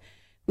wrote,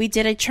 we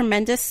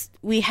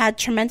had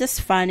tremendous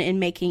fun in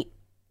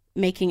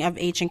making of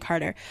Agent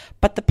Carter,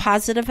 but the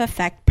positive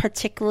effect,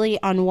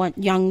 particularly on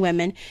young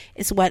women,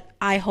 is what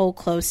I hold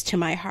close to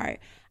my heart.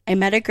 I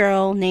met a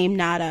girl named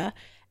Nada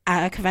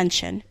at a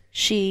convention.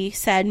 She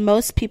said,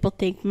 most people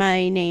think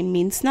my name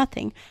means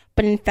nothing,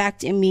 but in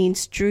fact it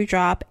means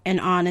Dewdrop and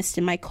honest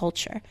in my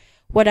culture.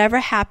 Whatever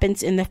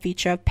happens in the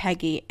future of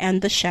Peggy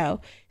and the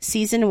show,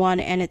 Season 1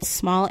 and its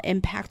small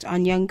impact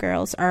on young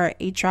girls are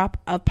a drop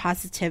of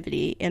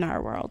positivity in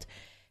our world.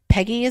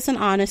 Peggy is an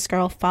honest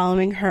girl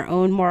following her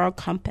own moral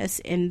compass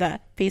in the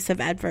face of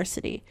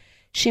adversity.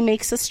 She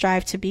makes us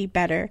strive to be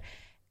better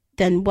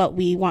than what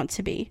we want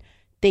to be.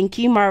 Thank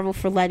you, Marvel,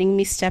 for letting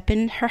me step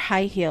in her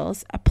high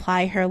heels,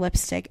 apply her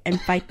lipstick,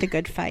 and fight the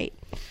good fight.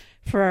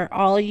 For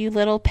all you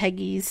little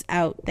Peggies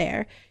out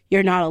there,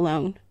 you're not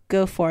alone.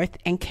 Go forth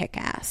and kick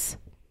ass.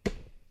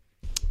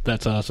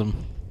 That's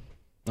awesome.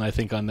 I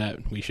think on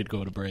that, we should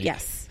go to break.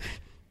 Yes.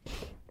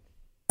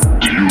 Do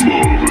you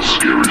love a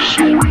scary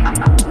story?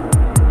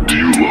 Do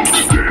you love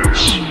to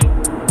dance?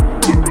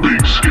 The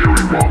Big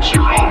Scary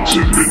Monster Hunts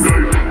at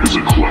Midnight is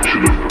a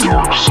collection of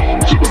dark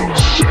songs about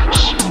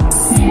sex,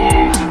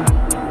 love,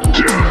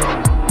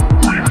 death,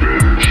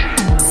 revenge,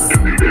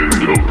 and the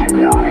end of the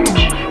world.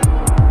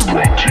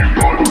 Brought to you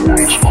by the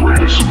world's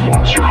greatest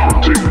monster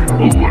hunting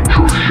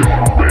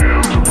electroshock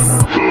band, The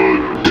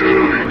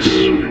Deadites.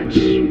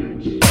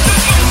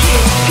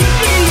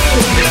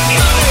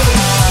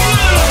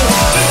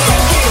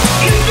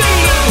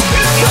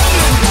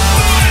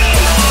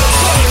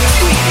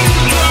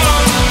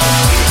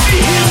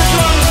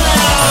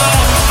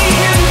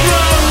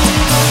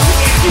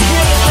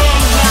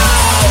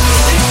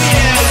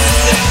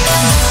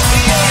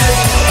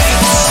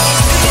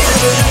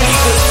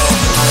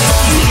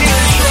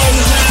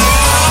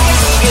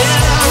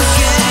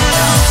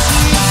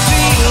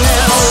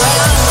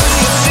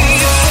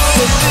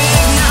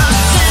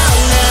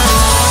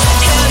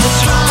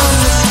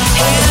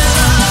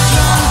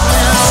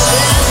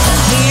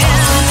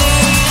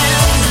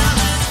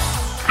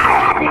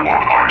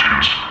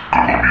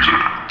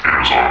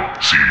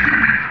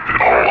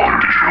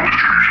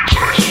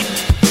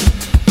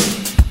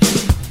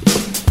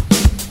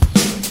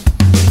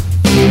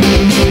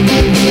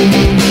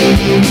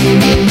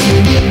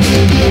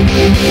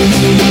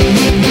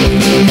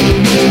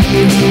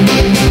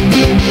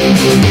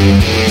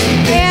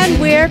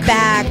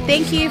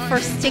 thank you for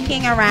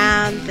sticking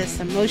around this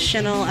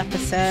emotional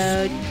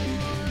episode.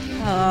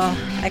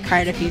 Oh, I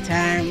cried a few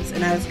times,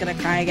 and I was going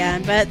to cry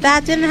again, but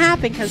that didn't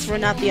happen because we're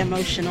not the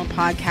emotional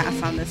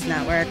podcast on this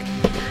network.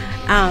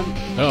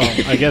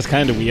 I guess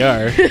kind of we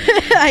are.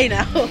 I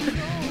know.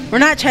 We're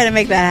not trying to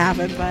make that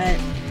happen, but...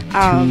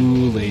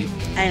 Too late.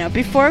 I know.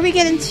 Before we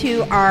get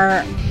into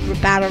our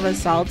battle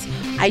results,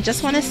 I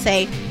just want to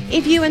say,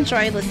 if you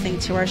enjoy listening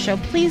to our show,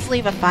 please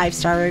leave a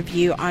 5-star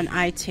review on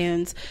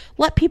iTunes.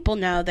 Let people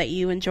know that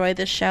you enjoy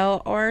the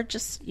show, or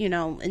just,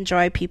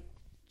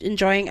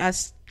 enjoying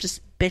us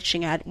just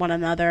bitching at one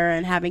another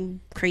and having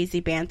crazy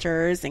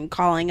banters and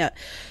calling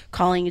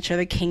each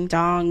other king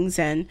dongs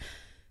and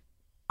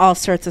all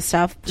sorts of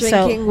stuff.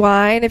 Drinking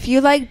wine. If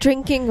you like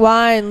drinking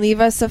wine,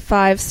 leave us a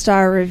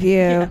 5-star review.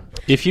 Yeah.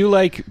 If you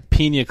like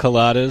pina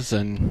coladas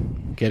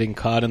and getting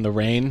caught in the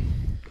rain,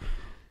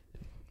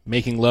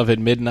 making love at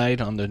midnight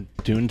on the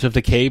dunes of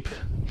the Cape,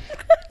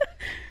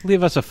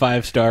 leave us a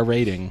 5-star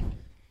rating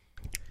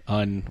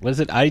on, what is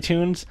it,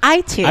 iTunes?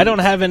 iTunes. I don't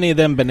have any of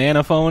them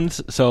banana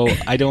phones, so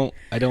I don't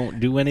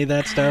do any of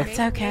that stuff. It's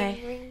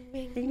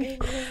okay.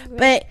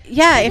 But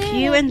yeah, if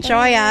you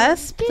enjoy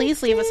us,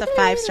 please leave us a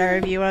 5-star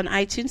review on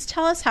iTunes.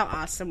 Tell us how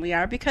awesome we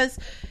are, because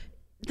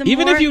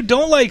even if you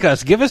don't like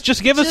us, give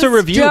us a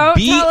review. Don't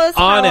be tell us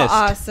honest.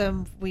 How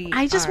awesome we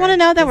I just are. want to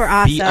know that we're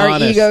awesome. Be Our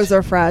honest. egos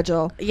are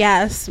fragile.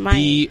 Yes,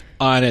 be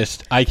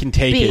honest. I can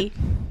take it.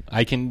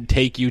 I can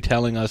take you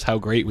telling us how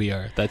great we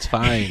are. That's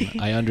fine.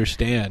 I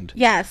understand.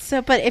 Yes.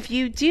 So, but if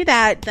you do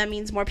that, that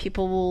means more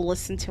people will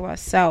listen to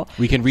us. So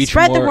we can reach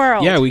spread more. the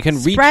world. Yeah, we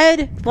can reach.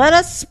 Let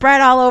us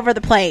spread all over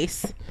the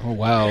place. Oh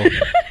wow.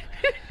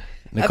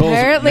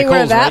 Apparently,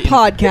 we're that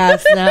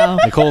podcast now.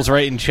 Nicole's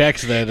writing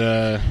checks that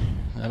I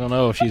don't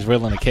know if she's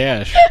willing to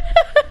cash.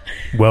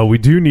 Well, we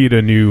do need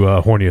a new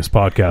horniest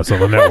podcast on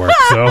the network.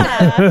 So,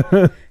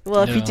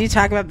 well, if you do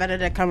talk about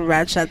Benedict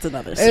Cumberbatch, that's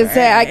another story.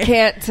 I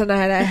can't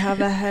tonight. I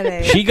have a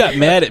headache. She got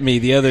mad at me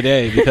the other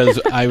day because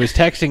I was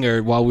texting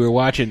her while we were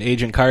watching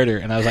Agent Carter,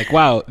 and I was like,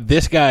 "Wow,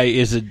 this guy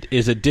is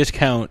a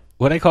discount."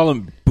 What do I call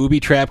him? Booby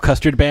trap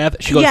custard bath.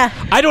 She goes, Yeah.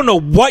 I don't know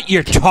what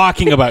you're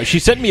talking about. She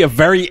sent me a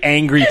very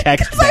angry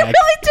text back. I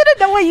really didn't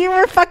know what you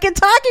were fucking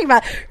talking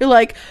about. You're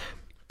like,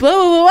 blah,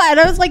 blah, blah, and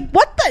I was like,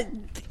 what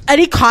the?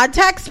 Any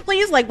context,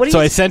 please? Like, what do you? So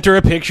I sent her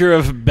a picture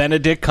of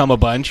Benedict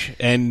Cumberbatch,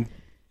 and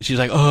she's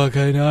like, "Oh,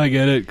 okay, now I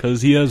get it,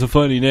 because he has a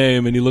funny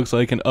name and he looks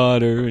like an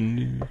otter."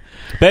 And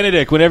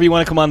Benedict, whenever you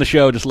want to come on the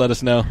show, just let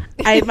us know.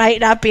 I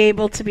might not be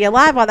able to be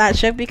alive on that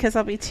show because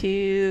I'll be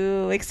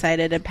too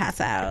excited and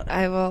pass out.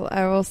 I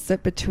will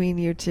sit between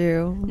you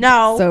two.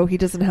 No, so he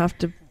doesn't have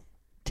to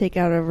take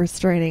out a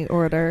restraining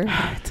order.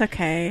 It's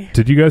okay.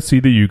 Did you guys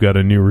see that you got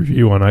a new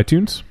review on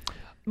iTunes?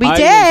 We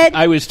did.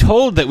 I was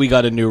told that we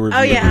got a new review.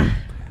 Oh yeah.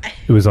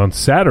 It was on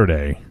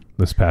Saturday,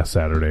 this past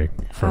Saturday,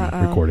 from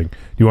recording. Do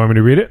you want me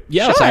to read it?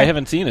 Yes, Sure. I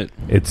haven't seen it.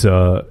 It's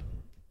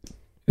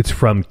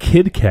from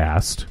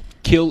KidCast.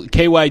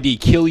 KYD,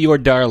 Kill Your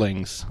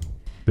Darlings.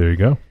 There you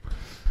go.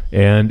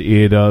 And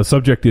it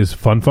subject is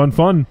fun.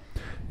 And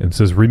it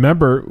says,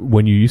 remember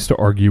when you used to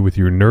argue with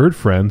your nerd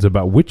friends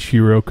about which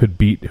hero could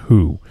beat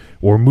who,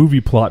 or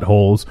movie plot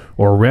holes,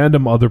 or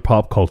random other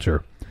pop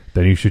culture?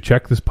 Then you should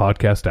check this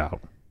podcast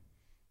out.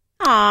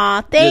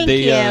 Aw, thank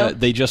you.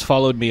 They just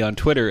followed me on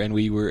Twitter, and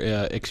we were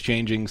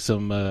exchanging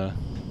some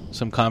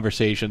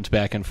conversations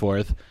back and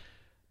forth.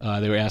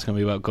 They were asking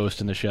me about Ghost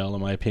in the Shell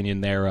and my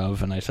opinion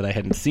thereof, and I said I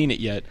hadn't seen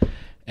it yet.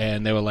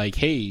 And they were like,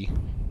 "Hey,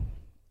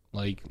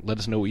 let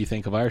us know what you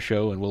think of our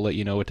show, and we'll let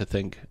you know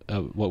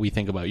what we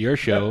think about your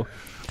show.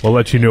 We'll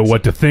let you know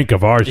what to think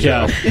of our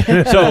show."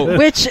 Yeah. So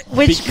which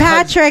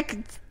Patrick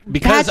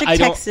I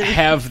don't texted.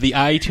 have the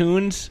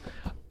iTunes,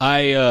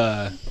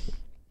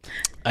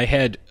 I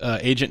had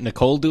Agent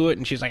Nicole do it,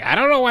 and she's like, "I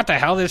don't know what the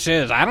hell this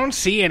is. I don't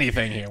see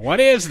anything here. What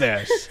is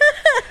this?"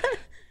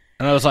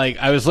 And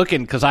I was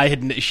looking because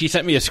she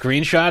sent me a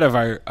screenshot of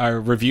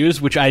our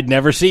reviews, which I'd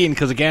never seen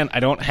because, again,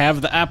 I don't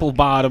have the apple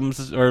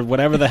bottoms or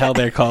whatever the hell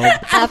they're called.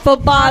 Apple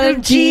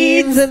bottom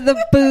jeans and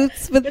the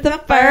boots with the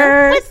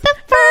fur. With the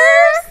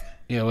furs.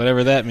 Yeah,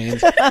 whatever that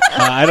means.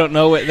 I don't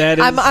know what that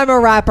is. I'm a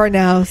rapper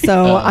now,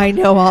 so I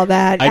know all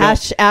that.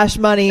 Ash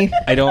money.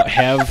 I don't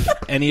have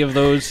any of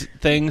those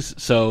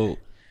things, so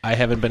I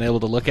haven't been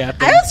able to look at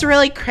them. I was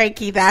really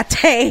cranky that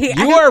day.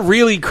 You are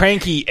really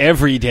cranky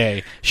every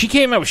day. She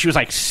came up, she was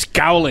like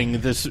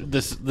scowling this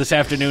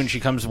afternoon.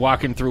 She comes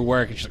walking through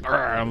work, and she's like,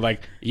 "Arr." I'm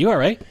like, "You all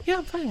right?" "Yeah,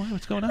 I'm fine.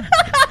 What's going on?"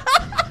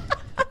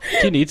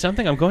 "Do you need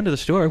something? I'm going to the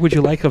store. Would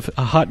you like a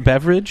hot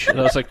beverage?" And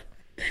I was like,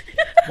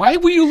 "Why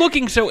were you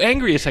looking so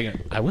angry a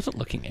second?" I wasn't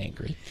looking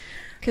angry.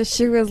 Because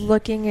she was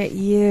looking at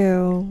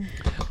you.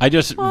 I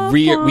just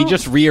we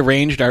just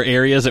rearranged our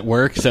areas at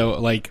work, so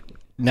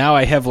now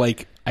I have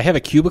a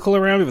cubicle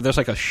around me, but there's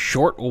a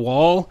short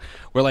wall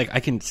where I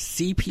can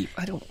see people.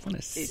 I don't want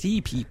to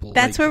see people.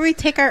 That's where we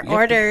take our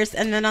orders,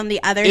 and then on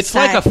the other it's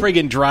side, like a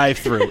friggin'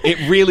 drive-through.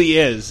 It really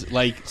is.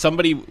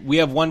 We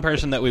have one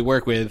person that we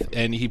work with,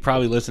 and he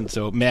probably listens.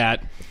 So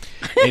Matt,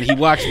 and he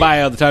walks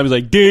by all the time. He's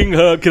like, "Ding,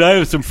 can I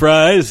have some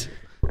fries?"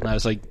 And I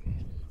was like,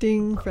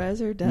 Ding, fries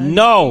are done.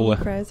 No.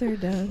 Ding, fries are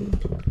done.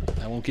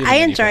 I won't give. I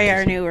enjoy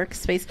our new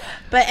workspace.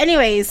 But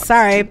anyways,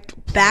 sorry.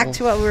 Back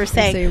to what we were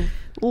saying.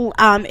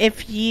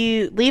 If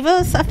you leave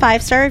us a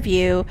 5-star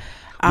review,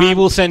 we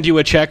will send you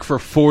a check for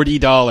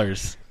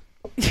 $40.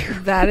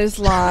 That is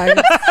lies.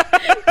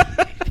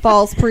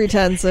 False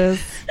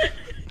pretenses.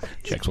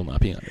 Checks will not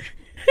be honored.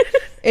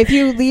 If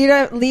you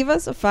leave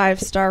us a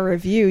 5-star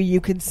review,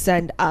 you could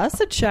send us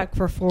a check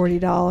for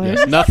 $40.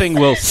 Yes, nothing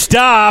will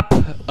stop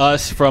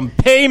us from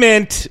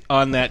payment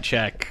on that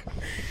check.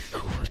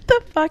 What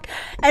the fuck?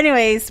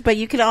 Anyways, but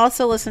you can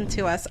also listen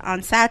to us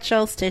on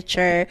Satchel,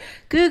 Stitcher,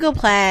 Google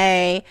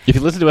Play. If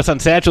you listen to us on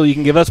Satchel, you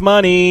can give us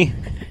money,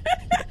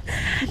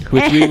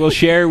 which we will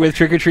share with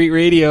Trick or Treat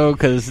Radio,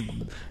 because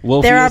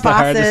Wolfie is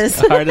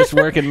the hardest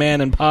working man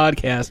in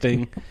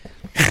podcasting.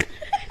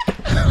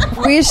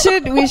 We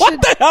should.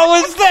 What the hell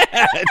is that?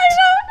 I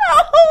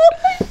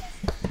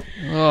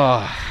don't know.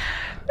 Oh.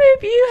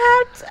 Maybe you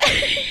have to.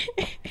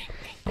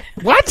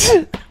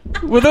 What?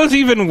 Were those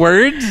even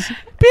words?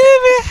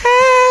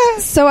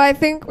 So I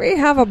think we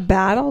have a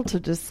battle to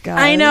discuss.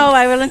 I know.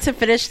 I wanted to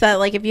finish that.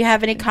 Like, if you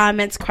have any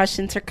comments,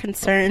 questions, or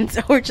concerns,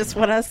 or just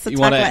want us to you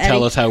talk want to about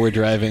tell us how we're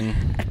driving,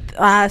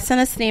 send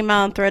us an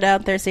email and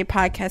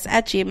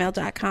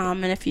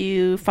throwdownthursdaypodcast@gmail.com. And if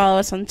you follow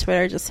us on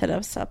Twitter, just hit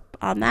us up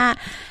on that.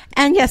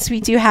 And yes,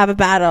 we do have a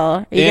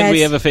battle. We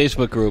have a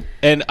Facebook group.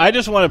 And I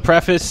just want to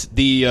preface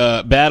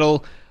the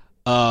battle.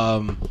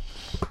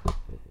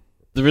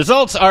 The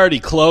results already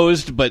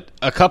closed, but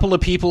a couple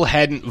of people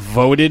hadn't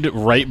voted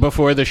right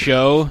before the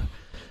show.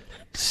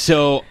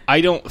 So I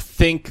don't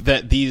think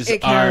that these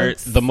are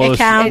the most...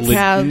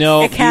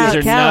 No,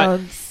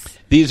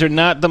 these are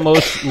not the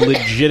most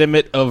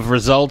legitimate of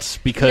results,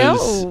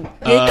 because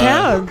it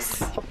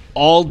counts.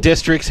 All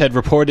districts had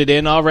reported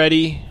in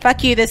already.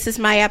 Fuck you, this is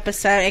my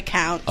episode. It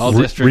counts. All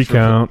districts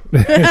recount.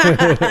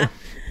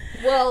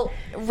 Well,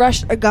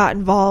 Russia got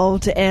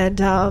involved, and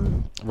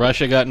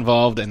Russia got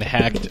involved and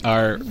hacked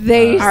our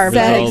They our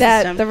said results.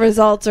 that the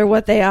results are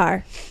what they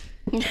are.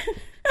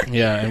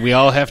 Yeah, and we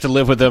all have to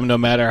live with them no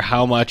matter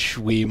how much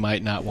we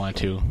might not want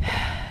to.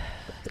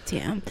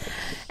 Damn.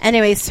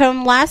 Anyway, so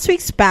in last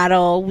week's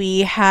battle,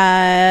 we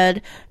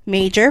had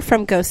Major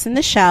from Ghost in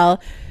the Shell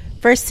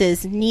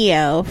versus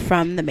Neo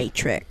from The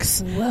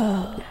Matrix.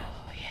 Whoa.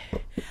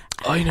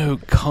 I know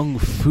Kung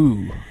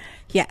Fu.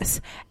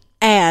 Yes.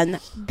 And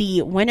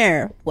the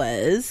winner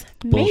was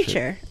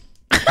Major.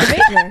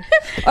 Major.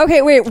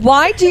 Okay, wait.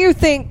 Why do you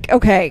think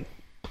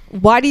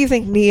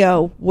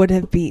Neo would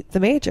have beat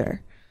the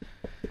Major?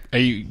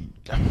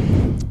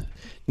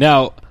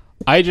 Now,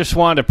 I just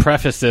want to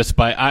preface this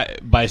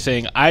by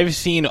saying I've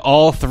seen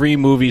all 3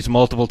 movies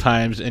multiple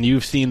times, and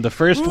you've seen the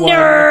first one.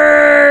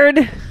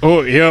 Nerd!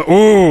 Oh, yeah.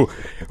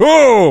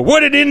 Oh,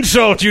 what an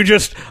insult.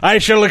 I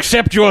shall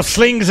accept your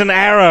slings and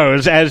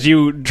arrows as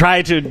you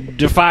try to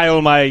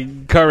defile my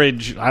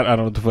courage. I don't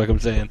know what the fuck I'm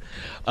saying.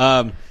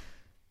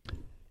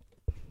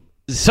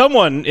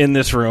 Someone in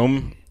this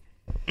room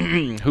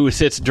who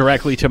sits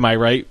directly to my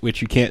right,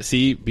 which you can't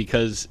see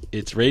because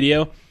it's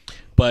radio,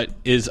 but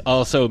is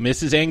also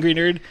Mrs. Angry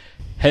Nerd,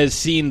 has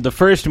seen the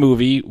first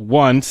movie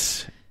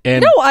once.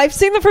 And no, I've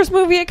seen the first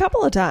movie a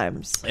couple of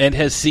times. And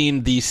has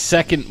seen the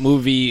second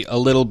movie a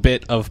little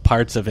bit of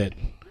parts of it.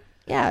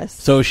 Yes.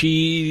 So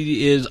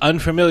she is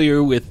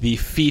unfamiliar with the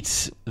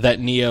feats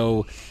that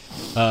Neo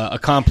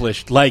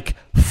accomplished, like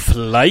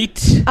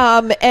flight.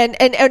 And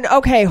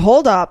okay,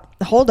 hold up.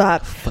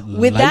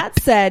 With that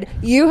said,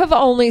 you have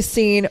only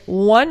seen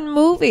one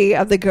movie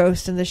of the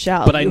Ghost in the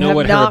Shell. But I know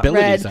what her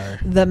abilities read are.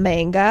 The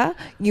manga.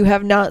 You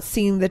have not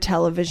seen the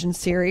television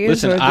series.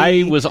 Listen,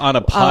 I was on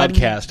a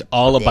podcast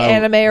all about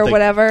anime or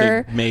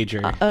whatever. The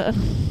Major.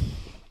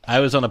 I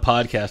was on a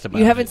podcast about.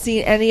 You haven't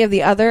seen any of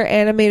the other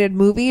animated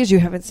movies. You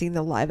haven't seen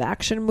the live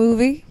action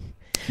movie.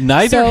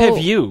 Neither have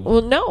you.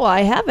 Well, no,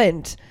 I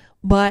haven't.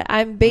 But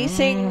I'm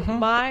basing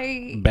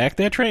my... Back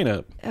that train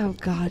up. Oh,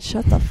 God,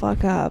 shut the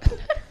fuck up.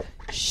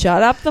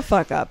 Shut up the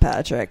fuck up,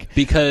 Patrick.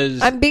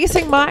 Because... I'm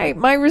basing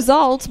my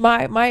results,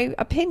 my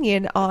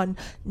opinion on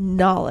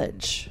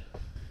knowledge.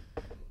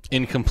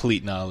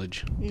 Incomplete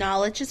knowledge.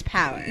 Knowledge is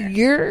power.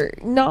 Your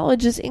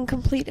knowledge is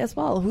incomplete as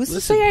well. Who's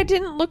to say I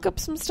didn't look up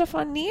some stuff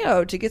on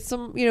Neo to get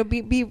some,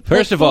 be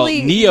First of all,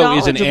 Neo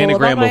is an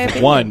anagram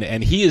of 1,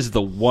 and he is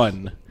the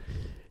 1.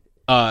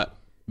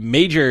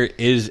 Major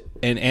is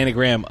an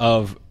anagram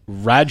of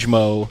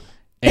Rajmo,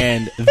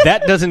 and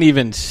that doesn't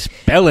even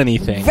spell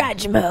anything.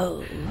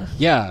 Rajmo.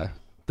 Yeah,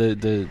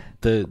 the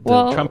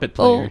trumpet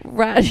player.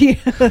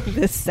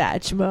 The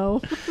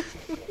Satchmo.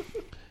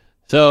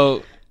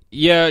 So,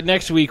 yeah,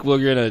 next week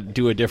we're going to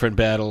do a different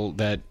battle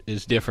that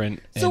is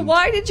different. So and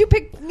why did you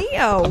pick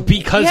Neo?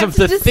 because We have of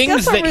to the discuss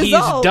things our that he's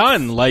results.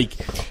 done, like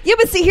Yeah,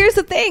 but see, here's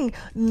the thing: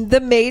 the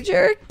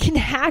Major can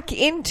hack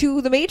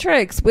into the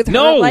Matrix with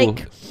no, her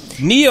like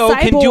Neo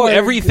can do cyborg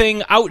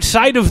everything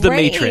outside of the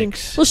brain.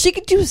 Matrix. Well, she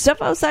can do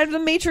stuff outside of the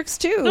Matrix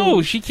too.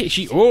 No, she can't.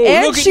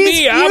 And Look at she's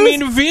me! I'm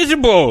fused-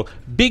 invisible.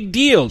 Big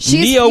deal.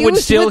 She's Neo would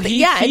fused still with,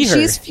 see and her.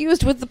 she's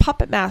fused with the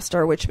Puppet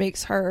Master, which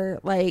makes her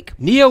like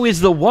Neo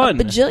is the one.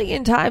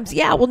 bajillion times.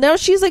 Yeah, well, now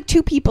she's like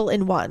two people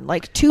in one.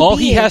 Like two. All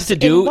he beings has to in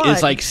do one.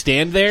 is like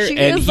stand there, She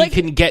and is, he like-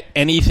 can get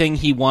anything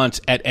he wants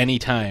at any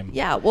time.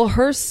 Yeah, well,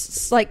 her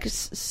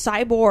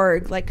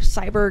cyborg, like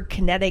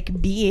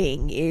cyberkinetic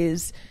being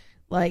is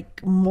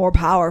like more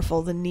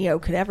powerful than Neo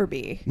could ever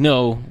be.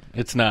 No,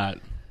 it's not.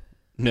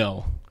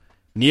 No.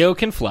 Neo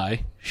can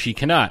fly. She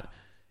cannot.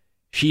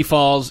 She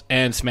falls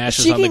and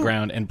smashes She on the can-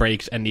 ground and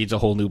breaks and needs a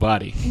whole new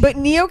body. But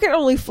Neo can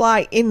only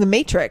fly in the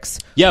Matrix.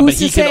 Yeah, Who's but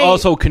he to can say-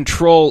 also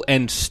control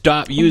and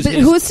stop using But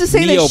his who's to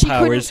say that Neo she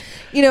powers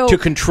couldn't, you know, to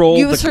control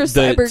the use her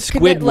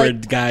Squidward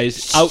like,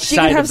 guys she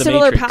outside could have of the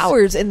similar Matrix.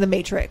 powers in the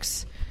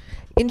Matrix,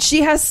 and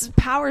she has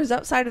powers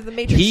outside of the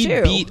Matrix He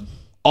too. beat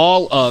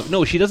all of...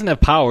 No, she doesn't have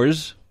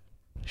powers.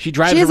 She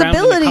drives She has around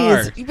in the car.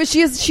 abilities, but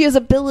she has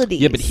abilities.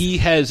 Yeah, but he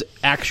has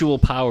actual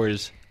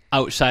powers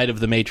outside of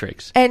the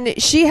Matrix. and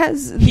she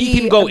has He the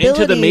can go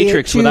into the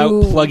ability Without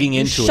to plugging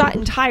into shut it.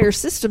 entire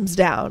systems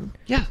down.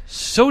 Yeah,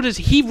 so does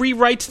he.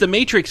 Rewrites the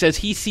Matrix as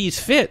he sees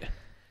fit.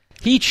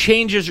 He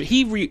changes.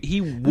 He warps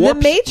The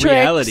Matrix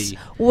reality.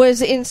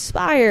 was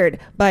inspired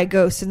by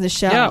Ghost in the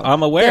Shell. Yeah,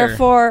 I'm aware.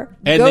 Therefore,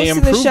 And Ghost they in the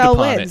improved Shell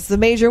upon wins. it. The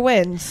Major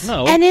wins.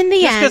 No, And in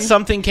the just end- because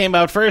something came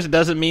out first, it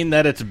doesn't mean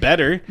that it's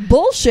better.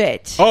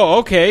 Bullshit. Oh,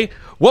 okay.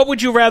 What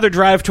would you rather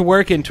drive to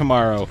work in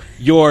tomorrow?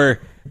 Your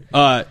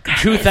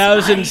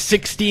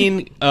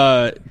 2016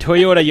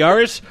 Toyota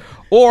Yaris,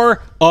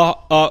 or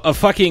a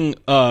fucking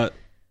a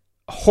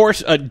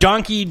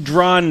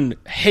donkey-drawn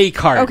hay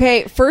cart?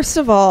 Okay, first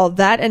of all,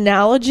 that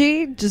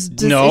analogy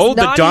just No, is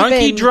the not even-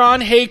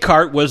 donkey-drawn hay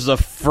cart was the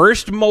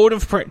first mode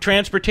of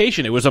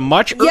transportation. It was a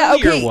much Yeah,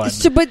 earlier okay, one.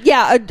 but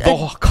yeah,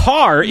 The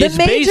car the is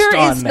Major based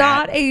on is that.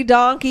 not a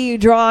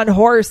donkey-drawn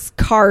horse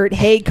cart,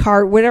 hay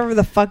cart, whatever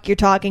the fuck you're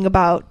talking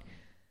about.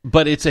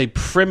 But it's a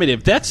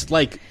primitive. That's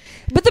like...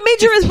 But the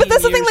Major is, but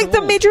that's the 15 thing. Like years the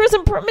old. Major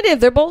isn't primitive.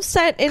 They're both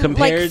set in like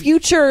Compared-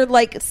 future,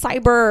 like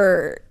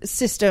cyber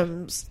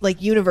systems,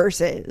 like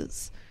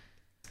universes.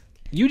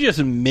 You just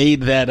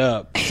made that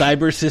up.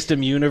 Cyber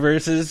system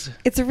universes?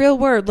 It's a real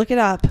word. Look it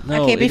up.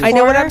 No, Okay, it is- I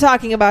know what Before- I'm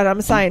talking about. I'm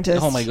a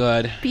scientist. Oh my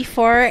god.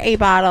 Before a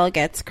bottle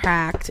gets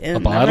cracked in A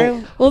bottle?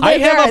 the Well, I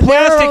there, have a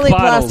there are plastic only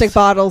bottles. plastic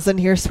bottles in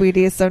here,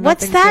 sweetie. So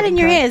What's nothing's that getting in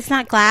your cracked. hand? It's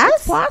not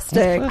glass?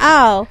 Plastic.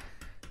 Oh,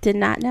 did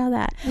not know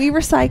that. We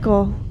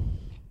recycle.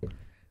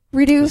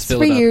 Reduce,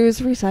 fill it up.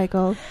 reuse,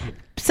 recycle.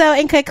 So,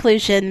 in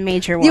conclusion,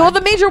 Major one. Yeah, well, the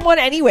Major one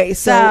anyway.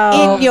 So,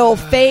 So- in your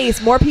face,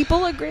 more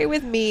people agree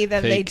with me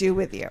than they Fake. do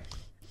with you.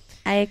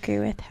 I agree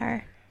with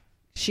her.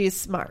 She's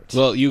smart.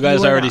 Well, you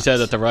guys are already not. said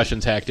that the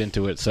Russians hacked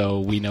into it,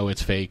 so we know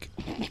it's fake.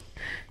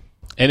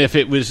 And if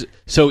it was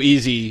so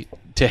easy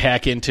to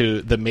hack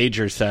into the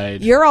Major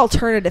side, Your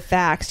alternative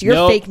facts. Your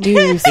Nope. fake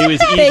news. it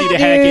was easy Fake to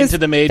hack news, into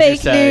the Major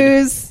fake side.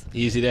 news.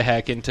 Easy to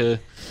hack into.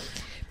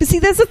 But see,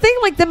 that's the thing.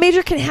 Like, the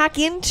Major can hack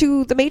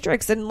into the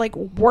Matrix and, like,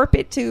 warp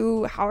it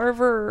to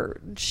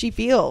however she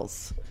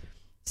feels.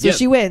 So Yeah,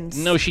 she wins.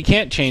 No, she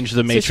can't change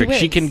the Matrix.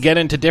 She wins. can get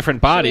into different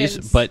bodies,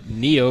 wins. but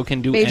Neo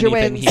can do Major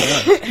anything wins.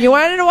 he wants. You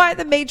want to know why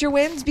the Major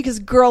wins? Because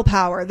girl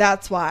power.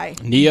 That's why.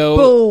 Neo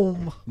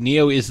Boom.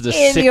 Neo is the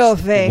In your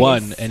sixth face.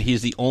 one, and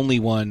he's the only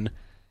one.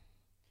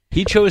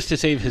 He chose to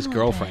save his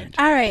girlfriend.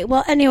 All right.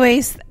 Well,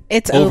 anyways,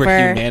 it's Over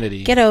over.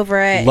 humanity. Get over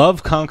it.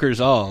 Love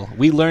conquers all.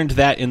 We learned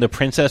that in The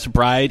Princess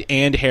Bride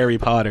and Harry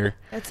Potter.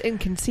 That's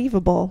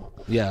inconceivable.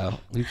 Yeah,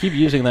 we keep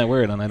using that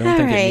word, and I don't All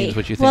think it right. means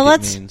what you think Well, it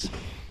let's- means.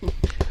 All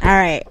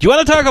right. Do you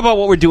want to talk about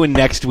what we're doing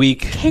next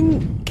week?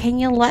 Can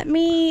you let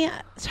me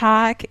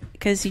talk?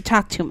 Because you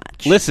talk too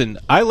much. Listen,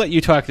 I let you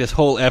talk this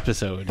whole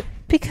episode.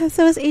 Because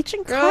it was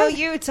Agent Girl, Carter.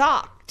 you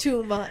talk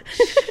too much.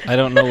 I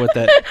don't know what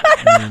that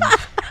means.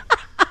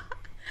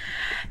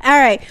 All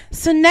right.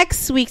 So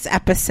next week's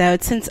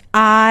episode, since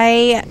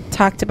I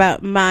talked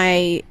about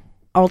my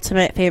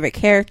ultimate favorite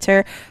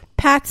character,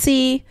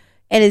 Patsy,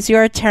 it is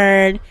your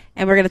turn,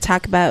 and we're going to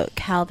talk about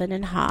Calvin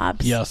and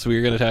Hobbes. Yes,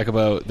 we're going to talk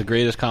about the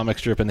greatest comic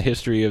strip in the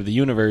history of the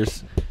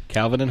universe,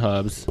 Calvin and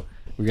Hobbes.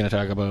 We're going to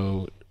talk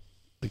about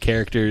the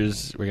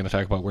characters. We're going to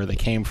talk about where they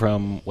came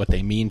from, what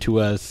they mean to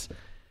us.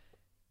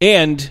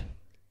 And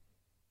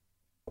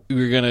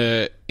we're going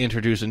to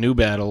introduce a new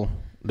battle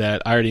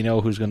that I already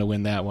know who's going to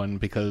win that one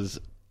because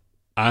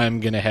I'm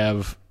going to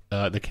have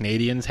the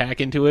Canadians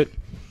hack into it.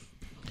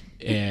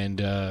 And,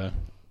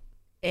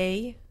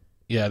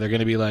 yeah, they're going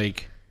to be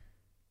like,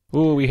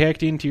 oh, we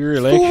hacked into your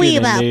election Sorry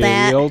and about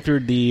that. we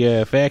altered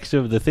the facts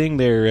of the thing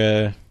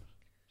there.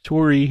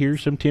 Sorry,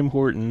 here's some Tim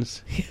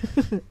Hortons.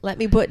 Let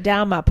me put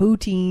down my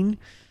poutine.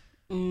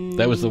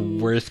 That was the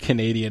worst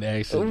Canadian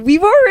accent.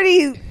 We've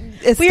already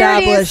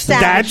established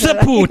That's a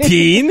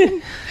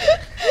poutine.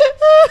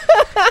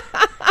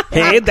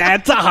 Hey,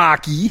 that's a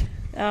hockey.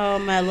 Oh,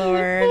 my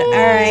Lord. All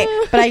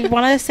right. But I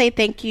want to say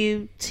thank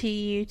you to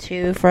you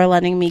two for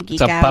letting me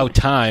geek It's out. about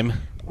time.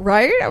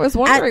 Right? I was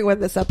wondering when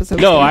this episode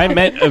No, came I out.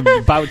 meant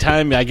about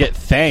time I get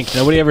thanked.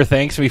 Nobody ever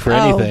thanks me for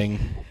anything.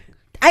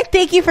 I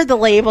thank you for the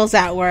labels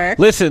at work.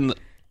 Listen,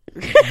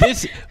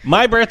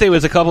 my birthday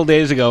was a couple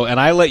days ago, and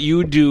I let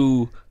you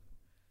do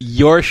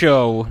your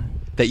show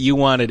that you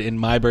wanted in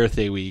my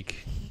birthday week.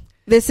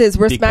 We're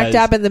smack Because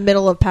dab in the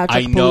middle of Patrick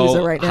I Palooza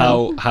know right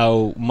now.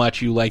 how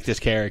much you like this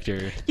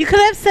character. You could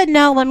have said,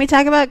 no, let me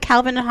talk about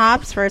Calvin and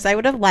Hobbes first. I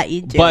would have let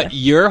you do But it.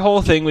 your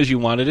whole thing was you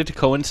wanted it to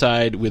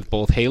coincide with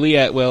both Haley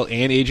Atwell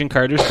and Agent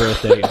Carter's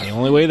birthday, and the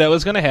only way that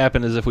was going to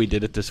happen is if we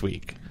did it this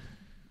week.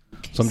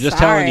 So I'm just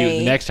telling you,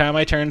 the next time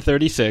I turn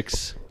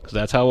 36, because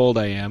that's how old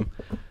I am,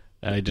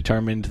 I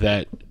determined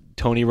that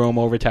Tony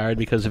Romo retired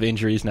because of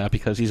injuries, not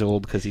because he's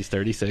old, because he's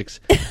 36.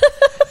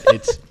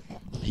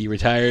 He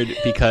retired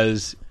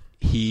because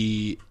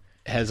he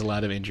has a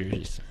lot of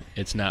injuries.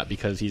 It's not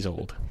because he's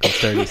old.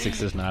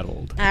 36 is not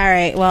old. All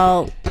right,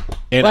 well...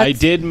 And I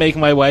did make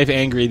my wife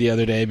angry the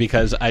other day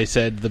because I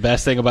said the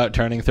best thing about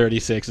turning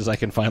 36 is I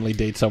can finally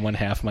date someone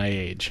half my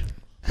age.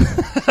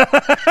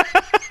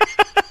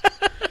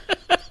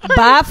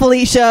 Bye,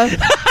 Felicia.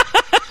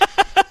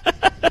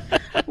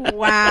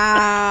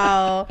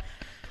 Wow.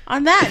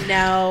 On that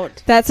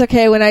note... That's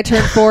okay. When I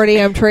turn 40,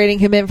 I'm trading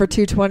him in for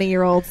 2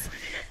 20-year-olds.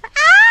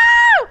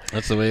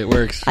 That's the way it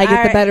works. I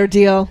get the better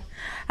deal.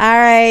 All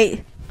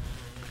right.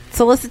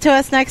 So listen to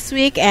us next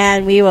week,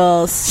 and we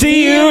will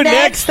see you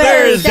next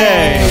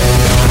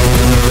Thursday.